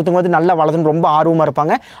 ஆனால் ஒருத்தவங்க வந்து நல்லா வளர்த்தணும் ரொம்ப ஆர்வமாக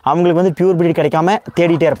இருப்பாங்க. அவங்களுக்கு வந்து பியூர் பிரீட் கிடைக்காம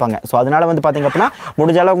தேடிட்டே இருப்பாங்க. ஸோ அதனால் வந்து பார்த்திங்க அப்படின்னா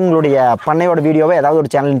முடிஞ்ச அளவுக்கு உங்களுடைய பண்ணையோட வீடியோவை ஏதாவது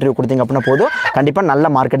ஒரு சேனல் இன்டர்வியூ கொடுத்தீங்க அப்படின்னா போதும், கண்டிப்பாக நல்ல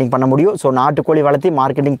மார்க்கெட்டிங் பண்ண முடியும். ஸோ நாட்டுக்கோழி வளர்த்தி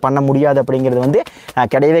மார்க்கெட்டிங் பண்ண முடியாது அப்படிங்கிறது வந்து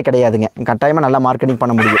கிடையவே கிடையாதுங்க. கட்டாயமாக நல்லா மார்க்கெட்டிங்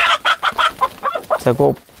பண்ண முடியும். சகோ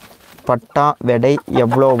பட்டா வெடை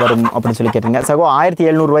எவ்வளோ வரும் அப்படின்னு சொல்லி கேட்டுருங்க. சகோ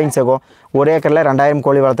 1700 ரூபாய்ங்க சகோ. ஒரு ஏக்கரில் 2000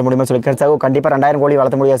 கோழி வளர்த்த முடியுமா சொல்லியிருக்கேன் சகோ. கண்டிப்பாக 2000 கோழி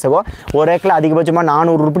வளர்த்த முடியாது சகோ. ஒரு ஏக்கரில் அதிகபட்சமாக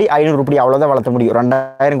 400 ரூபாய் 500 ரூபாய் அவ்வளோதான் வளர்த்த முடியும்.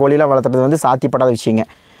 2000 கோழியில் வளர்த்துறது வந்து சாத்தியப்படாத விஷயங்க.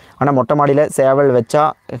 ஆனால் மொட்டை மாடியில் சேவல் வச்சா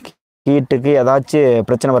ஹீட்டுக்கு ஏதாச்சும்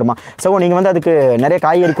பிரச்சனை வருமா சகோ? நீங்கள் வந்து அதுக்கு நிறைய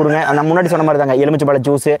காய்கறி கொடுங்க. நான் முன்னாடி சொன்ன மாதிரி தாங்க, எலுமிச்சம்பழ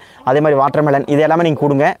ஜூஸு, அதே மாதிரி வாட்டர்மெலன், இது எல்லாமே நீங்கள்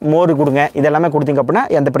கொடுங்க. மோர் கொடுங்க. இது எல்லாமே கொடுத்தீங்க அப்படின்னா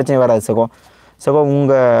எந்த பிரச்சனையும் வராது சகோ. சகோ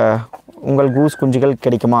உங்கள் கூஸ் குஞ்சுகள்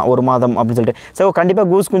கிடைக்குமா 1 மாதம் அப்படின்னு சொல்லிட்டு சகோ? கண்டிப்பாக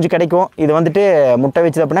கூஸ் குஞ்சு கிடைக்கும். இது வந்துட்டு முட்டை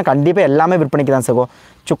வச்சுது அப்படின்னா கண்டிப்பாக எல்லாமே விற்பனைக்கு தான் சகோ.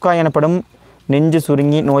 சுக்கா எனப்படும் நெஞ்சு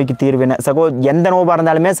சுருங்கி நோய்க்கு தீர்வுன்னு சகோ. எந்த நோவாக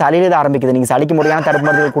இருந்தாலுமே சளியில் தான் ஆரம்பிக்குது. நீங்கள் சளிக்கு முறையான தடுப்பு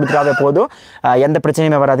மருந்துகள் கொடுத்துட்டாவே போதும், எந்த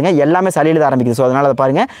பிரச்சனையுமே வராதுங்க. எல்லாமே சளியில் தான் ஆரம்பிக்குது. ஸோ அதனால் அதை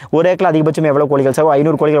பாருங்கள். ஒரு ஏக்கரில் அதிகபட்சம் எவ்வளோ கோழிகள் சகோ?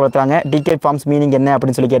 500 கோழிகள் வளர்த்துறாங்க. டிகேபி ஃபார்ம்ஸ் மீனிங் என்ன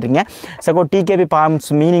அப்படின்னு சொல்லி கேட்டிருங்க சகோ. டிகேபி ஃபார்ம்ஸ்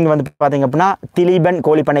மீனிங் வந்து பார்த்திங்க அப்படின்னா திலீபன்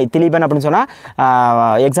கோழிப்பண்ணை. திலீபன் அப்படின்னு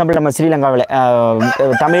சொன்னால் எக்ஸாம்பிள் நம்ம ஸ்ரீலங்காவில்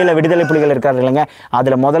தமிழில் விடுதலை புலிகள் இருக்காரு இல்லைங்க,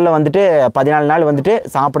 அதில் முதல்ல வந்துட்டு 14 நாள் வந்துட்டு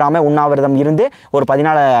சாப்பிடாமல் உண்ணாவிரதம் இருந்து ஒரு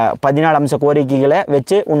 14 அம்ச கோரிக்கைகளை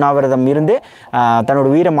வச்சு உண்ணாவிரதம் இருந்து தன்னோட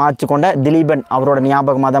உயிரை மாற்றி கொண்ட திலீபன் அவரோட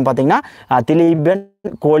ஞாபகமாக தான் பார்த்தீங்கன்னா திலீபன்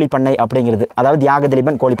கோழி பண்ணை அப்படிங்கிறது, அதாவது தியாக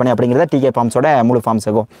திலீபன் கோழி பண்ணை அப்படிங்கிறத டிகே ஃபார்ம்ஸோட முழு ஃபார்ம்ஸ்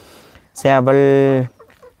ஆகும். சேவல்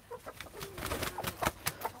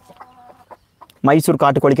மைசூர்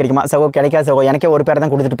காட்டுக்கோழி கிடைக்குமா சகோ? கிடைக்காது சகோ. எனக்கே ஒரு பேர்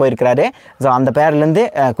தான் கொடுத்துட்டு போயிருக்கிறாரு. ஸோ அந்த பேர்லேருந்து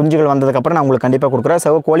குஞ்சுகள் வந்ததுக்கப்புறம் நான் உங்களுக்கு கண்டிப்பாக கொடுக்குறேன்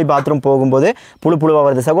சகோ. கோழி பாத்ரூம் போகும்போது புழுவாக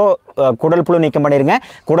வருது சகோ. குடல் புழு நீக்கம் பண்ணிடுங்க.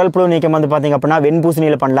 குடல் புழு நீக்கம் வந்து பார்த்திங்க அப்படின்னா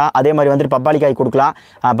வெண்பூசணியில் பண்ணலாம். அதே மாதிரி வந்துட்டு பப்பாளி காய் கொடுக்கலாம்,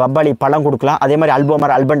 பப்பாளி பழம் கொடுக்கலாம். அதே மாதிரி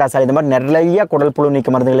அல்போமர் அல்பண்டாசால் இந்த மாதிரி நிறைய குடல் புழு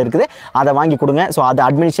நீக்க மருந்துகள் இருக்குது. அதை வாங்கி கொடுங்க. ஸோ அது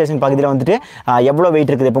அட்மினிஸ்ட்ரேஷன் பகுதியில் வந்துட்டு எவ்வளோ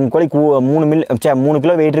வெயிட் இருக்குது, இப்போ உங்கள் கோழி 3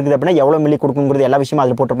 கிலோ வெயிட் இருக்குது அப்படின்னா எவ்வளோ மில்லி கொடுக்குங்கிறது எல்லா விஷயமும்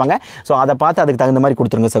அதில் போட்டிருப்பாங்க. ஸோ அதை பார்த்து அதுக்கு தகுந்த மாதிரி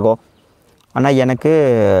கொடுத்துருங்க சகோ. ஆனால் எனக்கு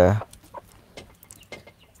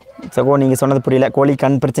சகோ நீங்கள் சொன்னது புரியல. கோழி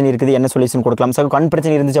கண் பிரச்சனை இருக்குது, என்ன சொல்யூஷன் கொடுக்கலாம் சகோ? கண்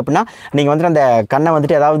பிரச்சனை இருந்துச்சு அப்படின்னா நீங்கள் வந்துட்டு அந்த கண்ணை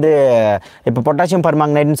வந்துட்டு ஏதாவது இப்போ பொட்டாசியம்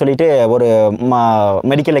பர்மாங்கனேட்னு சொல்லிட்டு ஒரு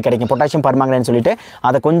மெடிக்கலில் கிடைக்கும். பொட்டாசியம் பர்மாங்கனேட்னு சொல்லிட்டு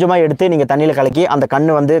அதை கொஞ்சமாக எடுத்து நீங்கள் தண்ணியில் கலக்கி அந்த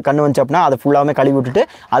கண்ணு வந்துச்சு அப்படின்னா அதை ஃபுல்லாகவே கழுவி விட்டுட்டு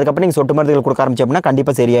அதுக்கப்புறம் நீங்கள் சொட்டு மருந்துகள் கொடுக்க ஆரம்பிச்சு அப்படின்னா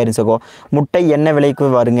கண்டிப்பாக சரியாயிரும் சகோ. முட்டை என்ன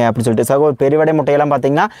விலைக்கு வருங்க அப்படின்னு சொல்லிட்டு சகோ. பெருவடை முட்டையெல்லாம்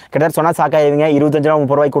பார்த்தீங்கன்னா கிட்டத்தட்ட சொன்னால் சாக்காயிருவீங்க. 25 ரூபா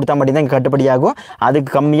 30 ரூபாய்க்கு கொடுத்தா மட்டும்தான் இங்கே கட்டுப்படியாகும்.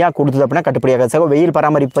 அதுக்கு கம்மியாக கொடுத்தது அப்படின்னா கட்டுப்படியாகாது சகோ. வெயில்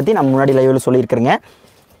பராமரிப்பு பற்றி நான் முன்னாடி லைவில் சொல்லியிருக்கிறேங்க.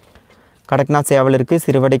 கடக்நாத் சேவல் இருக்குது.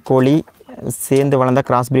 சிறுவடை கோழி சேர்ந்து வளர்ந்தால்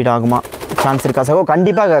கிராஸ் ப்ரீட் ஆகுமா? சான்ஸ் இருக்கா சகோ?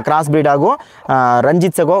 கண்டிப்பாக கிராஸ் ப்ரீட் ஆகும்.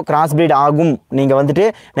 ரஞ்சித் சகோ கிராஸ் ப்ரீட் ஆகும். நீங்கள் வந்துட்டு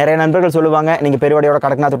நிறைய நண்பர்கள் சொல்லுவாங்க நீங்கள் பெருவடையோட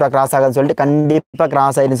கடக்நாத் விட்டா கிராஸ் ஆகாதுன்னு சொல்லிட்டு, கண்டிப்பாக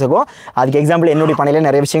கிராஸ் ஆகிடும் சகோ. அதுக்கு எக்ஸாம்பிள் என்னுடைய பணியில்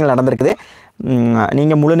நிறைய விஷயங்கள் நடந்திருக்குது.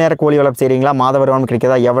 நீங்கள் முழு நேர கோழி வளர்ப்பு செய்கிறீங்களா? மாத வருமானம்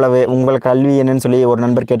கிடைக்கிறதா? எவ்வளவு? உங்கள் கல்வி என்னன்னு சொல்லி ஒரு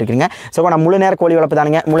நண்பர் கேட்டுருக்கீங்க. ஸோ நான் முழு நேர கோழி வளர்ப்பு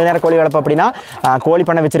தானுங்க. முழு நேர கோழி வளர்ப்பு அப்படின்னா கோழி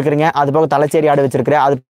பண்ணை வச்சிருக்கிறீங்க, அது போக தலைச்சேரி ஆடு வச்சிருக்கிறேன்,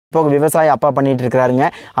 அது போக விவசாய அப்பா பண்ணிகிட்டு இருக்கிறாருங்க.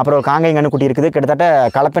 அப்புறம் ஒரு காங்கை கண்ணு குட்டி இருக்குது. கிட்டத்தட்ட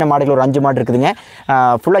கலப்பின மாடுகள் ஒரு 5 மாடு இருக்குதுங்க.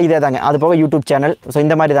 ஃபுல்லாக இதே தாங்க. அது போக யூடியூப் சேனல். ஸோ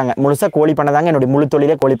இந்த மாதிரி தாங்க முழுசாக கோழி பண்ண தாங்க என்னுடைய முழு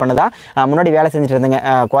தொழிலே கோழி பண்ண தான். முன்னாடி வேலை செஞ்சுட்டு இருந்தேங்க.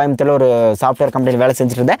 கோயம்புத்தூரில் ஒரு சாஃப்ட்வேர் கம்பெனியில் வேலை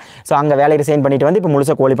செஞ்சுட்டு இருந்தேன். ஸோ அங்கே வேலையை ரிசைன் பண்ணிட்டு வந்து இப்போ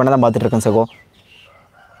முழுசாக கோழி பண்ண தான் பார்த்துட்டு இருக்கேன் சகோ.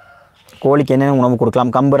 கோழிக்கு என்னென்ன உணவு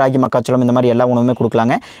கொடுக்கலாம்? கம்பு, ராகி, மக்காச்சோளம் இந்த மாதிரி எல்லா உணவுமே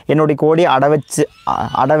கொடுக்கலாங்க. என்னுடைய கோழி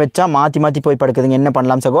அடை வச்சா மாற்றி போய் படுக்குதுங்க, என்ன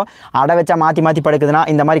பண்ணலாம் சகோ? அடை வச்சா மாற்றி படுக்குதுன்னா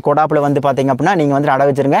இந்த மாதிரி கொடாப்பில் வந்து பார்த்தீங்க அப்படின்னா நீங்கள் வந்து அடை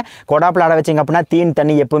வச்சுருங்க. கொடாப்பில் அடை வச்சிங்க அப்படின்னா தீன்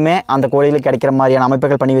தண்ணி எப்பவுமே அந்த கோழிகளுக்கு கிடைக்கிற மாதிரியான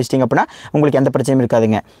அமைப்புகள் பண்ணி வச்சிட்டிங்க அப்படின்னா உங்களுக்கு எந்த பிரச்சனையும்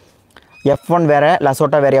இருக்காதுங்க. F1 வேறு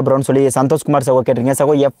லசோட்டா வேறையா ப்ரோன்னு சொல்லி சந்தோஷ்குமார் சகோ கேட்டிருக்கீங்க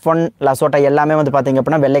சகோ. F1 லசோட்டா எல்லாமே வந்து பார்த்திங்க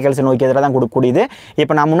அப்படின்னா வெள்ளை கல்சல் நோய்க்கு எதிராக தான் கொடுக்கக்கூடியது.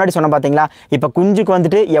 இப்போ நான் முன்னாடி சொன்ன பார்த்தீங்களா, இப்போ குஞ்சுக்கு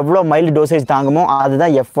வந்துட்டு எவ்வளோ மைல்டு டோசேஜ் தாங்குமோ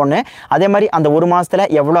அதுதான் F1. அதே மாதிரி அந்த 1 மாதத்தில்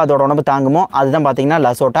எவ்வளோ அதோட உடம்பு தாங்குமோ அதுதான் பார்த்தீங்கன்னா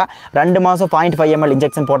லசோட்டா. 2 மாதம் 0.5 ml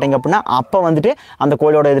இன்ஜெக்ஷன் போட்டிங்க அப்படின்னா அப்போ வந்துட்டு அந்த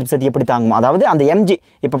கோழியோட எதிர்ப்பு சக்தி எப்படி தாங்குமோ, அதாவது அந்த mg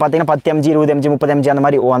இப்போ பார்த்தீங்கன்னா 10 mg 20 mg 30 mg அந்த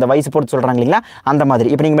மாதிரி அந்த வயசு போட்டு சொல்கிறாங்க இல்லைங்களா, அந்த மாதிரி.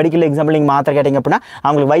 இப்போ நீங்கள் மெடிக்கல் எக்ஸாம்பிள் நீங்கள் மாத்திரை கேட்டிங்க அப்படின்னா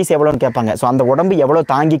அவங்களுக்கு வயசு எவ்வளோன்னு கேட்பாங்க. ஸோ அந்த உடம்பு எவ்வளோ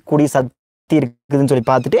தாங்கிக்கூடிய இருக்குதுன்னு சொல்லி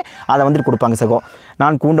பார்த்துட்டு அதை வந்துட்டு கொடுப்பாங்க சகோ.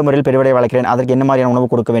 நான் கூண்டு முறையில் பெருவடை வளர்க்கிறேன், அதற்கு என்ன மாதிரியான உணவு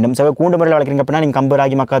கொடுக்க வேண்டும் சகோ? கூண்டு முறையில் வளர்க்குறீங்க அப்படின்னா நீங்கள் கம்பு,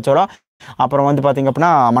 ராகி, மக்காச்சோளம், அப்புறம் வந்து பார்த்திங்க அப்படின்னா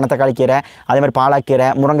மணத்தக்காளி கீரை, அதே மாதிரி பாலாக்கீரை,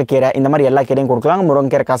 முருங்கைக்கீரை இந்த மாதிரி எல்லா கீரையும் கொடுக்கலாம்.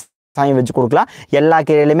 முருங்கைக்கீரை கசாயம் வச்சு கொடுக்கலாம். எல்லா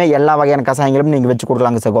கீரையிலுமே எல்லா வகையான கசாயங்களும் நீங்கள் வச்சு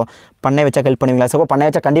கொடுக்கலாங்க சகோ. பண்ணை வச்சா ஹெல்ப் பண்ணுவீங்களா சகோ? பண்ணை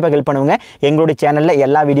வச்சா கண்டிப்பாக ஹெல்ப் பண்ணுங்க. எங்களுடைய சேனலில்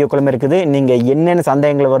எல்லா வீடியோக்களும் இருக்குது. நீங்கள் என்னென்ன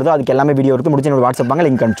சந்தேகங்கள் வருதோ அதுக்கு எல்லாமே வீடியோ இருக்குது. முடிச்சு என்னோட வாட்ஸ்அப் வாங்க,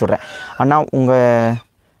 லிங்க் அனுப்பிச்சுட்றேன். அண்ணா உங்கள்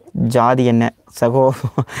ஜாதி என்ன சகோ?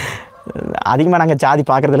 அதிகமாக நாங்கள் ஜாதி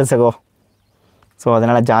பார்க்குறதில்ல சகோ. ஸோ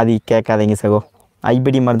அதனால் ஜாதி கேட்காதீங்க சகோ.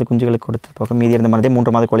 ஐபிடி மருந்து குஞ்சுகளுக்கு கொடுத்து போக மீதி இருந்த மருந்தை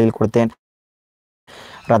 3 மாத கோழிகள் கொடுத்தேன்.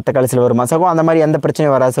 ரத்த கழிச்சல் வருமா சகோ? அந்த மாதிரி எந்த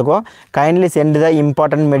பிரச்சனையும் வராது சகோ. Kindly send the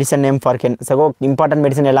important medicine name for Hen சகோ. இம்பார்ட்டன்ட்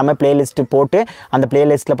மெடிசன் எல்லாமே பிளேலிஸ்ட்டு போட்டு அந்த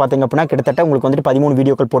பிளேலிஸ்ட்டில் பார்த்திங்க அப்படின்னா கிட்டத்தட்ட உங்களுக்கு வந்துட்டு 13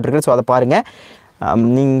 வீடியோக்கள் போட்டிருக்கு. ஸோ அதை பாருங்கள்.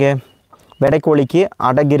 நீங்கள் வெடைக்கோழிக்கு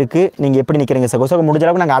அடகிருக்கு நீங்கள் எப்படி நிற்கிறீங்க சகோ? சகோ முடிஞ்ச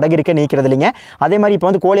அளவுக்கு நாங்கள் அடகிருக்க நீக்கிறது இல்லைங்க. அதே மாதிரி இப்போ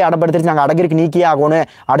வந்து கோழி அடப்படுத்துச்சு நாங்கள் அடகிருக்கு நீக்கியே ஆகணும்.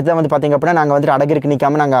 அடுத்த வந்து பார்த்திங்க அப்படின்னா நாங்கள் வந்துட்டு அடகிருக்கு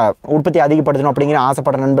நீக்காமல் நாங்கள் உற்பத்தி அதிகப்படுத்தணும் அப்படிங்கிற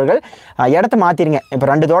ஆசைப்படுற நண்பர்கள் இடத்த மாற்றிடுங்க. இப்போ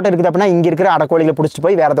 2 தோட்டம் இருக்குது அப்படின்னா இங்கே இருக்கிற அடக்கோழிகளை பிடிச்சிட்டு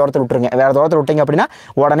போய் வேறு தோட்டத்தில் விட்டுருங்க. வேறு தோட்டத்தில் விட்டிங்க அப்படின்னா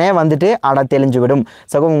உடனே வந்துட்டு அடை தெளிஞ்சு விடும்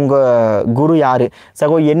சகோ. உங்கள் குரு யார்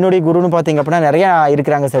சகோ? என்னுடைய குருன்னு பார்த்திங்க அப்படின்னா நிறையா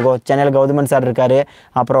இருக்கிறாங்க சகோ. சென்னையில் கௌதமன் சார் இருக்கார்,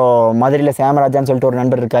 அப்புறம் மதுரையில் சேமராஜான்னு சொல்லிட்டு ஒரு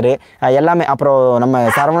நண்பர் இருக்கார் எல்லாமே, அப்புறம் நம்ம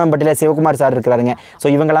சரவணம்பட்டியில் சிவகுமார் சார் இருக்கிறாருங்க. ஸோ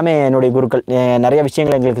இவங்க எல்லாமே என்னுடைய குருக்கள். நிறைய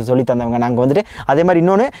விஷயங்கள் எங்களுக்கு சொல்லி தந்தவங்க. நாங்கள் வந்துட்டு அதே மாதிரி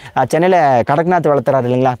இன்னொன்று சென்னையில் கடக்நாத் வளர்த்துறாரு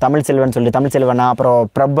இல்லைங்களா, தமிழ் செல்வன் சொல்லிட்டு தமிழ் செல்வண்ணா, அப்புறம்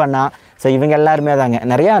பிரப் அண்ணா. ஸோ இவங்க எல்லாருமே தாங்க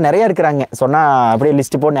நிறையா இருக்கிறாங்க. சொன்னால் அப்படியே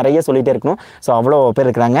லிஸ்ட்டு போட்டு நிறைய சொல்லிகிட்டே இருக்கணும். ஸோ அவ்வளோ பேர்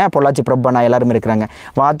இருக்கிறாங்க. பொள்ளாச்சி பிரப் அண்ணா எல்லாருமே இருக்கிறாங்க.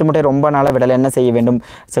 வாத்து முட்டை ரொம்ப நாளாக விடலை, என்ன செய்ய வேண்டும்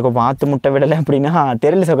சகோ? வாத்து முட்டை விடலை அப்படின்னா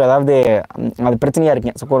தெரியல சகோ. அதாவது அது பிரச்சனையாக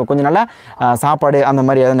இருக்குங்க. ஸோ கொஞ்சம் நல்லா சாப்பாடு அந்த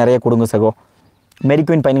மாதிரி ஏதாவது நிறைய கொடுங்க சகோ.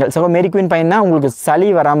 மெரிக்வின் பையன்கள் சகோ. மெரிக்வின் பையனா உங்களுக்கு சளி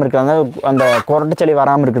வராமல் இருக்கிறது, அதாவது அந்த கொரட்டை சளி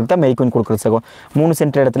வராமல் இருக்கிறது தான் மெரிக்வின் கொடுக்குறது சகோ. 3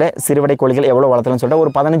 சென்ட் இடத்துல சிறுவடை கோழிகள் எவ்வளோ வளர்த்தலாம்னு சொல்லிட்டு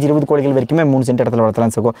ஒரு 15-20 கோழிகள் வரைக்குமே 3 சென்ட் இடத்துல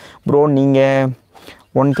வளர்த்தலாம் சகோ. ப்ரோ நீங்கள்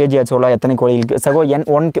 1 kg அசோலா எத்தனை கோழிகளுக்கு சகோ?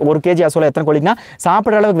 1 kg அசோலா எத்தனை கோழிக்குன்னா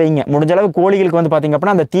சாப்பிட்ற அளவுக்கு வைங்க. முடிஞ்ச அளவுக்கு கோழிகளுக்கு வந்து பார்த்திங்க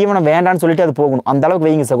அப்படின்னா அந்த தீவனம் வேண்டான்னு சொல்லிட்டு அது போகணும். அந்த அளவுக்கு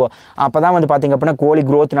வைங்க சகோ. அப்போ தான் வந்து பார்த்திங்க அப்படின்னா கோழி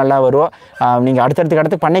க்ரோத் நல்லா வரும். நீங்கள்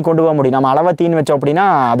அடுத்தடுத்து பண்ணை கொண்டு போக முடியும். நம்ம அளவாக தீனி வச்சோம் அப்படின்னா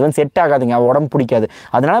அது வந்து செட் ஆகாதுங்க, உடம்பு பிடிக்காது.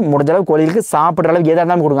 அதனால் முடிஞ்ச அளவுக்கு கோழிகளுக்கு சாப்பிட்ற அளவுக்கு எதாக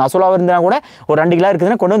இருந்தாலும் கொடுங்க. அசோலாக இருந்தால் கூட ஒரு 2 கிலோ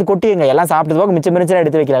இருக்குதுன்னா கொண்டு வந்து கொட்டிடுங்க. எல்லாம் சாப்பிட்டு போக மிச்சம்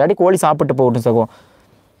எடுத்து வைக்கலாம். இல்லாட்டி கோழி சாப்பிட்டு போகட்டும் சகோ.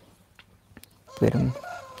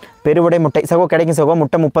 பெருவடை முட்டை சகோ கிடைக்கும் சகோ.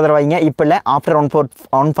 முட்டை 30 ரூபாய்ங்க. இப்போ இல்லை, ஆஃப்டர்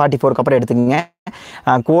 144 அப்புறம் எடுத்துக்கங்க.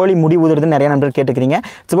 கோழி முடி ஊதுறதுன்னு நிறைய நண்பர்கள் கேட்டுக்கிறீங்க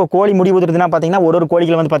சகோ. கோழி முடி ஊதுறதுன்னா பார்த்தீங்கன்னா ஒரு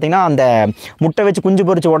கோழிகள் வந்து பார்த்தீங்கன்னா அந்த முட்டை வச்சு குஞ்சு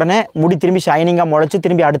பொறிச்ச உடனே முடி திரும்பி ஷைனிங்காக முளைச்சி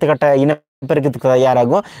திரும்பி அடுத்த கட்ட இனப்பெருக்கத்துக்கு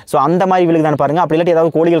தயாராகும். ஸோ அந்த மாதிரி விழுகு தான் பாருங்கள். அப்படி இல்லாட்டி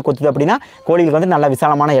ஏதாவது கோழிகள் கொத்துது அப்படின்னா கோழிகளுக்கு வந்து நல்லா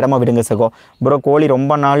விசாலமான இடமா விடுங்க சகோ. ப்ரோ கோழி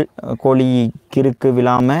ரொம்ப நாள் கோழி கிறுக்கு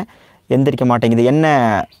விழாமல் எந்திரிக்க மாட்டேங்குது என்ன?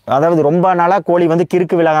 அதாவது ரொம்ப நாளாக கோழி வந்து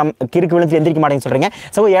கிறுக்கு விழுந்து எந்திரிக்க மாட்டேங்குது சொல்கிறீங்க.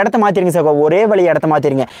 ஸோ இடத்த மாற்றிடுங்க சகோ. ஒரே வழி இடத்த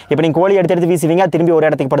மாற்றிடுங்க. இப்போ நீங்கள் கோழி எடுத்து வீசுவீங்க, திரும்பி ஒரு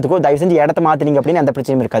இடத்துக்கு படுத்துக்கோ. தயவு செஞ்சு இடத்த மாற்றினீங்க அப்படின்னு எந்த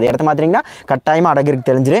பிரச்சனையும் இருக்காது. இடத்த மாற்றினீங்கன்னா கட்டாயமாக அடகிருக்கு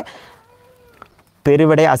தெரிஞ்சிரு.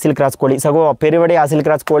 பெருவடை அசில் கிராஸ் கோழி சகோ. பெருவடை அசில்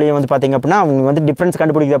கிராஸ் கோழியை வந்து பார்த்திங்க அப்படின்னா அவங்க வந்து டிஃப்ரென்ஸ்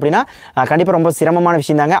கண்டுபிடிக்குது அப்படின்னா கண்டிப்பாக ரொம்ப சிரமமான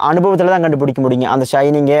விஷயம் தாங்க. அனுபவத்தில் தான் கண்டுபிடிக்க முடியுங்க. அந்த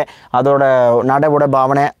ஷைனிங்கு, அதோட நடவோட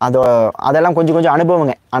பாவனை, அதெல்லாம் கொஞ்சம்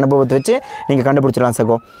அனுபவத்தை வச்சு நீங்கள் கண்டுபிடிச்சிடலாம்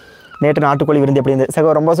சகோ. நேற்று நாட்டுக்கோழி விருந்து எப்படி இருந்தது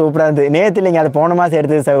சகோ? ரொம்ப சூப்பராக இருந்தது. நேற்று இல்லைங்க, அது போன மாதம்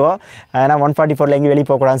எடுத்தது சகோ. ஏன்னா 144 எங்கேயும் வெளியே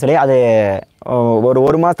போகக்கூடாதுன்னு சொல்லி அது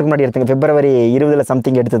ஒரு மாதத்துக்கு முன்னாடி எடுத்துங்க. February 20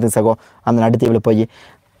 சம்திங் எடுத்தது சகோ. அந்த நடுத்தீவில் போய்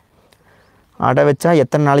அடை வச்சா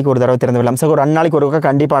எத்தனை நாளைக்கு ஒரு தடவை திறந்து விடலாம் சகோ? 2 நாளைக்கு ஒரு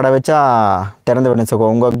கண்டிப்பாக அடை வச்சா திறந்து விடணும் சகோ.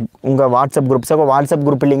 உங்கள் வாட்ஸ்அப் குரூப் சகோ. வாட்ஸ்அப்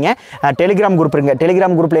குரூப் இல்லைங்க, டெலிகிராம் குரூப் இருங்க.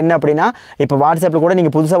 டெலிகிராம் குரூப்பில் என்ன அப்படின்னா இப்போ வாட்ஸ்அப்பில் கூட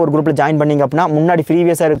நீங்கள் புதுசாக ஒரு குரூப்பில் ஜாயின் பண்ணிங்க அப்படின்னா முன்னாடி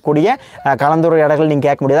ப்ரீவியஸாக இருக்கக்கூடிய கலந்துரையாடல்கள் நீங்கள்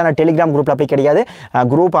கேட்க முடியாது. ஆனால் டெலிகிராம் குரூப்பில் அப்படி கிடையாது.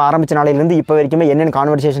 குரூப் ஆரம்பித்த நாளிலேருந்து இப்போ வரைக்குமே என்னென்ன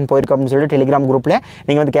கான்வர்சேஷன் போயிருக்கோம் அப்படின்னு சொல்லிட்டு டெலிகிராம் குரூப்பில்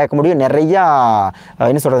நீங்கள் வந்து கேட்க முடியும். நிறையா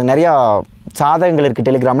என்ன சொல்கிறது, நிறையா சாதகங்கள் இருக்குது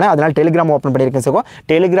டெலிகிராமில். அதனால் டெலிகிராம் ஓப்பன் பண்ணியிருக்கேன் சகோ.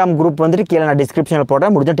 டெலிகிராம் குரூப் வந்துட்டு கீழே நான் டிஸ்கிரிப்ஷனில்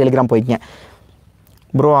போடுறேன். முடிஞ்சால் Telegram போய்க்குங்க.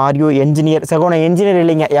 Bro are you engineer சகோ? நான் என்ஜினியர்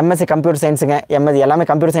இல்லைங்க, எம்எஸ்சி கம்ப்யூட்டர் சயின்ஸுங்க. எம்எஸ்சி எல்லாமே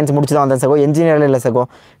கம்ப்யூட்டர் சயின்ஸ் முடிச்சு தான் வந்தேன் சகோ. என்ஜினியர் இல்லை சகோ.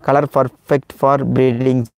 கலர் பர்ஃபெக்ட் ஃபார்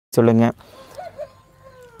ப்ரீடிங் சொல்லுங்கள்.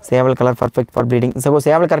 சேவல் கலர் பர்ஃபெக்ட் ஃபார் ப்ரீடிங் சகோ.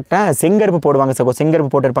 சேவல் கரெக்டாக செங்கருப்பு போடுவாங்க சகோ.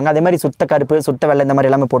 செங்கருப்பு போட்டுருப்பாங்க. அதே மாதிரி சுத்த கருப்பு, சுத்த வெள்ளை, இந்த மாதிரி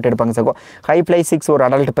எல்லாமே போட்டு எடுப்பாங்க சகோ. ஹைஃப்ளை 6 ஒரு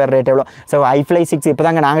அடல்ட் பேர் ரேட் எவ்வளோ சகோ? ஹைஃப்ளை 6 இப்போ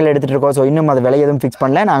தாங்க நாங்களே எடுத்துகிட்டு இருக்கோம். ஸோ இன்னும் அது விலை எதுவும் ஃபிக்ஸ்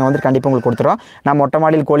பண்ணல. நாங்கள் வந்து கண்டிப்பாக உங்களுக்கு கொடுத்துறோம். நான் மொட்டை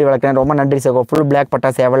மாடியில் கோழி வளர்க்குறேன். ரொம்ப நன்றி சகோ. ஃபுல் பிளாக்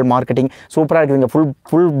பட்டா சேவல் மார்க்கெட்டிங் சூப்பராக இருக்குதுங்க.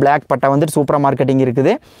 ஃபுல் பிளாக் பட்டா வந்துட்டு சூப்பராக மார்க்கெட்டிங்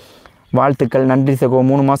இருக்குது. வாழ்த்துக்கள், நன்றி சகோ.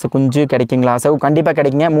 3 மாதம் குஞ்சு கிடைக்குங்களா சகோ? கண்டிப்பாக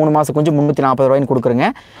கிடைக்குங்க. 3 மாதம் குஞ்சு 340 ரூபாய்ன்னு கொடுக்குறேங்க.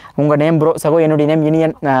 உங்கள் நேம் ப்ரோ சகோ? என்னுடைய நேம்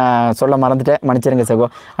இனியன், சொல்ல மறந்துட்டேன், மன்னிச்சிருங்க சகோ.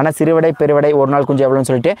 ஆனால் சிறுவடை பெருவடை ஒரு நாள் குஞ்சு எவ்வளோன்னு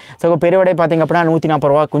சொல்லிட்டு சகோ. பெருவடை பார்த்திங்க அப்படின்னா 140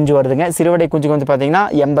 ரூபா குஞ்சு வருதுங்க. சிறுவடை குஞ்சுக்கு வந்து பார்த்திங்கன்னா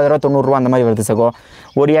 80 ரூபா 90 ரூபா அந்த மாதிரி வருது சகோ.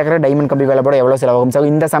 1 ஏக்கரை டைமண்ட் கம்பி வேலை போட எவ்வளோ செலவாகும் சகோ?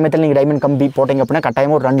 இந்த சமயத்தில் நீங்கள் டைமண்ட் கம்பி போட்டிங்க அப்படின்னா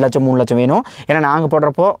கட்டாயமாக ஒரு 2 லட்சம் 3 லட்சம் வேணும். ஏன்னா நாங்கள்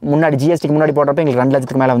போடுறப்போ முன்னாடி ஜிஎஸ்டிக்கு முன்னாடி போடுறப்போ எங்களுக்கு 2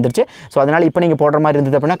 லட்சத்துக்கு மேலே வந்துருச்சு. ஸோ அதனால் இப்போ நீங்கள் போடுற மாதிரி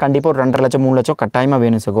இருந்தது அப்படின்னா கண்டிப்பாக ஒரு 2.5 லட்சம் 3 லட்சம் கட்டாயமாக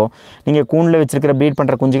வேணும் சகோ. நீங்கள் கூண்டில் வச்சிருக்க ப்ரீட்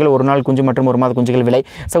பண்ணுற குஞ்சுகள் ஒரு நாள் குஞ்சு மற்றும் 1 மாத குஞ்சுகள் விலை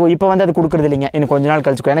சகோ. இப்போ வந்து அது கொடுக்குறது இல்லைங்க, இன்னும் கொஞ்ச நாள்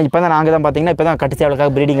கழிச்சு. ஏன்னா இப்போ தான் நாங்கள் தான் பார்த்தீங்கன்னா இப்போ தான் கட்டு சேவலுக்காக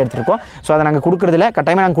ப்ரீடிங் எடுத்துருக்கோம். ஸோ அதை நாங்கள் கொடுக்குறதில்ல.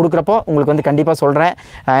 கட்டாயமாக நாங்கள் கொடுக்குறப்போ உங்களுக்கு வந்து கண்டிப்பாக சொல்கிறேன்.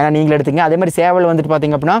 ஏன்னா நீங்களே எடுத்துங்க. அதே மாதிரி சேவல் வந்துட்டு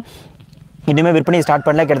பார்த்திங்க அப்படின்னா இனிமேல் விற்பனை ஸ்டார்ட்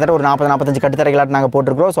பண்ணல. கிட்டத்தட்ட ஒரு 40-45 கட்டுத்தரைகளாட்டு நாங்கள்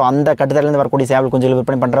போட்டிருக்கிறோம். ஸோ அந்த கட்டுத்தரையிலேருந்து வரக்கூடிய சேவல் குஞ்சுகள்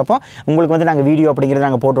விற்பனை பண்ணுறப்போ உங்களுக்கு வந்து நாங்கள் வீடியோ அப்படிங்கிறது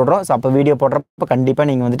நாங்கள் போட்டுவிட்றோம். ஸோ அப்போ வீடியோ போடுறப்போ கண்டிப்பாக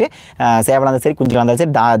நீங்கள் வந்துட்டு சேவலாக இருந்தாலும் சரி குஞ்சுகளாக இருந்தாலும்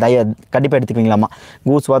சரி கண்டிப்பாக எடுத்துக்குவீங்களாமா.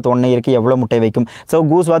 கூஸ் வாத்து ஒன்று இருக்குது, எவ்வளோ முட்டை வைக்கும்? ஸோ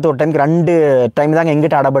கூஸ் வாத்து ஒரு டைமுக்கு 2 டைம் தாங்க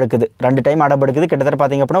எங்கிட்ட அடபெடுக்குது. 2 டைம் அடபெடுக்குது. கிட்டத்தட்ட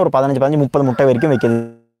பார்த்திங்க அப்படின்னா ஒரு 15-30 முட்டை வரைக்கும் வைக்குது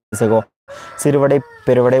சகோ. சிறுவடை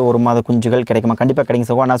பெருவடை 1 மாத குஞ்சுகள் கிடைக்குமா? கண்டிப்பாக கிடைக்கும்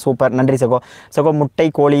சகோ. ஆனால் சூப்பர், நன்றி சகோ. சகோ முட்டை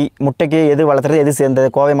கோழி முட்டைக்கு எது வளர்த்துறது, எது சேர்ந்தது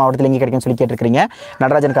கோவை மாவட்டத்தில் எங்கே கிடைக்கும்னு சொல்லி கேட்டிருக்கிறீங்க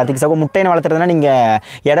நடராஜன் கார்த்திக். சகோ முட்டைன்னு வளர்த்துறதுனா நீங்கள்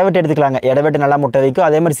இடவெட்டு எடுத்துக்கலாங்க. இடவெட்டு நல்லா முட்டை வைக்கும்.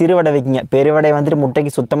 அதே மாதிரி சிறுவடை வைக்கிங்க. பெருவடை வந்துட்டு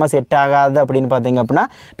முட்டைக்கு சுத்தமாக செட் ஆகாது அப்படின்னு பார்த்தீங்க அப்படின்னா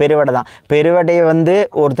பெருவடை தான். பெருவடையை வந்து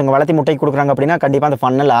ஒருத்தங்க வளர்த்தி முட்டைக்கு கொடுக்குறாங்க அப்படின்னா கண்டிப்பாக அந்த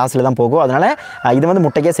ஃபன்னல் லாஸில் தான் போகும். அதனால் இது வந்து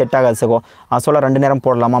முட்டைக்கே செட் ஆகாது சகோ. அசோலா 2 நேரம்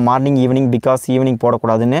போடலாமா? மார்னிங் ஈவினிங், பிகாஸ் ஈவினிங்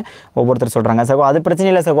போடக்கூடாதுன்னு ஒவ்வொருத்தர் சொல்கிறாங்க சகோ. அது பிரச்சனை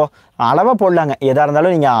இல்லை சகோ, அளவாக போடலாங்க. எதாக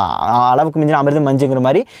இருந்தாலும் நீங்கள் அளவுக்கு மிஞ்சின அமிர்தம் மஞ்சுங்கிற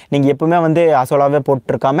மாதிரி நீங்கள் எப்பவுமே வந்து அசோலாவே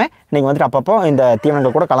போட்டுருக்காம நீங்கள் வந்துட்டு அப்பப்போ இந்த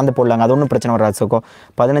தீவனங்கள் கூட கலந்து போடலாங்க. அது ஒன்றும் பிரச்சனை வராது சகோ.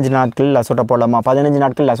 15 நாட்கள் அசோட்டா போடலாமா? 15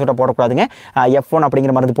 நாட்கள் அசோட்டா போடக்கூடாதுங்க. F1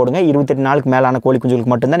 அப்படிங்கிற மருந்து போடுங்க. 28 நாளுக்கு மேலான கோழி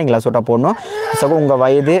குஞ்சுகளுக்கு மட்டும்தான் நீங்கள் அசோட்டா போடணும் சகோ. உங்கள்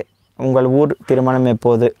வயது, உங்கள் ஊர், திருமணம்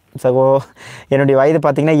எப்போது? சகோ என்னுடைய வயது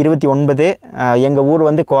பார்த்திங்கன்னா 29. எங்கள் ஊர்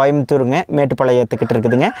வந்து கோயம்புத்தூருங்க, மேட்டுப்பாளையத்துக்கிட்ட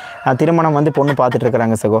இருக்குதுங்க. திருமணம் வந்து பொண்ணு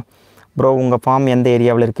பார்த்துட்ருக்குறாங்க சகோ. ப்ரோ உங்கள் ஃபார்ம் எந்த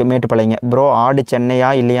ஏரியாவில் இருக்குது? மேட்டுப்பாளையங்க. ப்ரோ ஆடு சென்னையா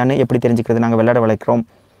இல்லையான்னு எப்படி தெரிஞ்சுக்கிறது? நாங்கள் விளையாட வளர்க்குறோம்.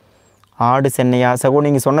 ஆடு சென்னையா சகோ?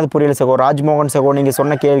 நீங்கள் சொன்னது புரியல சகோ. ராஜ்மோகன் சகோ, நீங்கள்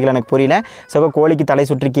சொன்ன கேள்விகள் எனக்கு புரியல சகோ. கோழிக்கு தலை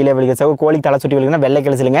சுற்றி கீழே விழுக சகோ. கோழிக்கு தலை சுற்றி விழுகுன்னா வெள்ளை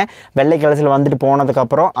கலசிலுங்க. வெள்ளை கலசில் வந்துட்டு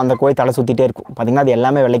போனதுக்கப்புறம் அந்த கோழி தலை சுற்றிட்டே இருக்கும். பார்த்திங்கன்னா அது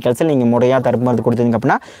எல்லாமே வெள்ளை கலசில். நீங்கள் முறையாக தடுப்பு மருந்து கொடுத்தீங்க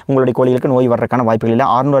அப்படின்னா உங்களுடைய கோழிகளுக்கு நோய் வர்றதுக்கான வாய்ப்புகள் இல்லை.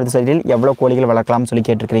 600 சைடில் எவ்வளோ கோழிகள் வளர்க்கலாம்னு சொல்லி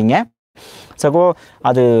கேட்டிருக்கிறீங்க சகோ.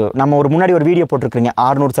 அது நம்ம முன்னாடி ஒரு வீடியோ போட்டிருக்கீங்க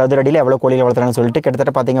 600 சதுர அடியில் எவ்வளோ கோழிகள் வளர்த்துறான்னு சொல்லிட்டு.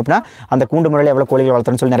 கிட்டத்தட்ட பார்த்திங்க அப்படின்னா அந்த கூண்டு முறையில் எவ்வளோ கோழிகள்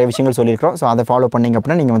வளர்த்துறன்னு சொல்லி நிறைய விஷயங்கள் சொல்லியிருக்கிறோம். ஸோ அதை ஃபாலோ பண்ணிங்க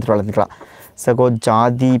அப்படின்னா நீங்கள் வந்துட்டு வளர்த்துக்கலாம் சகோ.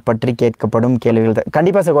 ஜாதி பற்றி கேட்கப்படும் கேள்விகள்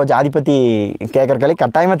கண்டிப்பாக சகோ. ஜாதி பற்றி கேட்குற கேள்வி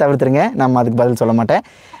கட்டாயமாக தவிர்த்துருங்க. நம்ம அதுக்கு பதில் சொல்ல மாட்டேன்.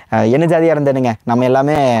 என்ன ஜாதியாக இருந்தேனுங்க, நம்ம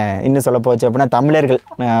எல்லாமே இன்னும் சொல்ல போச்சு அப்படின்னா தமிழர்கள்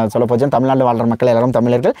சொல்ல போச்சு. தமிழ்நாட்டில் வாழ்கிற மக்கள் எல்லாரும்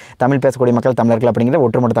தமிழர்கள், தமிழ் பேசக்கூடிய மக்கள் தமிழர்கள் அப்படிங்கிற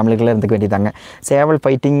ஒற்றுமொத்த தமிழர்கள் இருந்துக்க வேண்டியதாங்க. சேவல்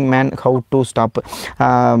fighting man how to stop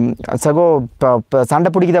சகோ. இப்போ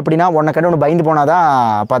சண்டை பிடிக்குது அப்படின்னா உன்னை கண்டு ஒன்று பயந்து போனால் தான்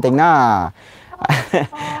பார்த்தீங்கன்னா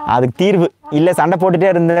அதுக்கு தீர்வு. இல்லை சண்டை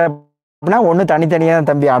போட்டுகிட்டே இருந்த அப்படின்னா ஒன்று தனித்தனியாக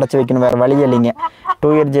தம்பி அடைச்சி வைக்கணும், வேறு வழியே இல்லைங்க.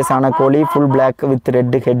 2 years ஆன கோழி full black with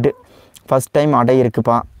red head. First time அடை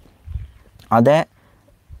இருக்குப்பா. அதை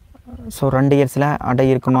ஸோ 2 yearsல அடை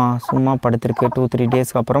இருக்குமா? சும்மா படுத்திருக்கு. 2-3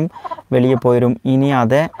 daysக்கு அப்புறம் வெளியே போயிடும். இனி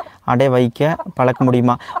அதை அடை வைக்க பழக்க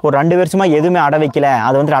முடியுமா? ஒரு 2 வருஷமா எதுவுமே அடை வைக்கல,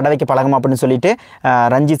 அதை வந்து அடை வைக்க பழகமா அப்படின்னு சொல்லிட்டு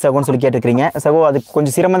ரஞ்சித் சகோன்னு சொல்லி கேட்டுருக்கிறீங்க சகோ. அது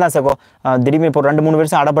கொஞ்சம் சிரமம் தான் சகோ. திடீர்னு இப்போ 2-3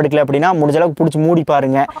 வருஷம் அடை படுக்கல அப்படின்னா முடிஞ்ச அளவுக்கு பிடிச்சி மூடி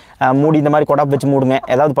பாருங்கள். மூடி இந்த மாதிரி கொடா வச்சு மூடுங்க.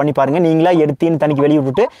 ஏதாவது பண்ணி பாருங்கள். நீங்களா எடுத்து தீனி தண்ணிக்கு வெளியே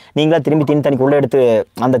விட்டுட்டு நீங்களா திரும்பி தீனி தண்ணிக்கு உள்ளே எடுத்து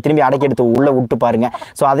அந்த திரும்பி அடைக்கி எடுத்து உள்ளே விட்டு பாருங்கள்.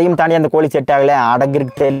 ஸோ அதையும் தாண்டி அந்த கோழி செட் ஆகலை,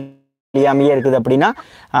 அடங்கிருக்கு தெரியாமையே இருக்குது அப்படின்னா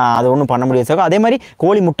அது ஒன்றும் பண்ண முடியாது சார். அதே மாதிரி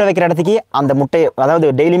கோழி முட்டை வைக்கிற இடத்துக்கு அந்த முட்டை, அதாவது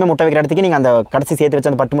டெய்லியுமே முட்டை வைக்கிற இடத்துக்கு நீங்கள் அந்த கடைசி சேர்த்து வச்சு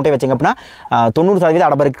அந்த 10 முட்டை வச்சிங்க அப்படின்னா 90%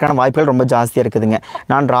 அடபருக்கான வாய்ப்புகள் ரொம்ப ஜாஸ்தியாக இருக்குதுங்க.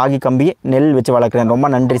 நான் ராகி கம்பி நெல் வச்சு வளர்க்குறேன். ரொம்ப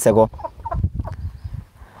நன்றி சகோ.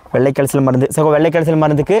 வெள்ளைக்கலசல் மருந்து சகோ. வெள்ளைக்கலசல்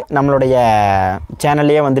மருந்துக்கு நம்மளுடைய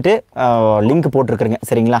சேனல்லையே வந்துட்டு லிங்க் போட்டிருக்குறேங்க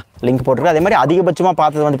சரிங்களா? லிங்க் போட்டிருக்கு. அதே மாதிரி அதிகபட்சமாக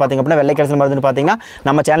பார்த்தது வந்து பார்த்திங்க அப்படின்னா வெள்ளைக்கலசல் மருந்துன்னு பார்த்தீங்கன்னா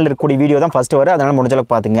நம்ம சேனலில் இருக்கக்கூடிய வீடியோ தான் ஃபஸ்ட்டு வரும். அதனால்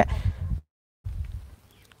முடிஞ்சளவுக்கு பார்த்துங்க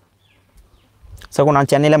சகோ. நான்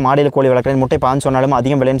சென்னையில் மாடியில் கோழி வளர்க்குறேன். முட்டை பான்னு சொன்னாலும்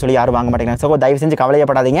அதிகம் விலைன்னு சொல்லி யாரும் வாங்க மாட்டேங்கிறாங்க சகோ. தயவு செஞ்சு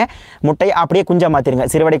கவலையப்படாதீங்க. முட்டை அப்படியே குஞ்சாக மாற்றிடுங்க.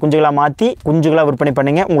 சிறுவடை குஞ்சுகளாக மாற்றி குஞ்சுகளாக விற்பனை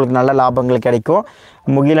பண்ணுங்க. உங்களுக்கு நல்ல லாபங்கள் கிடைக்கும்.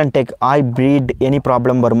 முகிலன் டெக் ஐ ப்ரீட் எனி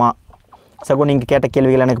ப்ராப்ளம் வருமா சகோ? நீங்கள் கேட்ட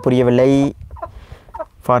கேள்விகள் எனக்கு புரியவில்லை.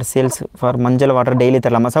 ஃபார் சேல்ஸ் ஃபார் மஞ்சள் வாட்டர் டெய்லி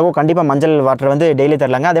தரலாமா சகோ? கண்டிப்பாக மஞ்சள் வாட்டர் வந்து டெய்லி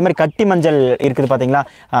தரலாங்க. அதே மாதிரி கட்டி மஞ்சள் இருக்குது பார்த்தீங்களா?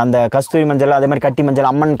 அந்த கஸ்தூரி மஞ்சள், அதே மாதிரி கட்டி மஞ்சள்,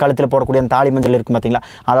 அம்மன் கழுத்தில் போடக்கூடிய அந்த தாலி மஞ்சள் இருக்குது பார்த்தீங்களா?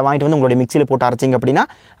 அதை வாங்கிட்டு வந்து உங்களுடைய மிக்சியில் போட்டு அரைச்சிங்க அப்படின்னா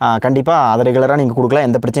கண்டிப்பாக அதை ரெகுலராக நீங்கள் கொடுக்கலாம்.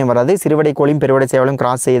 எந்த பிரச்சனையும் வராது. சிறுவடை கோழியும் பெருவடை சேவலும்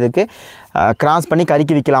கிராஸ் செய்யறதுக்கு கிராஸ் பண்ணி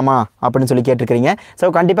கறிக்கு விற்கலாமா அப்படின்னு சொல்லி கேட்டிருக்கிறீங்க.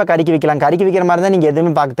 ஸோ கண்டிப்பாக கறிக்கு விற்கலாம். கறிக்கு விற்கிற மாதிரி தான் நீங்கள்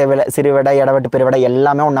எதுவுமே பார்க்க தேவையில்லை. சிறுவடை, இடவட்டு, பெருவடை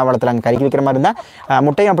எல்லாமே ஒன்றா வளர்த்துலாங்க. கறிக்கு விற்கிற மாதிரி இருந்தால்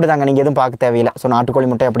முட்டையும் அப்படி தாங்க, நீங்கள் எதுவும் பார்க்க தேவையில்லை. ஸோ நாட்டுக்கோழி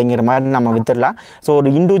முட்டை அப்படிங்கிற மாதிரி நம்ம வித்துடலாம். ஸோ ஒரு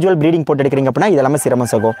இண்டிவிஜுவல் ப்ரீடிங் போட்டு எடுக்கிறீங்க அப்படின்னா இதெல்லாமே சிரமம்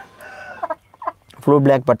சகோ. ஃபுல்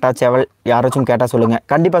பிளாக் பட்டா சேவல் யாராச்சும் கேட்டால் சொல்லுங்கள்.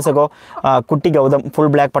 கண்டிப்பாக சகோ. குட்டி கௌதம் ஃபுல்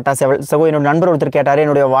பிளாக் பட்டா சேவல் சகோ. என்னோட நண்பர் ஒருத்தர் கேட்டார்.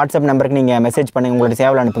 என்னுடைய வாட்ஸ்அப் நம்பருக்கு நீங்கள் மெசேஜ் பண்ணி உங்களுடைய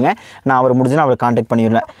சேவல் அனுப்புங்க. நான் அவர் முடிஞ்சுன்னா அவரை கான்டாக்ட்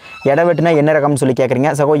பண்ணிடுவேன். இடவெட்டுனா என்ன ரகம்னு சொல்லி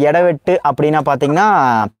கேட்குறீங்க சகோ. இடவெட்டு அப்படின்னா பார்த்தீங்கன்னா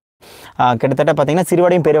கிட்டத்தட்ட பார்த்தீங்கன்னா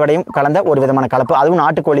சிறுவடையும் பெருவடையும் கலந்த ஒரு விதமான கலப்பு. அதுவும்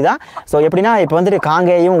நாட்டுக்கோழி தான். ஸோ எப்படின்னா இப்போ வந்துட்டு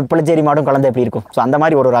காங்கேயும் உப்பளச்சேரி மாடும் கலந்து எப்படி இருக்கும், ஸோ அந்த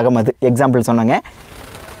மாதிரி ஒரு ரகம் அது. எக்ஸாம்பிள் சொன்னாங்க.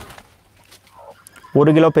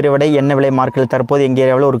 1 கிலோ பெருவடை என்ன விலை மார்க்கில் தற்போது எங்கள்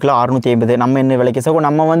ஏரியாவில் 1 கிலோ 650. நம்ம என்ன விலைக்கு சகோ?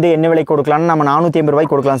 நம்ம வந்து என்ன விலைக்கு கொடுக்கலாம்னு நம்ம 450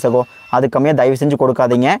 ரூபாய்க்கு கொடுக்கலாம் சகோ. அது கம்மியாக தயவு செஞ்சு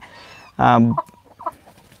கொடுக்காதீங்க.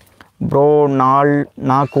 ப்ரோ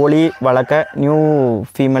நான் கோழி வளர்க்க நியூ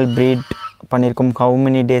ஃபீமேல் ப்ரீட் பண்ணியிருக்கோம். ஹவு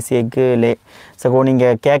மெனி டேஸ் எக்கு லே? சகோ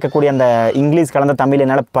நீங்கள் கேட்கக்கூடிய அந்த இங்கிலீஷ் கலந்த தமிழ்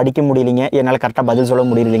என்னால் படிக்க முடியலைங்க, என்னால் கரெக்டாக பதில் சொல்ல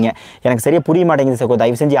முடியலைங்க, எனக்கு சரியாக புரிய மாட்டேங்குது சகோ.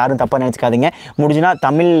 தயவு செஞ்சு யாரும் தப்பாக நினச்சிக்காதீங்க. முடிஞ்சுன்னா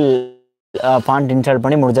தமிழ் ஃபாண்ட் இன்ஸ்டால்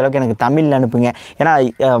பண்ணி முடிஞ்ச அளவுக்கு எனக்கு தமிழ் அனுப்புங்க. ஏன்னா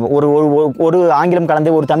ஒரு ஒரு ஆங்கிலம்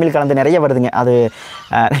கலந்து ஒரு தமிழ் கலந்து நிறைய வருதுங்க, அது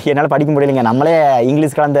என்னால் படிக்க முடியலைங்க. நம்மளே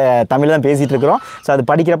இங்கிலீஷ் கலந்த தமிழ் தான் பேசிகிட்டு இருக்கிறோம். ஸோ அது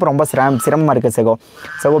படிக்கிறப்ப ரொம்ப சிரமமாக இருக்குது சகோ.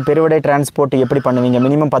 சகோ பெருவிடை டிரான்ஸ்போர்ட் எப்படி பண்ணுவீங்க?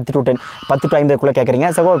 மினிமம் 10 to 50 கேட்குறீங்க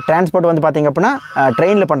சகோ. டிரான்ஸ்போர்ட் வந்து பார்த்திங்க அப்படின்னா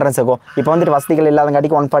ட்ரெயினில் பண்ணுறேன் சகோ. இப்போ வந்துட்டு வசதிகள்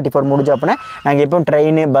இல்லாதங்காட்டிக்கு 144 முடிஞ்சு அப்படின்னா நாங்கள் எப்பவும்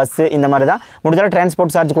ட்ரெயின் பஸ்ஸு இந்த மாதிரி தான். முடிஞ்சாலும்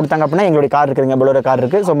டிரான்ஸ்போர்ட் சார்ஜ் கொடுத்தாங்க அப்படின்னா எங்களுடைய கார் இருக்குதுங்க, பொலோரோ கார்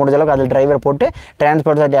இருக்குது. ஸோ முடிஞ்ச அளவுக்கு அதில் டிரைவர் போட்டு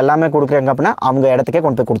டிரான்ஸ்போர்ட் சார்ஜ் எல்லாமே கொடுக்குறாங்க அப்படின்னா அவங்க இடத்துக்கே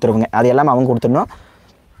கொண்டு போய் கொடுத்துருவாங்க. அது எல்லாமே அவங்க கொடுத்துடணும்.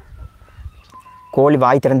 கோழி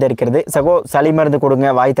வாய் திறந்து இருக்கிறது சகோ. சளி மருந்து கொடுங்க,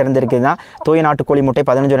 வாய் திறந்து இருக்குதுன்னா. தூய நாட்டு கோழி முட்டை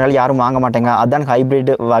 15 நாள் யாரும் வாங்க மாட்டேங்க, அதான்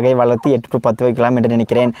ஹைப்ரிட் வகை வளர்த்து 8 to 10 வைக்கலாம் என்று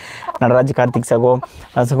நினைக்கிறேன். நடராஜ் கார்த்திக் சகோ.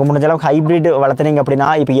 சகோ முடிஞ்ச அளவுக்கு ஹைப்ரிட் வளர்த்துனீங்க அப்படின்னா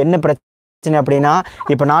இப்போ என்ன பிரச்சனை அப்படின்னா,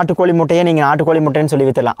 இப்போ நாட்டுக்கோழி முட்டையை நீங்கள் நாட்டுக்கோழி முட்டைன்னு சொல்லி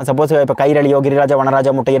விற்றலாம். சப்போஸ் இப்போ கைரளியோ கிரிராஜா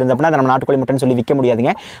வனராஜா முட்டை இருந்த அப்படின்னா அதை நம்ம நாட்டுக்கோழி முட்டைன்னு சொல்லி விற்க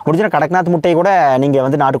முடியாதுங்க. முடிஞ்சால் கடக்நாத் முட்டையை கூட நீங்கள்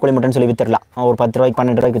வந்து நாட்டுக்கோழி முட்டைன்னு சொல்லி விற்றுடலாம். ஒரு 10 ரூபாய்க்கு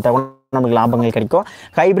 12 ரூபாய்க்கு விற்றா நமக்கு லாபங்கள் கிடைக்கும்.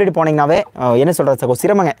 ஹைப்ரிட் போனீங்கன்னாவே என்ன சொல்கிறது சகோ,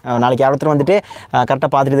 சிரமங்க. நாளைக்கு யாராவது வந்துட்டு கரெக்டாக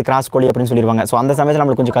பார்த்துட்டு இது கிராஸ் கோழி அப்படின்னு சொல்லிடுவாங்க. ஸோ அந்த சமயத்தில்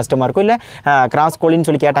நம்மளுக்கு கொஞ்சம் கஷ்டமாக இருக்கும். இல்லை கிராஸ் கோழின்னு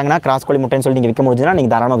சொல்லி கேட்டாங்கன்னா கிராஸ் கோழி முட்டைன்னு சொல்லி நீங்கள் விற்க முடிஞ்சுன்னா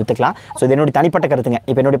நீங்கள் தாராளமாக விற்றுக்கலாம். ஸோ இது என்னுடைய தனிப்பட்ட கருத்துங்க.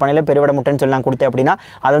 இப்போ என்னுடைய பணியில் பெருவிட முட்டைன்னு சொல்லி நான் கொடுத்தேன் அப்படின்னா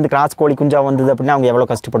அது வந்து கிராஸ் கோழி குஞ்சா வந்தது அப்படின்னா அவங்க எவ்வளோ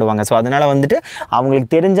கஷ்டப்படுவாங்க. ஸோ அதனால் வந்துட்டு அவங்களுக்கு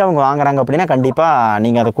தெரிஞ்சு அவங்க வாங்குறாங்க அப்படின்னா கண்டிப்பாக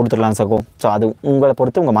நீங்கள் அதை கொடுத்துடலாம் சகோ. ஸோ அது உங்களை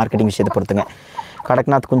பொறுத்து, உங்கள் மார்க்கெட்டிங் விஷயத்தை பொறுத்துங்க.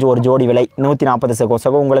 கடக்நாத் குஞ்சு ஒரு ஜோடி விலை 140 சகோ.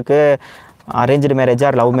 சகோ உங்களுக்கு அரேஞ்சு மேரேஜா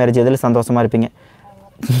லவ் மேரேஜ் எதில் சந்தோஷமாக இருப்பீங்க?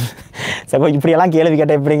 சகோ இப்படியெல்லாம் கேள்வி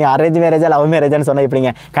கேட்டால் எப்படிங்க? அரேஞ்ச் மேரேஜா லவ் மேரேஜான்னு சொன்னால்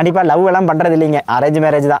எப்படிங்க? கண்டிப்பாக லவ் எல்லாம் பண்ணுறது இல்லைங்க, அரேஞ்ச்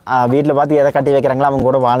மேரேஜ் தான். வீட்டில் பார்த்து எதை கட்டி வைக்கிறாங்களோ அவங்க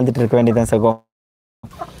கூட வாழ்ந்துட்டு இருக்க வேண்டியதான் சகோ.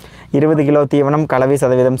 20 கிலோ தீவனம் கலவை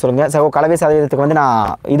சதவீதம் சொல்லுங்கள் சகோ. கலவை சதவீதத்துக்கு வந்து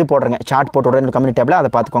நான் இது போடுறேங்க, சார்ட் போட்டு விடுறேன் கம்யூனிட்டி டேப்பில்,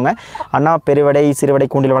 அதை பார்த்துக்கோங்க. அண்ணா பெருவடை சிறுவடை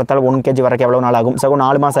கூண்டில் வளர்த்தால் 1 kg வரைக்கும் எவ்வளோ நாள் ஆகும் சகோ?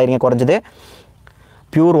 4 மாதம் ஆயிருங்க குறைஞ்சது.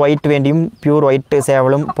 பியூர் ஒயிட் வேண்டியும் பியூர் ஒயிட்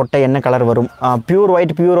சேவலும் பொட்டை என்ன கலர் வரும்? பியூர்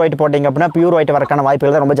ஒயிட் போட்டிங்க அப்படின்னா பியூர் ஒயிட் வரக்கான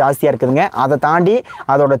வாய்ப்புகள் தான் ரொம்ப ஜாஸ்தியாக இருக்குதுங்க. அதை தாண்டி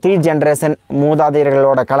அதோட 3 ஜென்ரேஷன்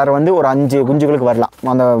மூதாதையர்களோட கலர் வந்து ஒரு 5 குஞ்சுகளுக்கு வரலாம்.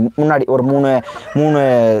 அந்த முன்னாடி ஒரு 3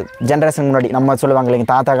 ஜென்ரேஷன் முன்னாடி நம்ம சொல்லுவாங்க இல்லைங்க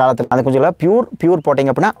தாத்தா காலத்தில், அந்த குஞ்சுகளை பியூர்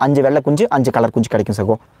போட்டிங்க அப்படின்னா 5 வெள்ளை குஞ்சு 5 கலர் குஞ்சு கிடைக்கும்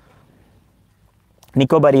சகோ.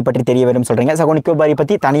 நிக்கோபாரி பற்றி தெரிய வரும் சொல்கிறீங்க சகோ. நிக்கோபாரி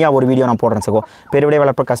பற்றி தனியாக ஒரு வீடியோ நான் போடுறேன் சகோ. பெருவிடை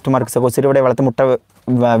வளர்ப்பு கஷ்டமாக இருக்குது சகோ, சிறுவிடை வளர்த்து முட்டை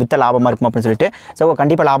விற்ற லாபமாக இருக்கும் அப்படின்னு சொல்லிட்டு சகோ.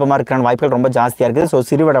 கண்டிப்பாக லாபமாக இருக்கிற வாய்ப்புகள் ரொம்ப ஜாஸ்தியாக இருக்குது. ஸோ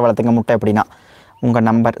சிறுவிடை வளர்த்துங்க முட்டை அப்படின்னா. உங்கள்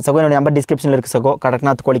நம்பர் சகோ, என்னுடைய நம்பர் டிஸ்கிரிப்ஷனில் இருக்குது சகோ.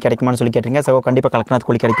 கடக்நாத் கோழி கிடைக்குமான்னு சொல்லி கேட்டிருங்க சகோ. கண்டிப்பாக கடக்நாத்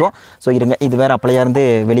கோழி கிடைக்கும். ஸோ இருங்க, இது வேறு அப்பளையாக இருந்து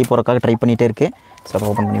வெளியே போகிறக்காக ட்ரை பண்ணிகிட்டே இருக்குது. ஸோ அதை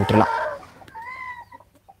ஓப்பன் பண்ணி விட்டுடலாம்.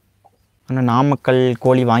 ஆனால் நாமக்கல்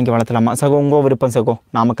கோழி வாங்கி வளர்த்தலாமா சகோ? உங்கள் விருப்பம் சகோ.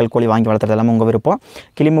 நாமக்கல் கோழி வாங்கி வளர்த்துறதெல்லாம் உங்கள் விருப்பம்.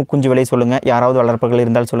 கிளிமூக்கு குஞ்சு விலை சொல்லுங்கள், யாராவது வளர்ப்புகள்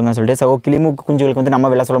இருந்தால் சொல்லுங்கள் சொல்லிட்டு சகோ. கிளிமூக்கு குஞ்சுகளுக்கு வந்து நம்ம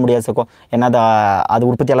விலை சொல்ல முடியாது சகோ, ஏன்னா அது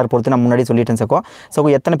உற்பத்தியாளர் பொறுத்து நான் முன்னாடி சொல்லிட்டேன் சகோ. சகோ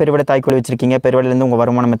எத்தனை பெருவிடை தாய்க்கோழி வச்சிருக்கீங்க? பெருவிடையிலேருந்து உங்கள்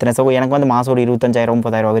வருமானம் எத்தனை சகோ? எனக்கு வந்து மாதம் ஒரு 25,000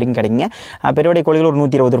 30,000 வரைக்கும் கிடைக்குங்க. பெருவிடை கோழிகள் ஒரு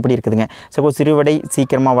 120 உருப்படி இருக்குதுங்க சகோ. சிறுவிடை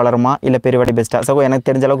சீக்கிரமாக வளருமா இல்லை பெருவிடை பெஸ்ட்டாக சகோ? எனக்கு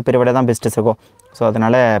தெரிஞ்ச அளவுக்கு பெருவிடை தான் பெஸ்ட்டு சகோ. ஸோ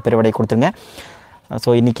அதனால் பெருவிடை கொடுத்துருங்க. ஸோ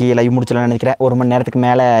இன்றைக்கி லைவ் முடிச்சலாம்னு நினைக்கிறேன். 1 மணி நேரத்துக்கு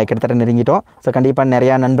மேலே கிட்டத்தட்ட நெருங்கிட்டோம். ஸோ கண்டிப்பாக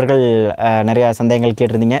நிறையா நண்பர்கள் நிறையா சந்தேகங்கள்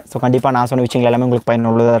கேட்டிருந்தீங்க. ஸோ கண்டிப்பாக நான் சொன்ன விஷயங்கள் எல்லாமே உங்களுக்கு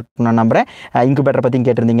பயனுள்ளதாக இருக்கும் நான் நம்புகிறேன். இன்குபேட்டரை பற்றியும்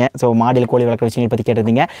கேட்டிருந்தீங்க. ஸோ மாடியில் கோழி வளர்க்குற விஷயங்கள் பற்றி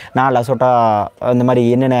கேட்டிருந்தீங்க. நான் லசோட்டா இந்த மாதிரி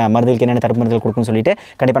என்னென்ன மருந்துகளுக்கு என்னென்ன தடுப்பு மருந்துகள் கொடுக்குன்னு சொல்லிட்டு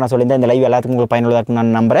கண்டிப்பாக நான் சொல்லியிருந்தேன். இந்த லைவ் எல்லாத்துக்கும் உங்களுக்கு பயனுள்ளதாக இருக்கும்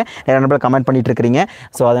நான் நம்புகிறேன். நிறைய நண்பர்கள் கமெண்ட் பண்ணிட்டு இருக்கிறீங்க.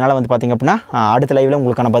 ஸோ அதனால் வந்து பார்த்திங்க அப்படின்னா அடுத்த லைவில்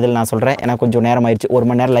உங்களுக்கான பதில் நான் சொல்கிறேன். ஏன்னா கொஞ்சம் நேரம் ஆயிடுச்சு, 1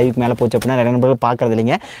 மணி நேரம் லைவுக்கு மேலே போச்சு அப்படின்னா நிறைய நண்பர்கள் பார்க்குறது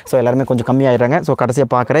இல்லைங்க. ஸோ எல்லாருமே கொஞ்சம் கம்மியாகிடுறாங்க. ஸோ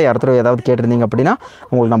கடைசியாக பார்க்குறேன். யாராவது ஏதாவது கேட்டிருந்தீங்க அப்படின்னா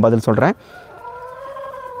உங்களுக்கு நான் பதில் சொல்கிறேன்.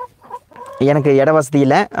 எனக்கு இட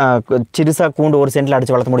வசதியில் சிறுசாக கூண்டு 1 சென்ட்டில்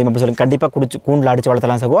அடித்து வளர்த்த முடியும் அப்படின்னு சொல்லி கண்டிப்பாக கூண்டில் அடித்து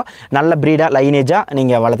வளர்த்தலாம் சகோ. நல்ல ப்ரீடாக லைனேஜாக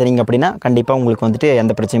நீங்கள் வளர்த்துறீங்க அப்படின்னா கண்டிப்பாக உங்களுக்கு வந்துட்டு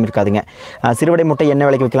எந்த பிரச்சனையும் இருக்காதுங்க. சிறுவிடை முட்டை என்ன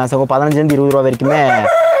விலைக்கு விற்கலாம் சகோ? 15 20 ரூபா வரைக்குமே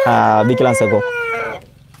விற்கலாம் சகோ.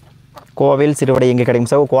 கோவில் சிறுவிடை எங்கே கிடைக்கும்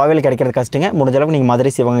சகோ? கோவில் கிடைக்கிறது கஷ்டங்க. முடிஞ்ச அளவுக்கு நீங்கள் மதுரை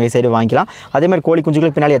சிவகங்கை சைடு வாங்கிக்கலாம். அதே மாதிரி கோழி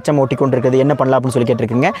குஞ்சுகளுக்கு பின்னாடி எச்சம் ஒட்டி கொண்டு இருக்குது, என்ன பண்ணலாம் அப்படின்னு சொல்லி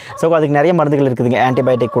கேட்டிருக்கீங்க. ஸோ அதுக்கு நிறைய மருந்துகள் இருக்குதுங்க,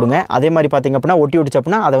 ஆன்டிபயோட்டிக் கொடுங்க. அதே மாதிரி பார்த்திங்க அப்படின்னா ஒட்டி ஒடிச்சு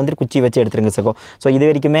அப்படின்னா அதை வந்து குச்சி வச்சு எடுத்துருங்க சகோ. ஸோ இது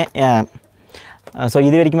வரைக்குமே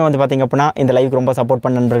வந்து பார்த்திங்க அப்படின்னா இந்த லைவுக்கு ரொம்ப சப்போர்ட்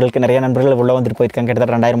பண்ண நண்பர்களுக்கு நிறைய நண்பர்கள் உள்ளே வந்துட்டு போயிருக்காங்க.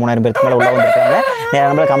 கிட்டத்தட்ட 2000-3000 பேருக்கு மேலே உள்ளே வந்துருக்காங்க. நிறைய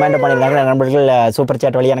நண்பர்கள் கமெண்ட் பண்ணியிருக்காங்க. நிறைய நண்பர்கள் சூப்பர்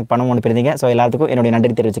சாட் வழியாக எனக்கு பணம் அனுப்பியிருந்தீங்க. ஸோ எல்லாத்துக்கும் என்னுடைய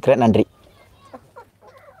நன்றி தெரிவிச்சுக்கிறேன். நன்றி.